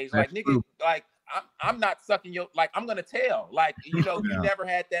around that age. Like, nigga, true. Like I'm not sucking your, like, I'm gonna tell. Like, you never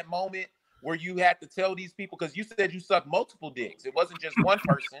had that moment where you had to tell these people, because you said you sucked multiple dicks. It wasn't just one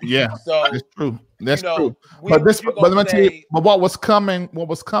person. Yeah, so that's true. That's true. But let me tell you, but what was coming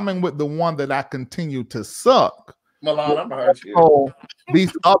with the one that I continued to suck. Milan, I'm behind you.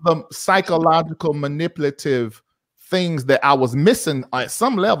 These other psychological manipulative things that I was missing at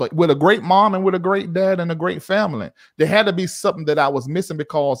some level with a great mom and with a great dad and a great family. There had to be something that I was missing,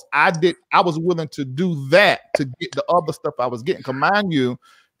 because I was willing to do that to get the other stuff I was getting. Mind you,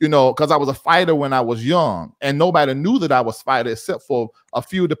 because I was a fighter when I was young, and nobody knew that I was a fighter except for a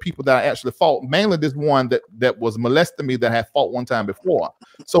few of the people that I actually fought, mainly this one that was molesting me that I had fought one time before.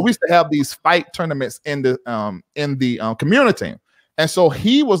 So we used to have these fight tournaments in the community. And so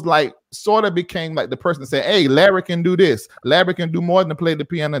he was like, sort of became like the person that said, hey, Larry can do this. Larry can do more than play the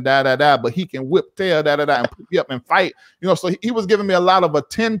piano, but he can whip tail, and put you up and fight. So he was giving me a lot of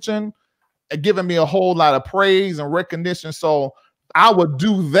attention and giving me a whole lot of praise and recognition. So I would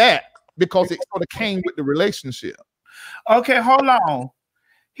do that because it sort of came with the relationship. Okay, hold on.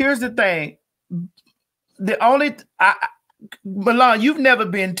 Here's the thing. Milan, you've never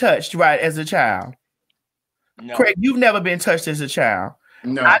been touched, right, as a child? No. Craig, you've never been touched as a child.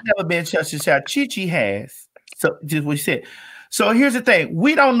 No. I've never been touched as a child. Chi has. So just what you said. So here's the thing.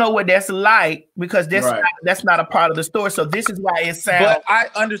 We don't know what that's like, because that's not a part of the story. So this is why it sounds. But I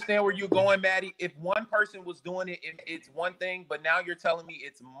understand where you're going, Maddie. If one person was doing it, it's one thing. But now you're telling me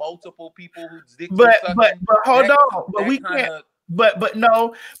it's multiple people who's dicks. But hold on. But we can't. But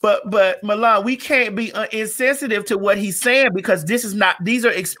Milan, we can't be insensitive to what he's saying, because these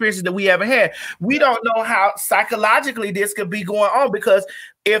are experiences that we haven't had. We don't know how psychologically this could be going on, because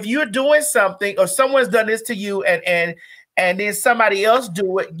if you're doing something or someone's done this to you and then somebody else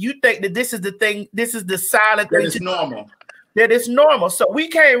do it, you think that this is the thing, this is the silent thing. That is normal. That it's normal. So we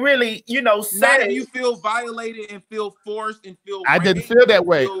can't really, say. Not if you feel violated and feel forced and feel. I didn't feel that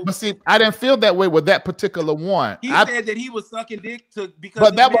way. But see, I didn't feel that way with that particular one. He said that he was sucking dick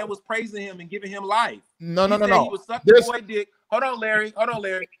because the man was praising him and giving him life. No. He was sucking the boy dick. Hold on, Larry.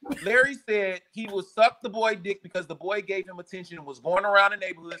 Larry said he was sucked the boy dick because the boy gave him attention and was going around the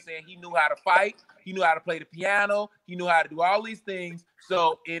neighborhood saying he knew how to fight, he knew how to play the piano, he knew how to do all these things.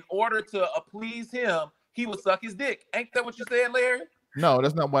 So in order to please him, he would suck his dick. Ain't that what you said, Larry? No,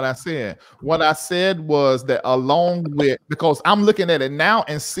 that's not what I said. What I said was that because I'm looking at it now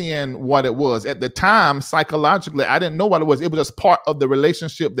and seeing what it was. At the time, psychologically, I didn't know what it was. It was just part of the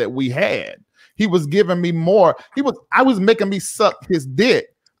relationship that we had. He was giving me more. I was making me suck his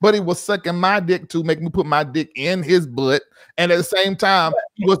dick, but he was sucking my dick to make me put my dick in his butt. And at the same time,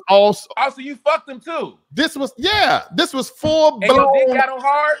 he was also. Also, you fucked him too. This was full blown. And your dick got on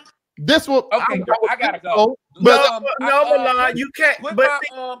hard? This was okay. I gotta go. No, Milan, you can't. Put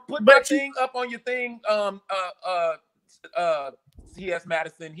my thing up on your thing. CS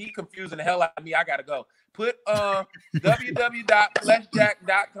Madison. He confusing the hell out of me. I gotta go. Put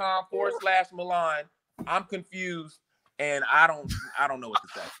www.fleshjack.com/Milan. I'm confused and I don't know what to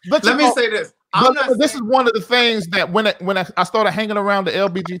say. But Let me say this. This is one of the things that when I started hanging around the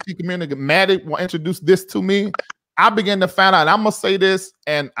LGBT community, Maddie will introduce this to me. I began to find out, and I'm gonna say this,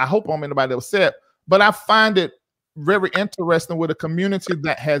 and I hope I'm anybody upset, but I find it very interesting with a community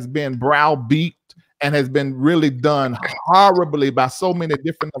that has been browbeat and has been really done horribly by so many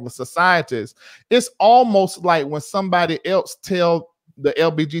different other societies. It's almost like when somebody else tells the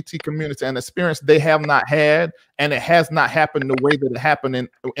LGBT community an experience they have not had, and it has not happened the way that it happened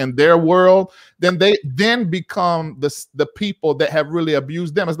in their world, then they become the people that have really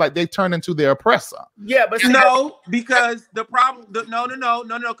abused them. It's like they turn into their oppressor. Yeah, but no, because the problem, no,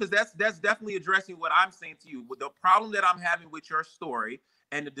 because that's definitely addressing what I'm saying to you. The problem that I'm having with your story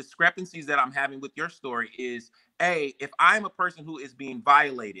and the discrepancies that I'm having with your story is, if I'm a person who is being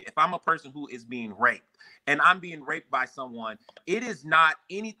violated, if I'm a person who is being raped, and I'm being raped by someone, it is not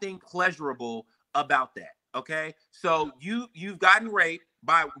anything pleasurable about that. Okay, so you've gotten raped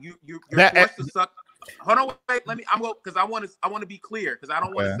by you're forced to suck. Hold on, wait. Because I want to be clear, because I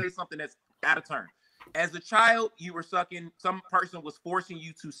don't want to say something that's out of turn. As a child, you were sucking. Some person was forcing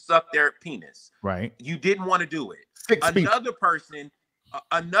you to suck their penis. Right. You didn't want to do it.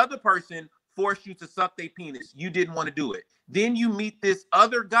 Another person forced you to suck their penis. You didn't want to do it. Then you meet this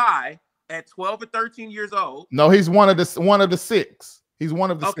other guy at 12 or 13 years old. No, he's one of the six. He's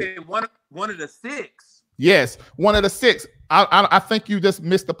one of the six. Okay, one of the six. Yes, one of the six. I think you just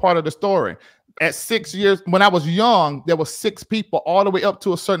missed the part of the story. At 6 years, when I was young, there were 6 people all the way up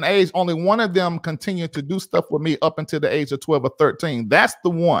to a certain age. Only one of them continued to do stuff with me up until the age of 12 or 13. That's the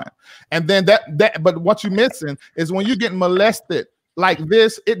one. And then but what you're missing is when you're getting molested like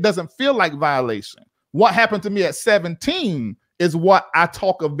this, it doesn't feel like violation. What happened to me at 17 is what I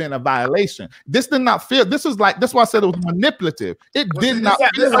talk of being a violation. This did not feel, this was like, that's why I said it was manipulative. It did not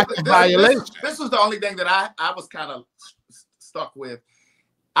feel like a violation. This was the only thing that I was kind of stuck with.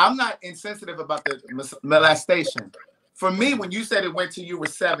 I'm not insensitive about the molestation. For me, when you said it went till you were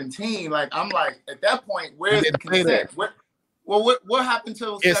 17, like, I'm like, at that point, where's the consent? What happened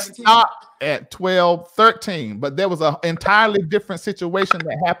till 17? It stopped at 12, 13, but there was an entirely different situation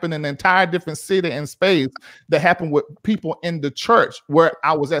that happened in an entire different city and space that happened with people in the church, where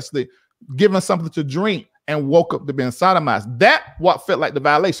I was actually given something to drink and woke up to being sodomized. That what felt like the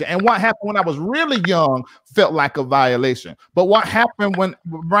violation. And what happened when I was really young felt like a violation. But what happened when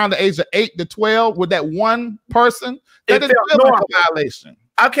around the age of 8 to 12 with that one person, that didn't feel like a violation.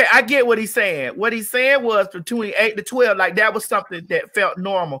 Okay, I get what he's saying. What he's saying was between 8 to 12, like that was something that felt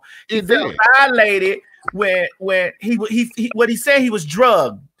normal. He felt violated when what he said, he was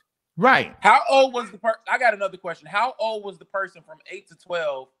drugged. Right. How old was the person? I got another question. How old was the person from 8 to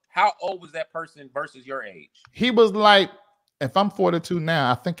 12? How old was that person versus your age? He was like, if I'm 42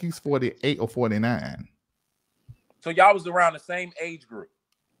 now, I think he's 48 or 49. So y'all was around the same age group.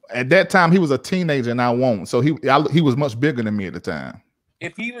 At that time, he was a teenager and I won't. So he was much bigger than me at the time.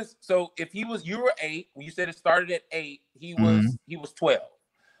 If he was, you were 8. When you said it started at 8, he was 12.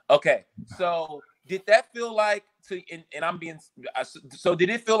 Okay. So did that feel like so did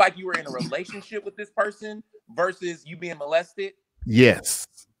it feel like you were in a relationship with this person versus you being molested? Yes.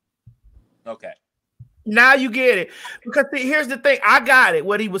 Okay. Now you get it. Because see, here's the thing. I got it,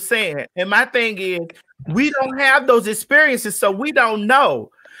 what he was saying. And my thing is, we don't have those experiences, so we don't know.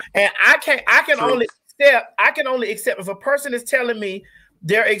 And I can only accept if a person is telling me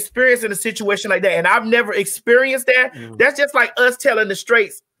they're experiencing a situation like that, and I've never experienced that. That's just like us telling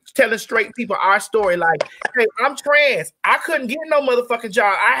straight people our story. Like, hey, I'm trans. I couldn't get no motherfucking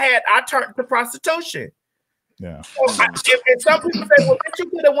job. I turned to prostitution. Yeah. So and some people say, well, you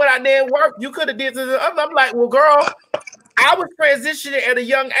could have went out there and worked. You could have did this. I'm like, well, girl, I was transitioning at a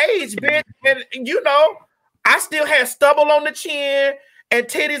young age, bitch. And you know, I still had stubble on the chin and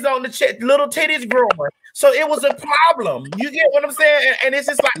titties on the chest, little titties growing. So it was a problem. You get what I'm saying? And it's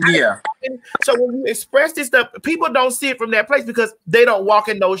just like, yeah. So when you express this stuff, people don't see it from that place because they don't walk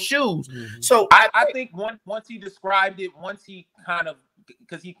in those shoes. So I think once he described it, once he kind of,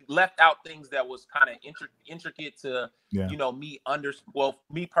 because he left out things that was kind of intricate to, you know, me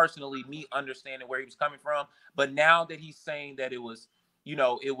personally, me understanding where he was coming from. But now that he's saying that it was, you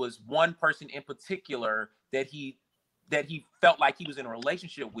know, it was one person in particular that he felt like he was in a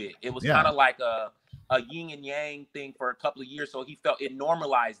relationship with. It was kind of like a yin and yang thing for a couple of years. So he felt it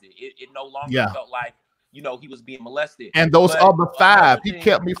normalized it. It no longer felt like, you know, he was being molested. And those other 5, he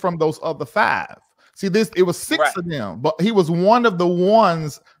kept me from those other 5. See, it was 6 of them, but he was one of the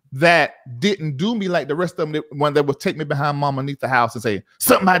ones that didn't do me like the rest of them when they would take me behind mom underneath the house and say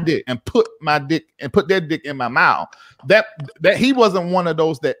something I did and put their dick in my mouth. That he wasn't one of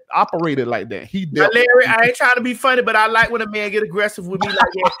those that operated like that. He dealt. Larry, I ain't trying to be funny, but I like when a man get aggressive with me like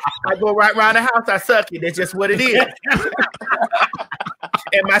that. I go right around the house, I suck it. That's just what it is.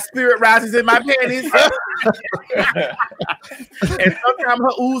 And my spirit rises in my panties. And sometimes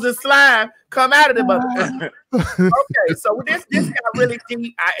her ooze and slime come out of the mother. Okay, so this got really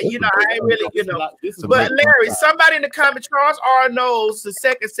deep. I ain't really, But Larry, somebody in the comment, Charles R. Knows the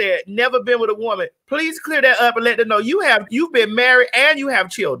second said, never been with a woman. Please clear that up and let them know you've been married and you have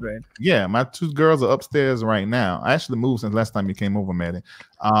children. Yeah, my 2 girls are upstairs right now. I actually moved since last time you came over, Maddie.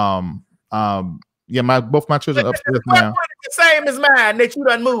 Yeah, both my children upstairs now. The same as mine that you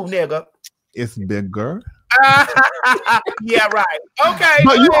done moved, nigga. It's bigger. Yeah, right. Okay.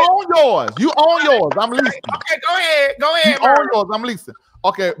 But you own yours. You own yours. I'm leasing. Okay, go ahead. Go ahead. You own yours. I'm leasing.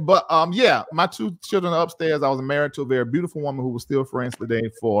 Okay, but yeah, my 2 children are upstairs. I was married to a very beautiful woman who was still friends today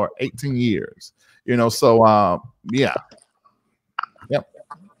for 18 years. So yeah. Yep.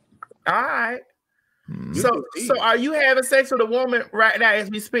 All right. So are you having sex with a woman right now as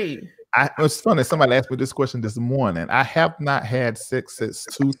we speak? It's funny. Somebody asked me this question this morning. I have not had sex since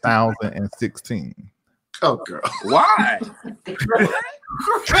 2016. Oh, girl. Why? Look at.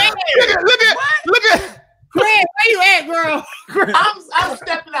 Greg, where you at, girl? I'm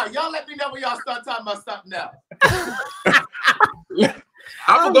stepping out. Y'all let me know when y'all start talking about something else.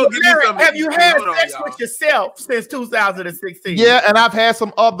 I'm gonna go give you something. Have you had sex with yourself since 2016? Yeah, and I've had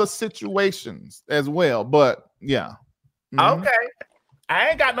some other situations as well, but yeah. Okay. I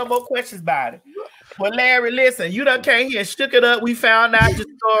ain't got no more questions about it. Well, Larry, listen, you done came here and shook it up. We found out your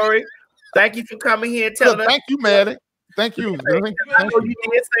story. Thank you for coming here and telling us. Thank you, Maddie. Thank you. I know you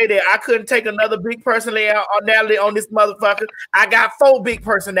did say that. I couldn't take another big personality on this motherfucker. I got 4 big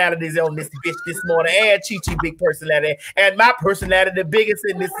personalities on this bitch this morning, and Chi big personality, and my personality the biggest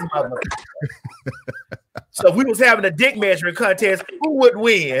in this motherfucker. So if we was having a dick measuring contest, who would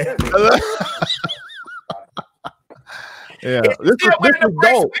win? Yeah, this is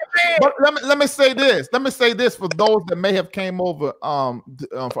dope. But let me say this. Let me say this for those that may have came over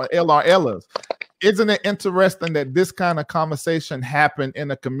for LRLers. Isn't it interesting that this kind of conversation happened in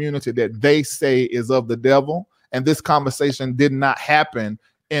a community that they say is of the devil, and this conversation did not happen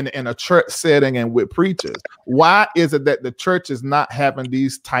in a church setting and with preachers? Why is it that the church is not having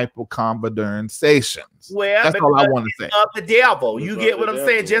these type of conversations? Well, that's all I want to say. Of the devil, you get what I'm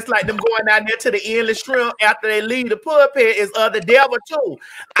saying? Just like them going down there to the endless shrimp after they leave the pulpit is of the devil too.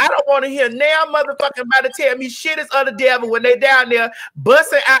 I don't want to hear now motherfucking about to tell me shit is of the devil when they down there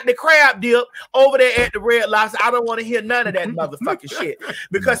busting out the crab dip over there at the Red Lobster. I don't want to hear none of that motherfucking shit.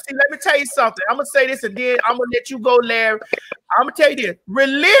 Because see, let me tell you something. I'm gonna say this and then I'm gonna let you go, Larry. I'm gonna tell you this.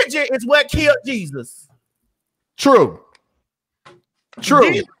 Religion is what killed Jesus. True.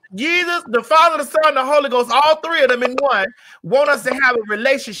 Jesus, the Father, the Son, the Holy Ghost, all 3 of them in one, want us to have a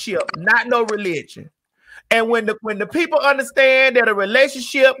relationship, not no religion. And when the people understand that a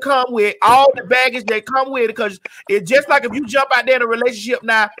relationship come with all the baggage they come with, because it's just like if you jump out there in a relationship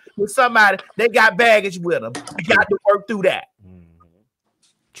now with somebody, they got baggage with them. You got to work through that.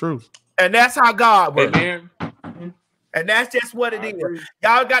 True. And that's how God works. Amen. And that's just what it is.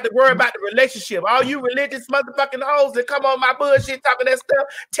 Y'all got to worry about the relationship. All you religious motherfucking hoes that come on my bullshit talking that stuff,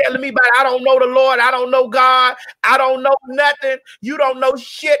 telling me about I don't know the Lord, I don't know God, I don't know nothing. You don't know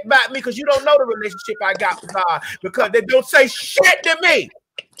shit about me because you don't know the relationship I got with God because they don't say shit to me.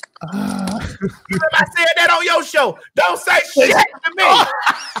 I said that on your show. Don't say shit to me.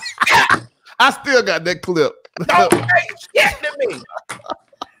 I still got that clip. Don't say shit to me.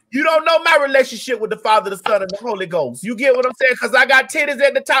 You don't know my relationship with the Father, the Son, and the Holy Ghost. You get what I'm saying? Because I got titties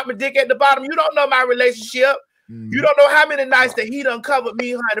at the top and dick at the bottom. You don't know my relationship. You don't know how many nights that he done covered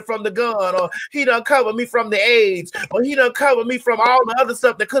me, honey, from the gun, or he done covered me from the AIDS, or he done covered me from all the other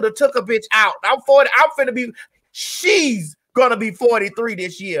stuff that could have took a bitch out. I'm 40. I'm finna be. She's gonna be 43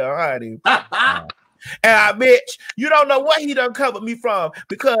 this year, honey. And I bitch, you don't know what he done covered me from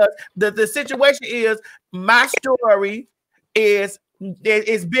because the situation is my story is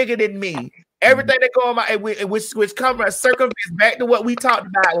bigger than me. Everything that go on my which comes from circumvents back to what we talked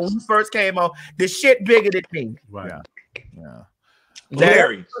about when we first came on. The shit bigger than me. Right. Yeah.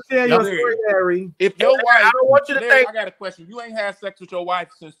 Larry, if your wife, I don't want you to think. I got a question. You ain't had sex with your wife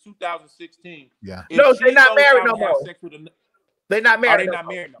since 2016. Yeah. No, they're not married no more. They're not married. They're not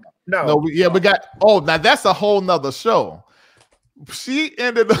married no more. No, we got. Oh, now that's a whole nother show. She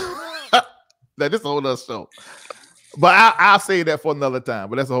ended up. This is a whole nother show. But I'll say that for another time.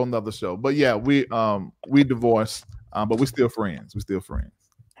 But that's a whole nother show. But yeah, we divorced, but we're still friends. We're still friends.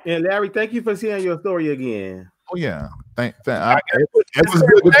 And Larry, thank you for sharing your story again. Oh yeah, it was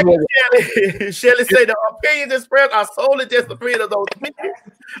good to Shelly. Shelly say the opinions expressed are solely just opinions of those people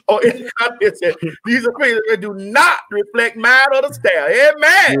or any comments. These opinions do not reflect mine or the staff.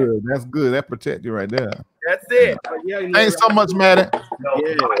 Amen. Good. That's good. That protect you right there. That's it. Thanks so much, Maddie.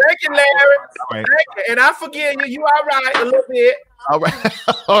 Thank you, Larry. Thank you. And I forgive you. You all right a little bit. All right.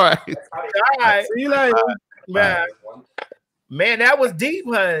 All right. All right. See you later. Bye. Man, that was deep,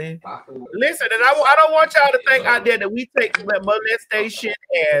 honey. Listen, and I don't want y'all to think out there that we take molestation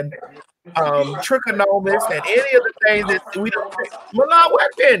and trichomonas and any of the things that we don't take. Milan,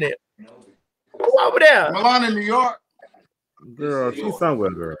 where in it? Who over there? Milan in New York. Girl, she's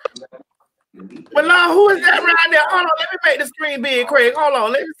somewhere, girl. Milan, who is that right there? Hold on, let me make the screen big, Craig. Hold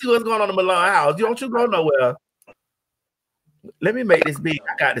on, let me see what's going on in the Milan house. Don't you go nowhere. Let me make this big.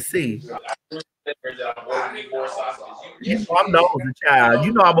 I got to see. Yes, I'm nosy, child.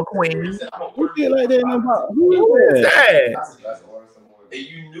 You know I'm a queen. Who feel like that? Who is that? And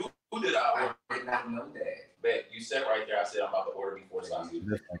you knew that I did not know that. But you said right there, I said I'm about to order before sausage.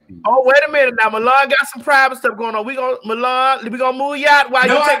 Oh, wait a minute now. Milan got some private stuff going on. We gonna move you out while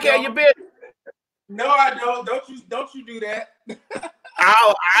you take care of your business. No, I don't. Don't you do that.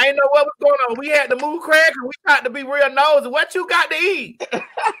 I ain't know what was going on. We had to move Craig and we tried to be real nosy. What you got to eat?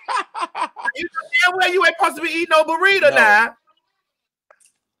 You know where you ain't supposed to be eating no burrito now.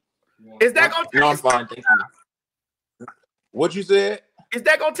 Is that gonna I'm fine, thank you. What you said? Is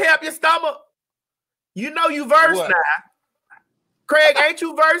that gonna tear up your stomach? You know you verse now. Craig, ain't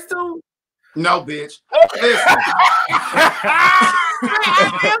you verse too? No, bitch. Listen.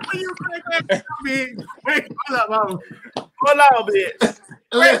 Hold on, bitch.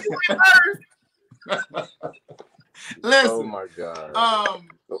 Listen. Listen. Oh my God.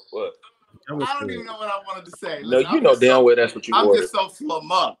 What? I don't even know what I wanted to say. No, you know damn well that's what you ordered. I'm just so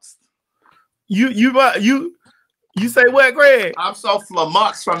flummoxed. You say what, Craig? I'm so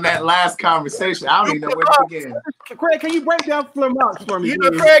flummoxed from that last conversation. I don't even know where to begin. Craig, can you break down flummoxed for me? You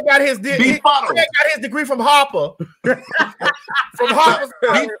know, Craig got his degree from Harper. From Harper.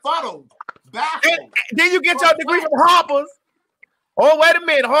 Befuddled. Baffled. Then you get your degree from Harper's. Oh, wait a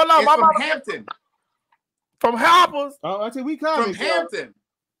minute. Hold on. It's from Hampton. From Harper's. Oh, I said we coming. From Hampton.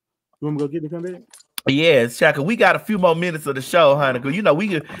 You want me to go get the come back? Yes, Shaka. We got a few more minutes of the show, honey. Because you know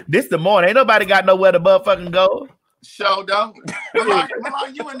this the morning. Ain't nobody got nowhere to motherfucking go. Show don't. Milan,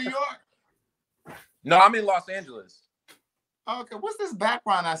 you in New York? No, I'm in Los Angeles. Okay, what's this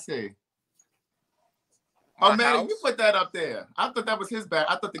background I see? Oh, man, you put that up there. I thought that was his back.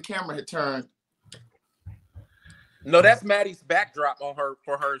 I thought the camera had turned. No, that's Maddie's backdrop on her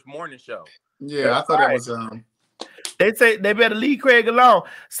for her morning show. Yeah, I thought that was They say they better leave Craig alone.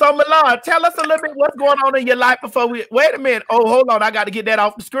 So Milan, tell us a little bit what's going on in your life before we wait a minute. Oh, hold on, I got to get that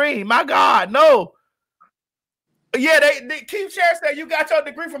off the screen. My God, no. Yeah, they Keith Cher said you got your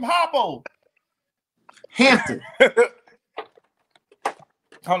degree from Harpo. Hampton.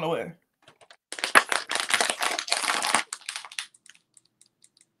 Hold on, where?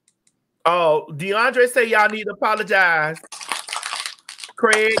 Oh, DeAndre say y'all need to apologize.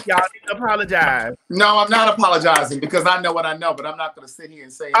 Craig, y'all need to apologize. No, I'm not apologizing because I know what I know, but I'm not going to sit here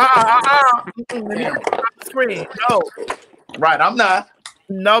and say screen. No. Right, I'm not.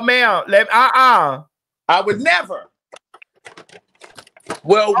 No, ma'am. I would never.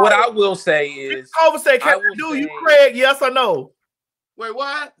 Well, what I will say is Hover say, can I do you, Craig? Yes or no? Wait,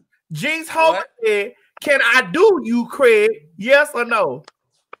 what? Jinx Hover said, can I do you, Craig? Yes or no?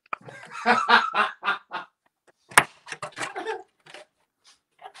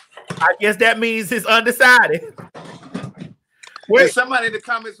 I guess that means it's undecided. Wait, somebody in the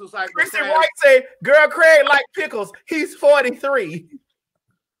comments was like, Christian White say, girl, Craig like pickles. He's 43.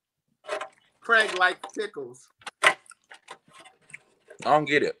 Craig like pickles. I don't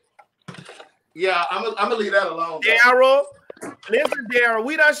get it. Yeah, I'm gonna leave that alone. Daryl, listen, Daryl,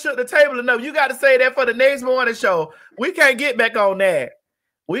 we done shook the table enough. You got to say that for the next morning show. We can't get back on that.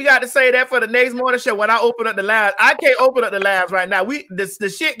 We got to say that for the next morning show when I open up the lines. I can't open up the lines right now.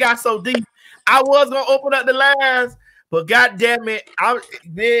 The shit got so deep. I was gonna open up the lines, but god damn it,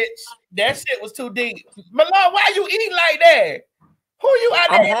 bitch, that shit was too deep. Milan, why you eating like that? Who you out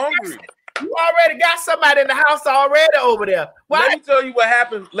there? I'm hungry. You already got somebody in the house already over there. Why? Let me tell you what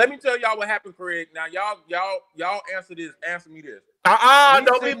happened. Let me tell y'all what happened, Craig. Now, y'all answer this. Answer me this.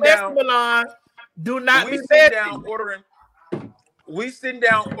 Don't be messing, Milan. Do not be messing. We sitting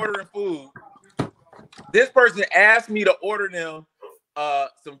down ordering food. This person asked me to order them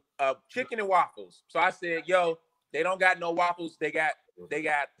some chicken and waffles. So I said, yo, they don't got no waffles. They got they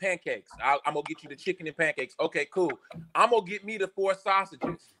got pancakes. I'm gonna get you the chicken and pancakes. Okay, cool. I'm gonna get me the 4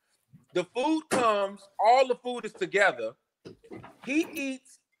 sausages. The food comes, all the food is together. He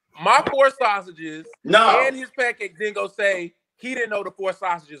eats my 4 sausages and his pancake, then go say he didn't know the 4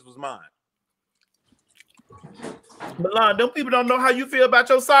 sausages was mine. Milan, them people don't know how you feel about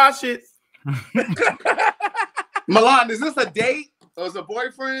your sausage. Milan, is this a date or is it a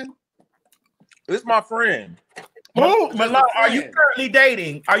boyfriend? This is my friend. Oh, Milan, are you currently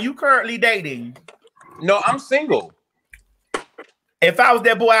dating? Are you currently dating? No, I'm single. If I was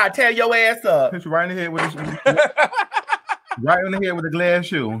that boy, I'd tear your ass up. Hit you right in the head with right in the head with a glass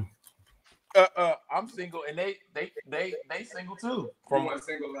shoe. I'm single, and they single too. From one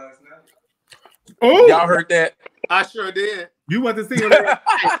single last night. Oh, y'all heard that? I sure did. You wasn't single last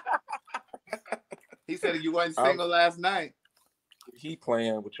night. He said you wasn't single last night. He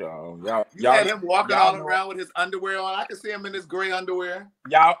playing with y'all. You had him walking all around with his underwear on. I can see him in his gray underwear.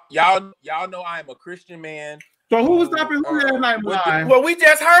 Y'all know I am a Christian man. So who was stopping who last night, Milan? Well, we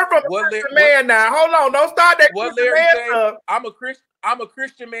just heard from a Christian man now. Hold on, don't start that Christian man stuff. I'm a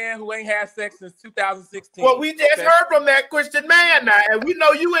Christian man who ain't had sex since 2016. Well, we just heard from that Christian man now, and we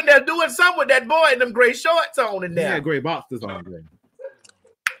know you in there doing something with that boy in them gray shorts on in there. He had gray boxers on. Gray.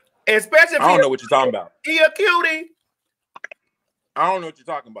 Especially if I don't know what you're talking about. He a cutie. I don't know what you're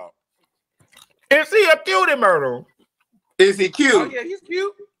talking about. Is he a cutie, Myrtle? Is he cute? Oh yeah, he's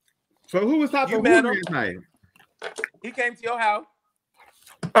cute. So who was stopping who last night? He came to your house.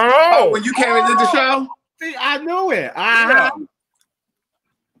 Oh, when you came into the show? See, I knew it.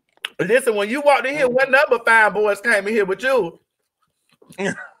 Listen, when you walked in here, what number 5 boys came in here with you?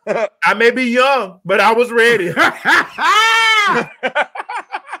 I may be young, but I was ready.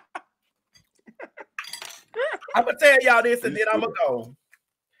 I'm gonna tell y'all this, and then I'm gonna go.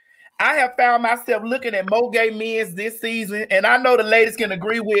 I have found myself looking at more gay men this season, and I know the ladies can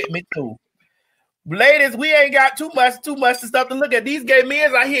agree with me too. Ladies, we ain't got too much stuff to look at. These gay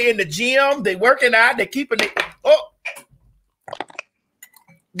men out here in the gym, they working out, they keeping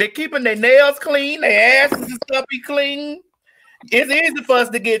their nails clean, their asses and stuff be clean. It's easy for us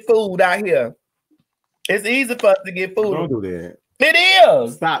to get food out here. It's easy for us to get food. Don't do that. It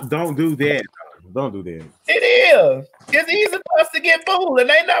is. Stop. Don't do that. Don't do that. It is. It's easy for us to get food, and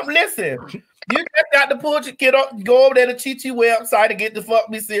ain't nothing. Listen, you just got to pull your kid up, go over there to Chi Chi website and get the Fuck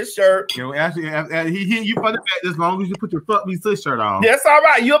Me Sis shirt. You know, actually, he hit you for the fact as long as you put your Fuck Me Sis shirt on. That's all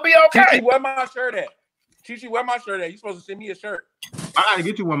right. You'll be okay. Chi Chi, where my shirt at? Chi Chi, where my shirt at? You supposed to send me a shirt. I gotta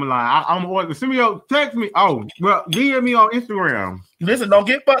get you one, line. I'm ordering. Send me your text me. Oh, well, DM me on Instagram. Listen, don't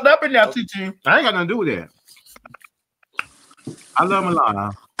get fucked up in there, Chi Chi. I ain't got nothing to do with that. I love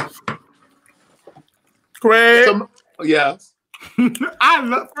Milan. Craig. Yes. I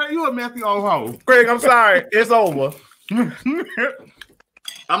love Craig. You a messy old hoe. Craig, I'm sorry. It's over.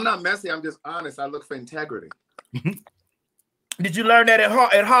 I'm not messy. I'm just honest. I look for integrity. Did you learn that at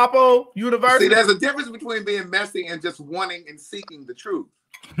Harpo University? See, there's a difference between being messy and just wanting and seeking the truth.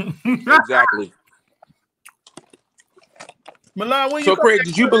 Exactly. Milan, when so, Craig,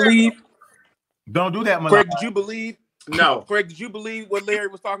 did you believe? Don't do that, Milan. Craig, did you believe? No. Craig, did you believe what Larry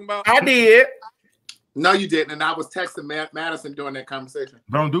was talking about? I did. No, you didn't. And I was texting Madison during that conversation.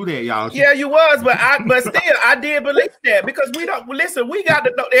 Don't do that, y'all. Yeah, you was, but still, I did believe that because we don't listen. We got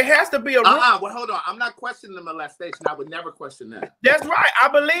to know there has to be a. Well, hold on. I'm not questioning the molestation. I would never question that. That's right. I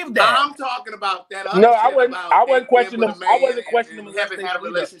believe that. I'm talking about that. Other No, shit I wasn't questioning them. I wasn't questioning and molestation. Had a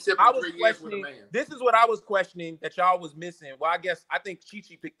relationship I for was 3 years with a questioning. man. This is what I was questioning that y'all was missing. Well, I think Chi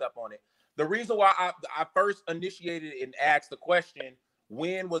Chi picked up on it. The reason why I first initiated and asked the question,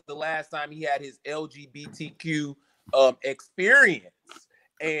 when was the last time he had his LGBTQ experience?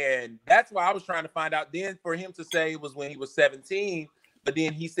 And that's why I was trying to find out. Then for him to say it was when he was 17, but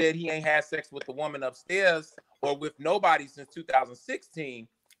then he said he ain't had sex with the woman upstairs or with nobody since 2016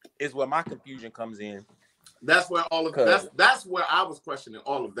 is where my confusion comes in. That's where all of that's where I was questioning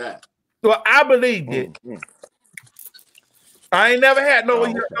all of that. So I believed it. Mm-hmm. I ain't never had no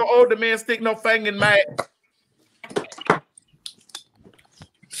older man stick no finger in my.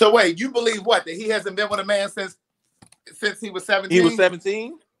 So wait, you believe what? That he hasn't been with a man since he was 17? He was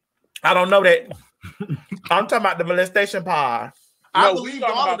 17? I don't know that. I'm talking about the molestation part. I believe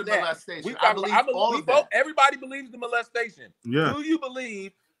all of the molestation. I believe all of that. Everybody believes the molestation. Yeah. Do you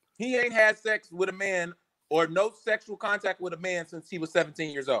believe he ain't had sex with a man or no sexual contact with a man since he was 17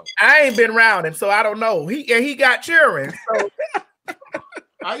 years old? I ain't been around him, so I don't know. He got children. So.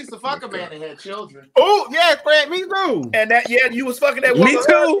 I used to fuck a man that had children. Oh, yeah, Craig, me too. And you was fucking that woman. Me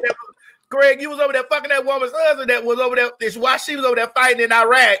too. Greg, you was over there fucking that woman's husband that was over there while she was over there fighting in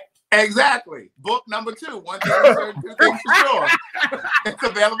Iraq. Exactly. Book number 2. One thing for certain, 2 things for sure. It's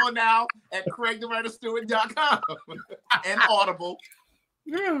available now at CraigTheWriterStewart.com and Audible.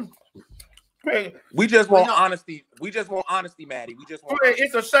 Yeah. We just want honesty. We just want honesty, Maddie. We just want honesty.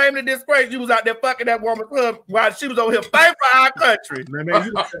 It's a shame and disgrace you was out there fucking that woman's club while she was over here fighting for our country.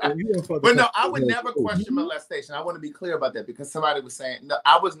 But no, I would never question molestation. I want to be clear about that because somebody was saying, no,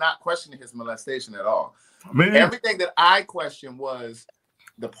 I was not questioning his molestation at all. Man. Everything that I questioned was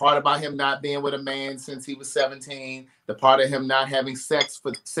the part about him not being with a man since he was 17, the part of him not having sex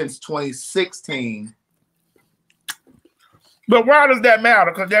since 2016. But why does that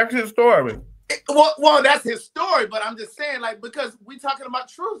matter? Because that's his story. Well, that's his story, but I'm just saying, like, because we're talking about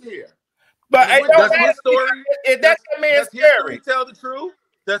truth here. But does his story, that's the man's history tell the truth?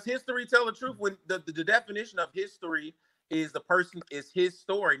 Does history tell the truth? When the definition of history is the person is his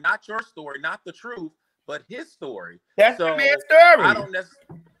story, not your story, not the truth, but his story. That's the man's story.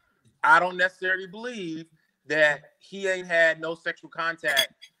 I don't necessarily believe that he ain't had no sexual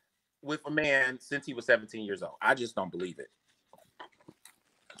contact with a man since he was 17 years old. I just don't believe it.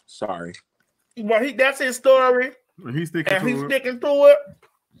 Sorry. Well, that's his story. He's sticking to it.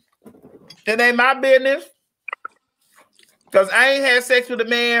 It ain't my business. Because I ain't had sex with a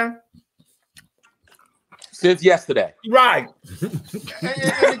man since yesterday. Right.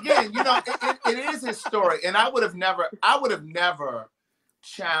 and again, you know, it is his story. And I would have never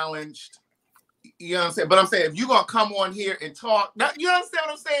challenged, you know what I'm saying? But I'm saying, if you're going to come on here and talk, you understand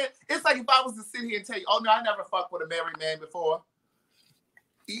what I'm saying? It's like if I was to sit here and tell you, oh, no, I never fucked with a married man before.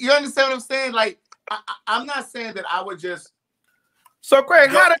 You understand what I'm saying? Like, I'm not saying that I would just. So, Craig,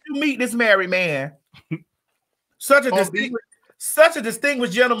 how did you meet this married man? Such a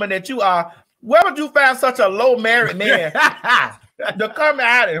distinguished gentleman that you are. Where would you find such a low married man to come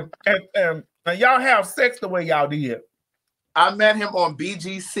out and y'all have sex the way y'all did? I met him on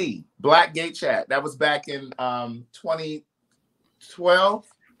BGC, Black Gay Chat. That was back in 2012.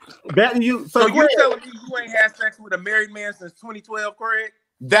 So you're telling me you ain't had sex with a married man since 2012, Craig?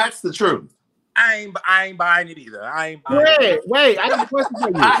 That's the truth. I ain't buying it either. Wait, I got a question for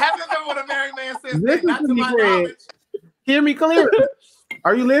you. I haven't been with a married man since then, not to my knowledge. Hear me clearly.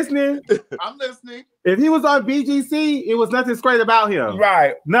 Are you listening? I'm listening. If he was on BGC, it was nothing straight about him.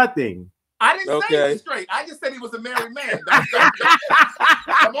 Right. Nothing. I didn't say he was straight. I just said he was a married man.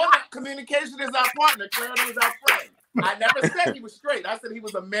 Come on, communication is our partner. Clarity is our friend. I never said he was straight. I said he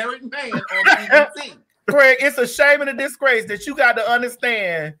was a married man on BGC. Craig, it's a shame and a disgrace that you got to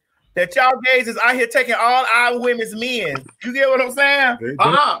understand that y'all gays is out here taking all our women's men. You get what I'm saying?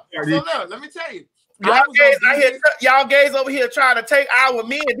 So look, let me tell you. Y'all gays over here trying to take our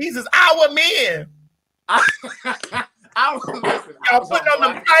men. These is our men. Y'all putting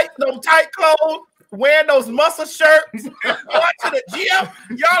on them tight clothes, wearing those muscle shirts, going to the gym.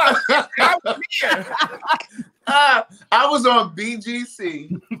 Y'all are our men. I was on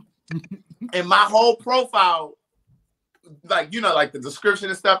BGC. And my whole profile, like, you know, like the description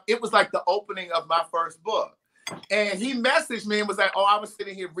and stuff, it was like the opening of my first book. And he messaged me and was like, oh, I was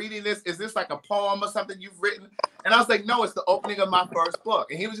sitting here reading this. Is this like a poem or something you've written? And I was like, no, it's the opening of my first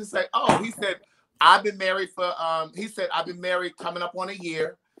book. And he was just like, oh, he said, I've been married coming up on a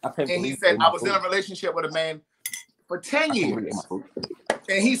year. And he said, I was in a relationship with a man for 10 years.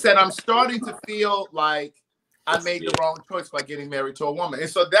 And he said, I'm starting to feel like I made the wrong choice by getting married to a woman. And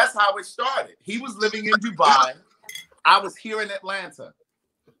so that's how it started. He was living in Dubai. I was here in Atlanta.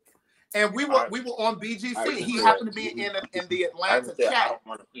 And we were on BGC. He happened to be in the Atlanta chat.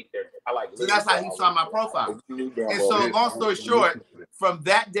 So that's how he saw my profile. And so long story short, from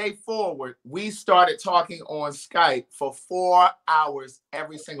that day forward, we started talking on Skype for 4 hours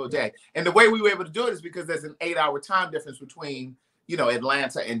every single day. And the way we were able to do it is because there's an 8-hour time difference between, you know,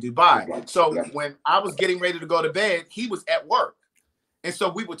 Atlanta and Dubai. So when I was getting ready to go to bed, he was at work. And so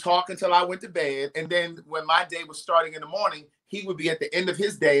we would talk until I went to bed. And then when my day was starting in the morning, he would be at the end of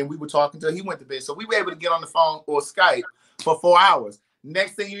his day and we would talk until he went to bed. So we were able to get on the phone or Skype for 4 hours.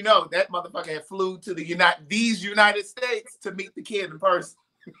 Next thing you know, that motherfucker had flew to these United States to meet the kid in person.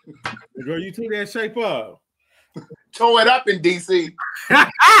 Girl, you took that shape up. Tore it up in DC.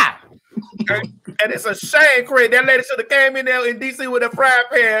 And it's a shame, Craig. That lady should have came in there in DC with a frying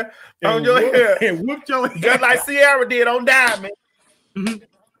pan on your hair. And whooped your head. Just like Sierra did on Diamond.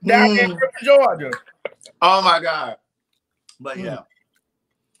 Down in Georgia. Oh my God. But yeah.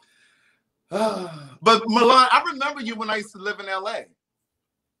 But Milan, I remember you when I used to live in LA.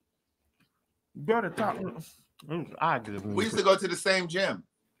 Better talk. We used to go to the same gym.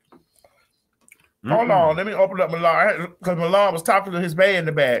 Hold on, let me open up Milan because Milan was talking to his band in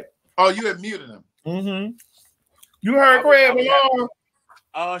the back. Oh, you had muted him. You heard Craig, Milan?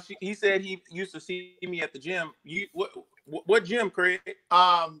 He said he used to see me at the gym. What gym, Craig?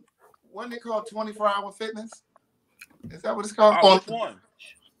 Wasn't it called 24-hour fitness? Is that what it's called? Oh, which one?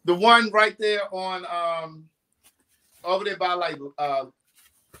 The one right there on over there by like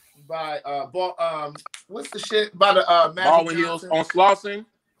what's the shit by the Baldwin Hills on Slauson.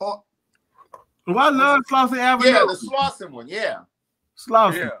 Oh, I love Slauson Avenue. Yeah, the Slauson one. Yeah,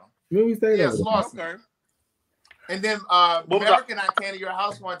 Slauson. Yeah. Let me stay there. Slauson. Okay. And then Merrick and I came to your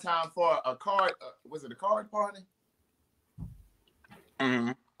house one time for a card. Was it a card party?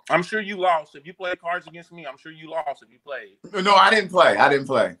 Mm-hmm. I'm sure you lost. If you played cards against me, I'm sure you lost if you played. No, I didn't play.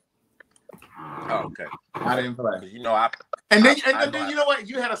 Oh, okay. I didn't play. You know, And then you know what?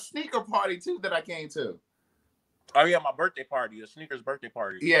 You had a sneaker party too that I came to. Oh yeah, my birthday party, a sneakers birthday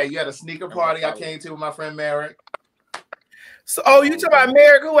party. Yeah, you had a sneaker party I came to with my friend Merrick. So, you talking about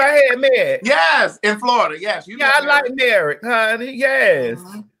Merrick? Who I had met? Yes, in Florida. Yes, I like Merrick, honey. Yes.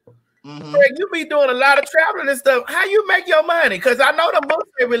 Mm-hmm. Craig, you be doing a lot of traveling and stuff. How you make your money? Because I know the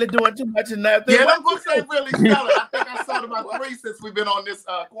books ain't really doing too much of nothing. Yeah, them books ain't really selling. I think I sold about 3 since we've been on this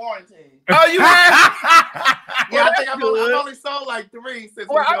quarantine. Oh, you have? Yeah, I think I've only sold like 3 since we've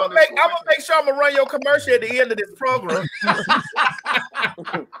been on this quarantine. I'm gonna make sure I'm gonna run your commercial at the end of this program.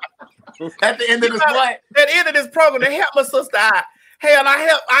 At the end of this what? At the end of this program to help my sister out. Hell, I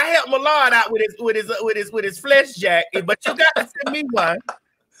help Millard out with his flesh jack, but you got to send me one.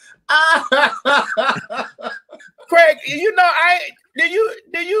 Craig, you know did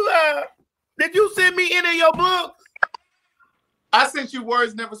you send me any of your books? I sent you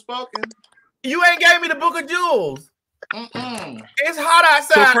Words Never Spoken. You ain't gave me the Book of Jewels. It's hot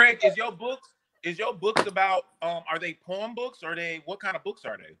outside. So Craig, is your books about are they poem books or what kind of books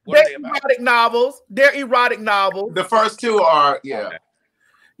are they? What are they about? Erotic novels. They're erotic novels. The first 2 are, yeah. Okay.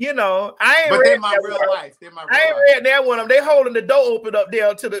 You know, I ain't but read they're my real life. I ain't read that one. They holding the door open up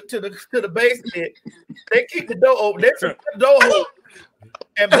there to the basement. They keep the door open. They keep the door open.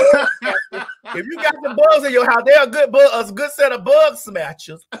 And if you got some bugs in your house, they're a good set of bug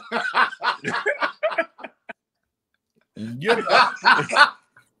snatchers. You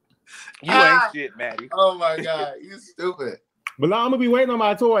ain't shit, Maddie. Oh my God, you stupid. But I'm gonna be waiting on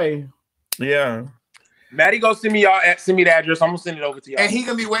my toy. Yeah. Maddie, go send me the address. I'm gonna send it over to y'all. And he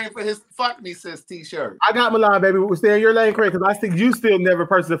gonna be waiting for his "Fuck Me Sis" t-shirt. I got Milan, baby. We'll stay in your lane, Craig, because I think you still never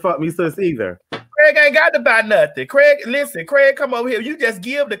person fuck me sis either. Craig ain't got to buy nothing. Craig, listen, Craig, come over here. You just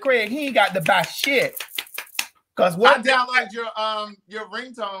give to Craig. He ain't got to buy shit. Cause I downloaded your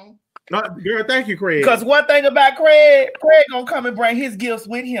ringtone. No, girl, thank you, Craig. Because one thing about Craig gonna come and bring his gifts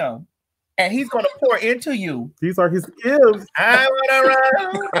with him. And he's gonna pour into you. These are his gifts. I wanna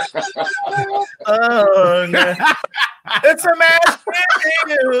run. It's a match with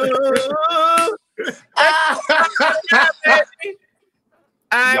you.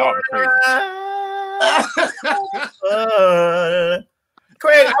 I wanna run.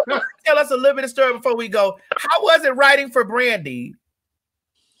 Craig, I want you to tell us a little bit of story before we go. How was it writing for Brandy?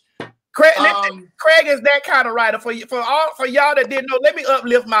 Craig, Craig is that kind of writer for y'all that didn't know. Let me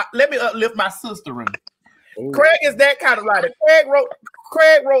uplift my sister. Ooh. Craig is that kind of writer.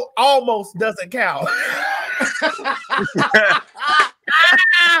 Craig wrote Almost Doesn't Count.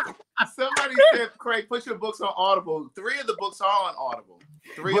 Somebody said, Craig, put your books on Audible. 3 of the books are on Audible.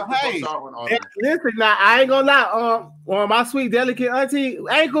 3 of the books are on Audible. Listen, now I ain't gonna lie. On my sweet, delicate auntie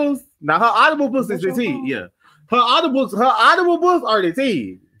ankles. Now her Audible books is the tea. Yeah, her Audible books are the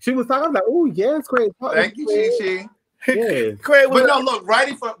tea. She was talking. I was like, "Oh yes, Craig." Thank you, Chi. Yeah, Craig. But no, look,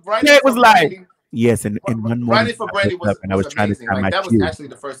 writing for Craig was like, yes, and one morning, writing for Brandy was and I was trying amazing. to find like, my that was actually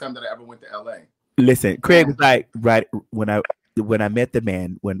the first time that I ever went to LA. Listen, Craig was like, right when I met the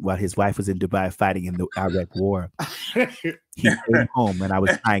man while his wife was in Dubai fighting in the Iraq War, he came home and I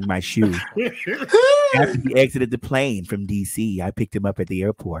was tying my shoe. After he exited the plane from DC, I picked him up at the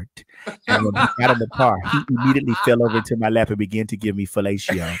airport. And when we got in the car, he immediately fell over into my lap and began to give me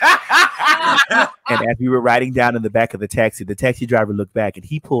fellatio. And as we were riding down in the back of the taxi driver looked back and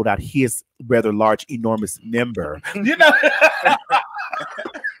he pulled out his rather large, enormous member. You know.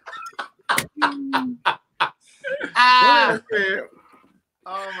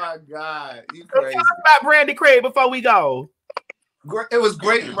 Oh my God, you crazy. Talk about Brandy Craig before we go. It was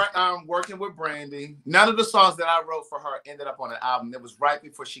great working with Brandy. None of the songs that I wrote for her ended up on an album. It was right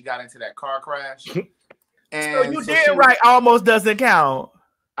before she got into that car crash. And so you did write Almost Doesn't Count.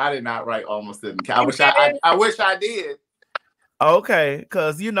 I did not write Almost Doesn't Count. I wish I did. Okay,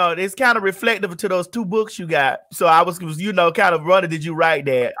 because you know it's kind of reflective to those 2 books you got. So I was kind of running. Did you write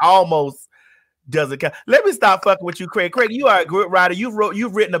that? Almost Doesn't Count. Let me stop fucking with you, Craig. Craig, you are a good writer. You've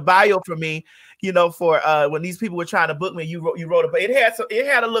written a bio for me. you know, for when these people were trying to book me. You wrote it, but it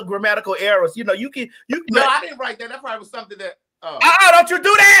had a little grammatical errors. You know, you No, I didn't write that. That probably was something that. Don't you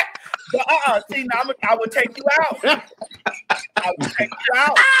do that? See, now I would take you out. I would take you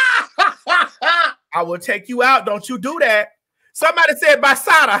out. I will take you out. Don't you do that. Somebody said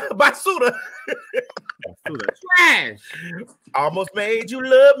Basuda. Trash. Almost made you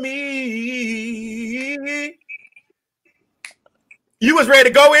love me. You was ready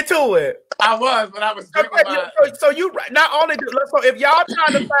to go into it. I was, but I was drinking so you not only so if y'all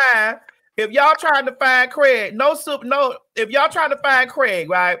trying to find Craig, if y'all trying to find Craig,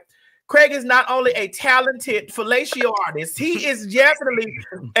 right? Craig is not only a talented fellatio artist, he is definitely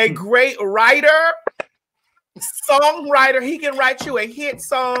a great writer, songwriter. He can write you a hit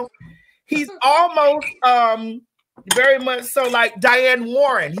song. He's almost very much so like Diane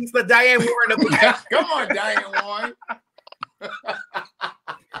Warren. He's the Diane Warren of the Come on, Diane Warren.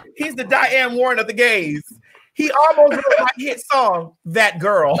 He's the Diane Warren of the gays. He almost wrote my hit song, That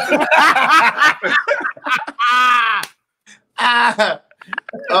Girl.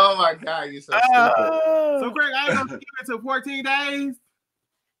 Oh my God, you're so stupid. So Craig, I ain't gonna see you until 14 days.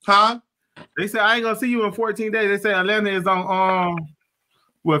 Huh? They said I ain't gonna see you in 14 days. They said Atlanta is on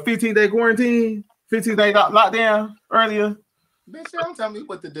 15-day quarantine, 15-day lockdown earlier. Bitch, don't tell me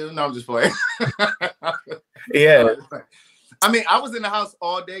what to do. No, I'm just playing. Yeah. I mean, I was in the house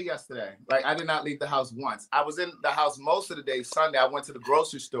all day yesterday. Like, I did not leave the house once. I was in the house most of the day. Sunday, I went to the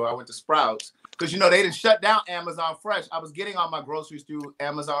grocery store. I went to Sprouts. Because, you know, they didn't shut down Amazon Fresh. I was getting all my groceries through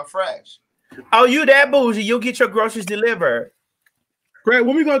Amazon Fresh. Oh, you that bougie. You'll get your groceries delivered. Craig,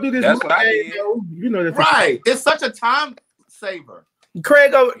 when we going to do this? That's what I did. You know that's Right. It's such a time saver.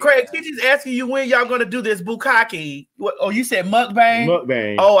 Craig, Kiki's asking you when y'all going to do this bukkake. Oh, you said mukbang?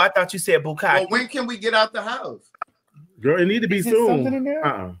 Mukbang. Oh, I thought you said bukkake. Well, when can we get out the house? Girl, it need to be Is soon. something in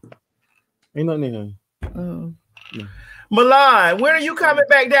there? Ain't nothing in there. No. Milan, when are you coming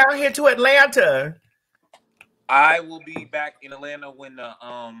back down here to Atlanta? I will be back in Atlanta when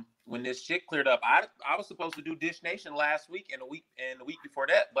this shit cleared up. I was supposed to do Dish Nation last week and the week before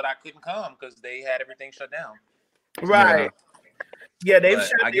that, but I couldn't come because they had everything shut down. Right. Yeah, they've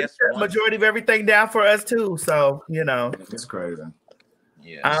shut the majority of everything down for us too. So, you know. It's crazy.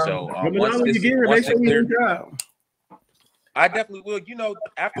 Yeah. So once you get here, make sure you drop. I definitely will. You know,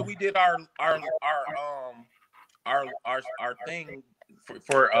 after we did our thing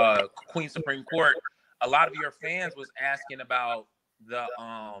for Queen Supreme Court, a lot of your fans was asking about the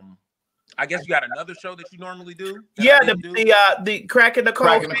I guess you got another show that you normally do. Yeah, the cracking the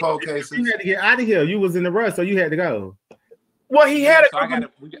cold cases. You had to get out of here. You was in the rush, so you had to go. Well, he had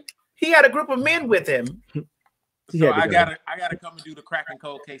he had a group of men with him. So I gotta come and do the cracking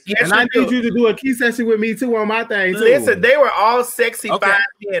cold cases. Yes, and I need you to do a key session with me too on my thing. Too. Listen, they were all sexy fine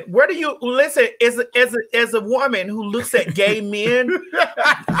men. Where do you listen? As a woman who looks at gay men,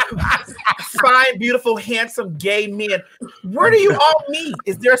 fine, beautiful, handsome gay men, where do you all meet?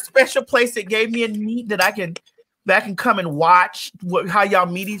 Is there a special place that gay men meet that I can come and watch how y'all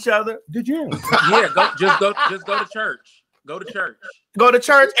meet each other? Did you? Yeah, just go to church. Go to church. Go to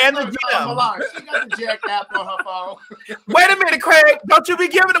church and the gym. She got the Jack app on her phone. Wait a minute, Craig. Don't you be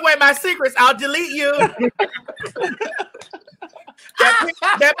giving away my secrets. I'll delete you.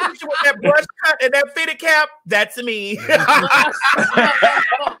 that picture with that brush cut and that fitted cap, that's me.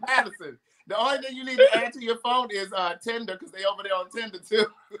 Madison, the only thing you need to add to your phone is Tinder, because they over there on Tinder too.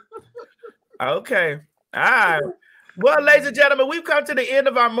 Okay. All right. Well, ladies and gentlemen, we've come to the end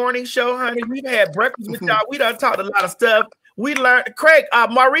of our morning show, honey. We've had breakfast with y'all. We done talked a lot of stuff. We learned. Craig,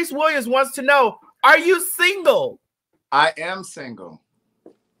 Maurice Williams wants to know, are you single? I am single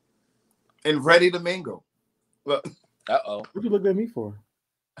and ready to mingle. Look. Uh-oh. What you look at me for?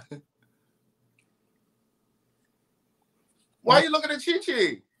 Why are you looking at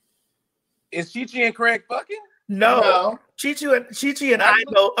Chi-Chi? Is Chi-Chi and Craig fucking? No. Chi-Chi and I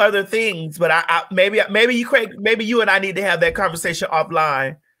know other things, but I maybe you, Craig, maybe you and I need to have that conversation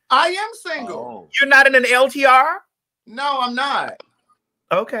offline. I am single. You're not in an LTR? No, I'm not.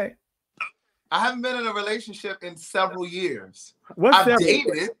 Okay. I haven't been in a relationship in several years. I've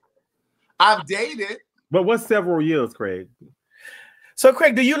dated. But what's several years, Craig? So,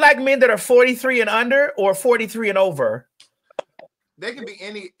 Craig, do you like men that are 43 and under or 43 and over? They can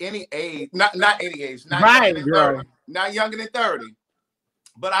be any age, not any age, not right, younger than 30, not younger than 30.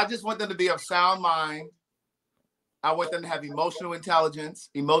 But I just want them to be of sound mind. I want them to have emotional intelligence,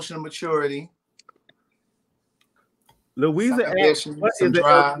 emotional maturity. Louisa asked, what is an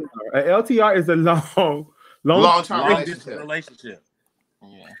LTR? An LTR is a long-term relationship.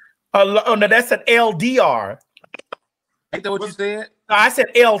 Yeah. Oh no, that's an LDR. Ain't that what you said? No, I said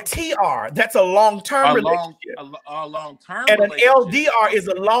LTR. That's a long-term relationship. A long-term and relationship. An LDR is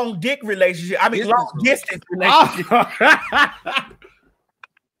a long dick relationship. I mean, long distance relationship.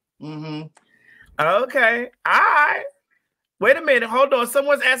 Mm-hmm. Okay. All right. Wait a minute. Hold on.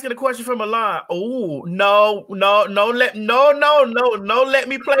 Someone's asking a question from Milan. Oh, no. Let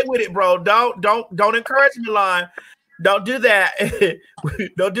me play with it, bro. Don't encourage Milan. Don't do that.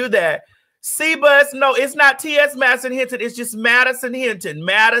 Don't do that. C-Bus, no, it's not T.S. Madison Hinton. It's just Madison Hinton.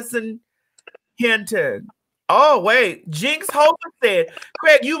 Madison Hinton. Oh, wait. Jinx Hope said,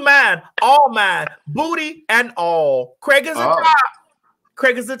 Craig, you mine, all mine, booty and all. Craig is the top.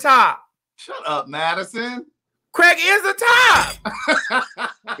 Craig is the top. Shut up, Madison. Craig is the top.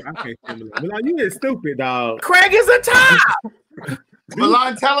 Milan, you is stupid, dog. Craig is the top.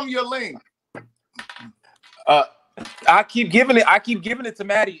 Milan, tell him your link. I keep giving it to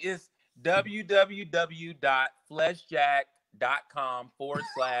Maddie. It's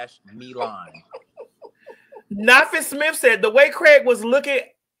www.fleshjack.com/Milan. Nafis Smith said the way Craig was looking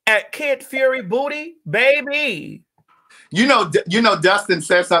at Kid Fury booty, baby. You know, Dustin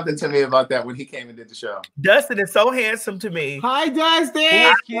said something to me about that when he came and did the show. Dustin is so handsome to me. Hi,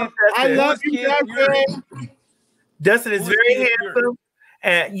 Dustin. I love you, Dustin. Dustin is very handsome.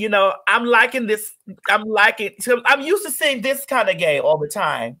 And you know, I'm liking this. I'm used to seeing this kind of gay all the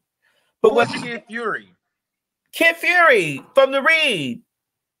time. But what's Kid Fury? Kid Fury from the Reed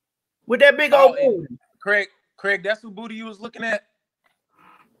with that big old booty. Craig, that's who booty you was looking at?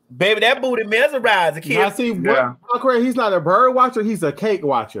 Baby, that booty mesmerized the kid. I see. Craig, he's not a bird watcher. He's a cake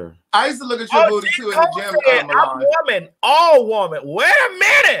watcher. I used to look at your booty too in the gym. I'm woman, all woman. Wait a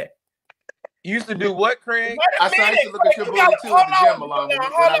minute. You used to do what, Craig? I used to look at your booty too in the gym, Milan, when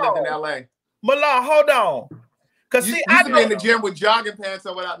I lived in LA. Milan, hold on. Because you used to be in the gym with jogging pants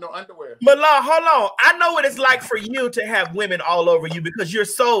on without no underwear. Milan, hold on. I know what it's like for you to have women all over you because you're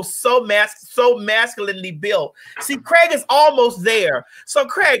so masculinely built. See, Craig is almost there. So,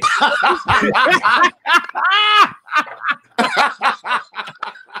 Craig. So,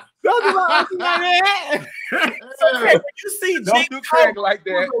 Craig, when you see don't do Craig like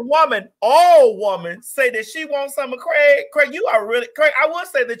that. A woman, all woman, say that she wants some of Craig. Craig, you are really Craig. I will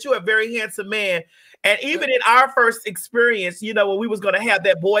say that you're a very handsome man. And even in our first experience, you know, when we was going to have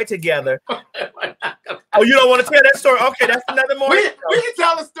that boy together. Oh, you don't want to tell that story? Okay, that's another morning show. We can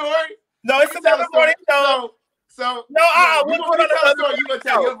tell a story. No, it's another morning show. So we're going to tell a story. You're going to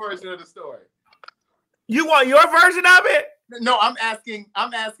tell your version of the story. You want your version of it? No, I'm asking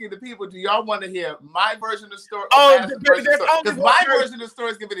the people, do y'all want to hear my version of the story? Because my version of the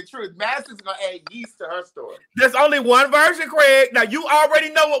story is going to be the truth. Madison's going to add yeast to her story. There's only one version, Craig. Now, you already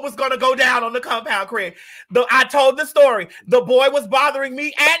know what was going to go down on the compound, Craig. I told the story. The boy was bothering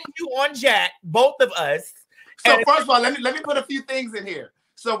me and you on Jack, both of us. So first of all, let me put a few things in here.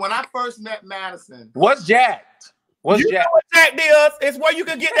 So when I first met Madison. What's Jack? What's Jack? Know what Jack is? It's where you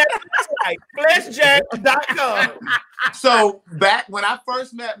can get that website, fleshjack.com. So back when I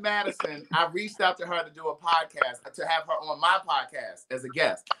first met Madison, I reached out to her to do a podcast, to have her on my podcast as a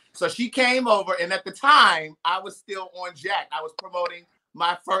guest. So she came over, and at the time, I was still on Jack. I was promoting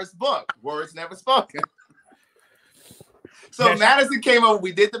my first book, Words Never Spoken. So Madison came over,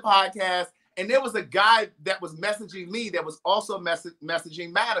 we did the podcast, and there was a guy that was messaging me that was also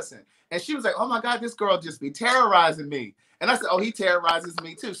messaging Madison. And she was like, oh my God, this girl just be terrorizing me. And I said, oh, he terrorizes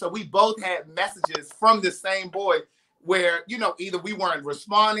me too. So we both had messages from the same boy where, you know, either we weren't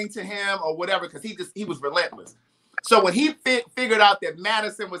responding to him or whatever, because he was relentless. So when he figured out that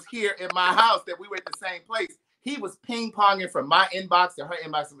Madison was here in my house, that we were at the same place, he was ping-ponging from my inbox to her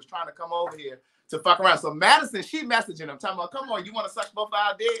inbox and was trying to come over here to fuck around. So Madison, she messaging him, talking about, come on, you want to suck both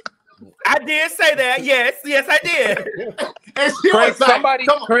our dick? I did say that. Yes, I did. And she Craig, was like,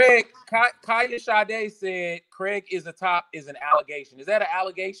 Kaya Sade said Craig is an allegation. Is that an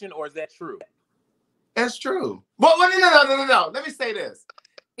allegation or is that true? It's true. Well, no. Let me say this.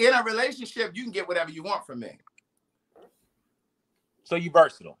 In a relationship, you can get whatever you want from me. So you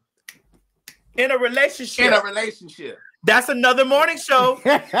versatile. In a relationship. That's another morning show.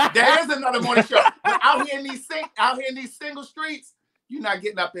 There is another morning show. But out here in these single streets, you're not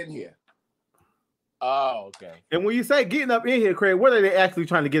getting up in here. Oh, okay. And when you say getting up in here, Craig, what are they actually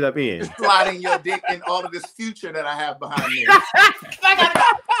trying to get up in? Sliding your dick in all of this future that I have behind me.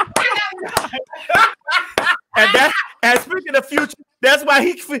 And speaking of future, that's why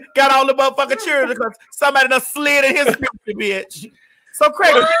he got all the motherfucking children, because somebody done slid in his future, bitch. So,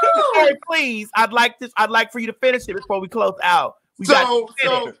 Craig, please, I'd like for you to finish it before we close out. So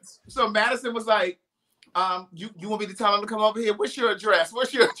Madison was like, you want me to tell him to come over here? What's your address?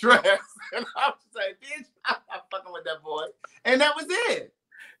 What's your address? And I was like, bitch, I'm not fucking with that boy. And that was it.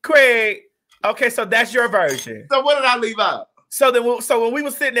 Craig, okay, so that's your version. So what did I leave out? So when we were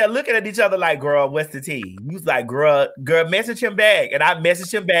sitting there looking at each other like, girl, what's the tea? You was like, girl, message him back. And I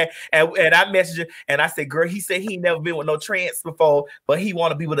messaged him back and I messaged him and I said, girl, he said he never been with no trans before, but he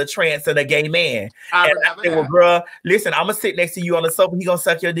want to be with a trans and a gay man. And I said, well, girl, listen, I'm gonna sit next to you on the sofa. He gonna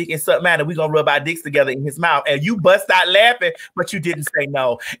suck your dick and suck mine, and we gonna rub our dicks together in his mouth. And you bust out laughing, but you didn't say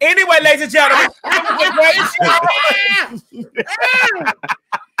no. Anyway, ladies and gentlemen,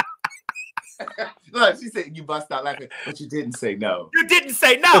 look, she said you bust out laughing, but you didn't say no. You didn't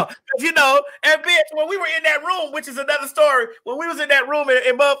say no. You know, and bitch, when we were in that room, which is another story, when we was in that room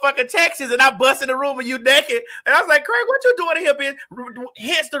in motherfucking Texas, and I bust in the room and you naked, and I was like, Craig, what you doing here, bitch?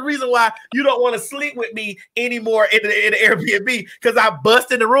 Hence the reason why you don't want to sleep with me anymore in the Airbnb, because I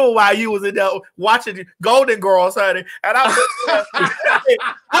bust in the room while you was in there watching Golden Girls, honey. And I said,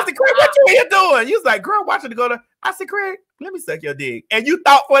 Craig, what you here doing? You was like, girl, watching the Golden. I said, Craig, let me suck your dick. And you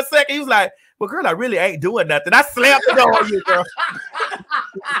thought for a second, you was like, well, girl, I really ain't doing nothing. I slammed the door on you, girl.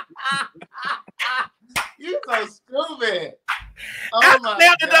 You so stupid. I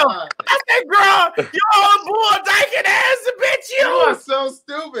slammed the door. I said, girl, you old bull dyking ass bitch, you are so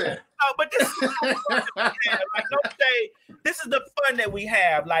stupid. No, but this is the fun that we have. Like, don't say, this is the fun that we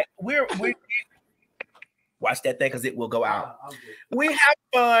have. Like, we're watch that thing because it will go out. We have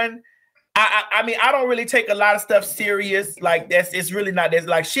fun. I mean, I don't really take a lot of stuff serious. Like it's really not that.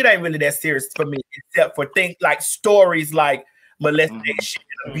 Like shit ain't really that serious for me, except for things like stories like molestation,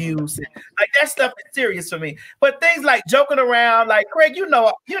 abuse, and, like that stuff is serious for me. But things like joking around, like Craig, you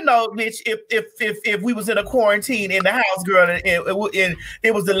know, bitch, if we was in a quarantine in the house, girl, and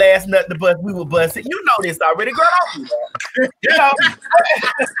it was the last nut to bust, we would bust it. You know this already, girl. Don't do that.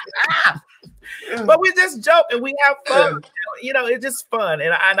 You know. But we just joke and we have fun. You know, it's just fun.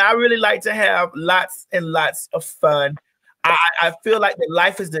 And I really like to have lots and lots of fun. I feel like that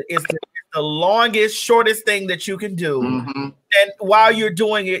life is the longest, shortest thing that you can do. Mm-hmm. And while you're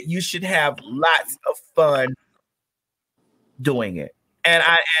doing it, you should have lots of fun doing it. And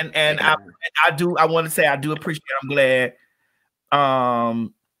I want to say I do appreciate it. I'm glad.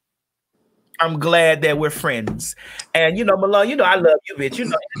 I'm glad that we're friends. And you know, Malone, you know I love you, bitch. You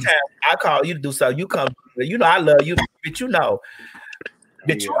know, anytime I call you to do something, you come. You know I love you, bitch. You know.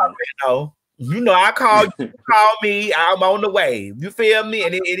 Bitch, you already know. You know I call you, call me, I'm on the way. You feel me?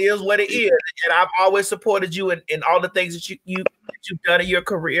 And it is what it is. And I've always supported you in all the things that you've done in your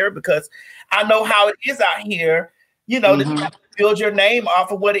career, because I know how it is out here. You know, to build your name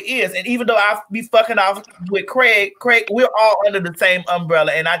off of what it is. And even though I be fucking off with Craig, we're all under the same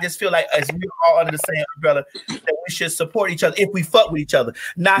umbrella. And I just feel like as we're all under the same umbrella, that we should support each other if we fuck with each other.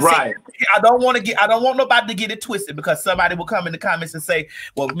 Not right. I don't want nobody to get it twisted, because somebody will come in the comments and say,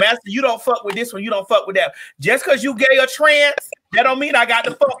 well, Master, you don't fuck with this one, you don't fuck with that. Just because you gay or trans, that don't mean I got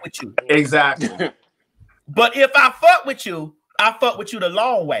to fuck with you. Exactly. But if I fuck with you, I fuck with you the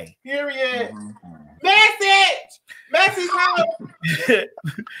long way. Period. Message home.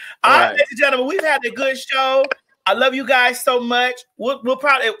 All right, ladies and gentlemen, we've had a good show. I love you guys so much. We'll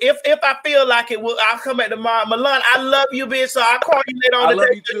probably, if I feel like it, I'll come back tomorrow. Milan, I love you, bitch. So I'll call you later on the day. I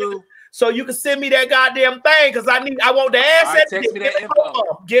love you too. So you can send me that goddamn thing, because I want the ass. Right, text me that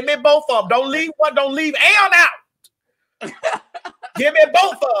info. Give me both of them. Don't leave one. Don't leave Aeon out. Give me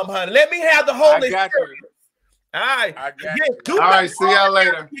both of them, honey. Let me have the whole experience. All right. All right. See y'all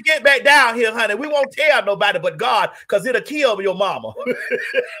later. You get back down here, honey. We won't tell nobody but God, because it'll kill your mama.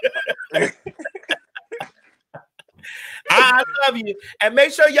 I love you. And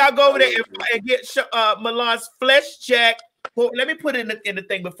make sure y'all go over there and get Milan's flesh check. Let me put it in the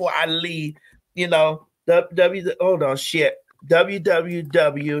thing before I leave. You know,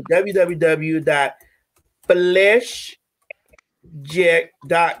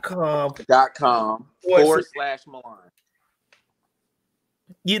 www.fleshjack.com/Milan.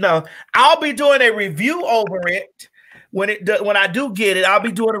 You know, I'll be doing a review over it when I do get it. I'll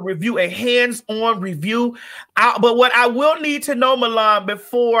be doing a hands-on review. But what I will need to know, Milan,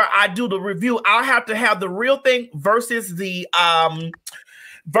 before I do the review, I'll have to have the real thing versus the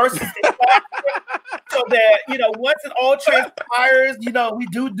so that, you know, once it all transpires, you know, we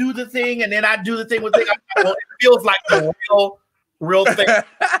do the thing, and then I do the thing with it. Well, it feels like the real thing,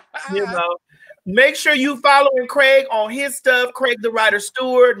 you know. Make sure you following Craig on his stuff, Craig the Writer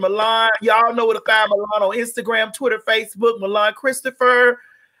Stewart, Milan. Y'all know where to find Milan on Instagram, Twitter, Facebook, Milan Christopher.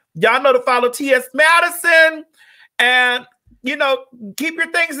 Y'all know to follow T.S. Madison. And, you know, keep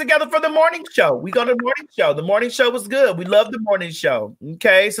your things together for the morning show. We go to the morning show. The morning show was good. We love the morning show.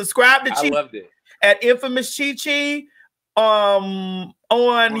 Okay, subscribe to Chief. I loved it. at Infamous Chi Chi on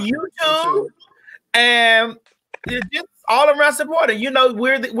YouTube, and just all around supporting. You know,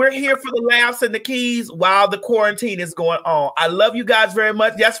 we're here for the laughs and the keys while the quarantine is going on. I love you guys very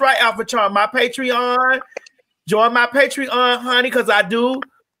much. That's right, Alpha Charm. My Patreon. Join my Patreon, honey, because I do.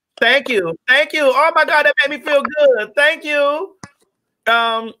 Thank you. Thank you. Oh my God, that made me feel good. Thank you.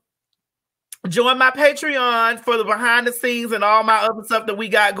 Join my Patreon for the behind the scenes and all my other stuff that we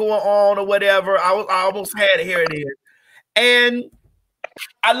got going on or whatever. I almost had it. Here it is. And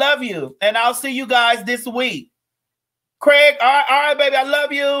I love you. And I'll see you guys this week. Craig, all right, baby. I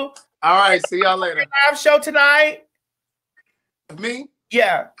love you. All right. See y'all later. Live show tonight. Me?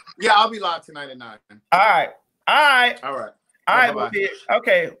 Yeah. Yeah, I'll be live tonight at 9. All right. All right. All right. All right. Bye-bye.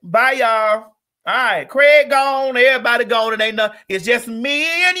 Okay. Bye, y'all. All right, Craig gone, everybody gone, it ain't nothing. It's just me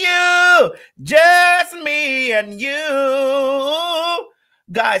and you, just me and you.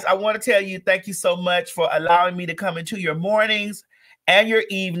 Guys, I want to tell you, thank you so much for allowing me to come into your mornings and your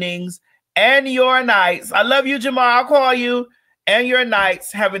evenings and your nights. I love you, Jamal. I'll call you. And your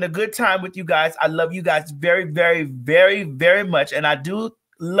nights, having a good time with you guys. I love you guys very, very, very, very much. And I do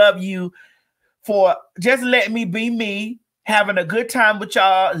love you for just letting me be me. Having a good time with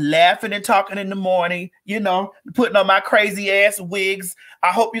y'all, laughing and talking in the morning, you know, putting on my crazy ass wigs.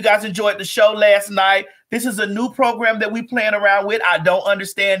 I hope you guys enjoyed the show last night. This is a new program that we playing around with. I don't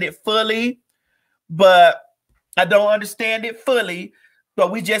understand it fully, but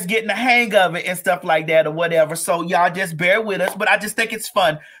we just getting the hang of it and stuff like that or whatever. So y'all just bear with us, but I just think it's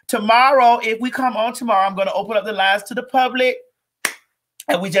fun. Tomorrow, if we come on tomorrow, I'm going to open up the lines to the public.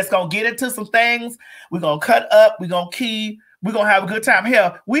 And we just going to get into some things. We're going to cut up. We're going to key. We're going to have a good time.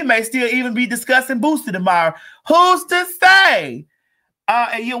 Hell, we may still even be discussing Boosie tomorrow. Who's to say?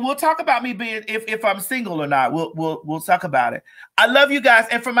 And we'll talk about me being, if I'm single or not. We'll talk about it. I love you guys.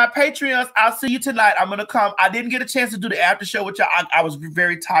 And for my Patreons, I'll see you tonight. I'm going to come. I didn't get a chance to do the after show with y'all. I was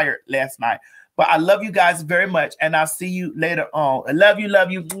very tired last night. But I love you guys very much, and I'll see you later on. I love you,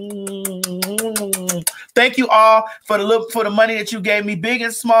 love you. Thank you all for the money that you gave me, big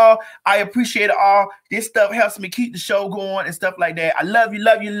and small. I appreciate it all. This stuff helps me keep the show going and stuff like that. I love you,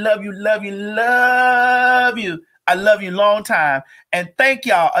 love you, love you, love you, love you. I love you long time, and thank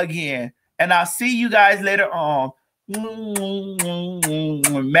y'all again. And I'll see you guys later on.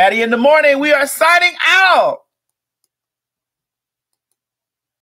 Maddie in the morning. We are signing out.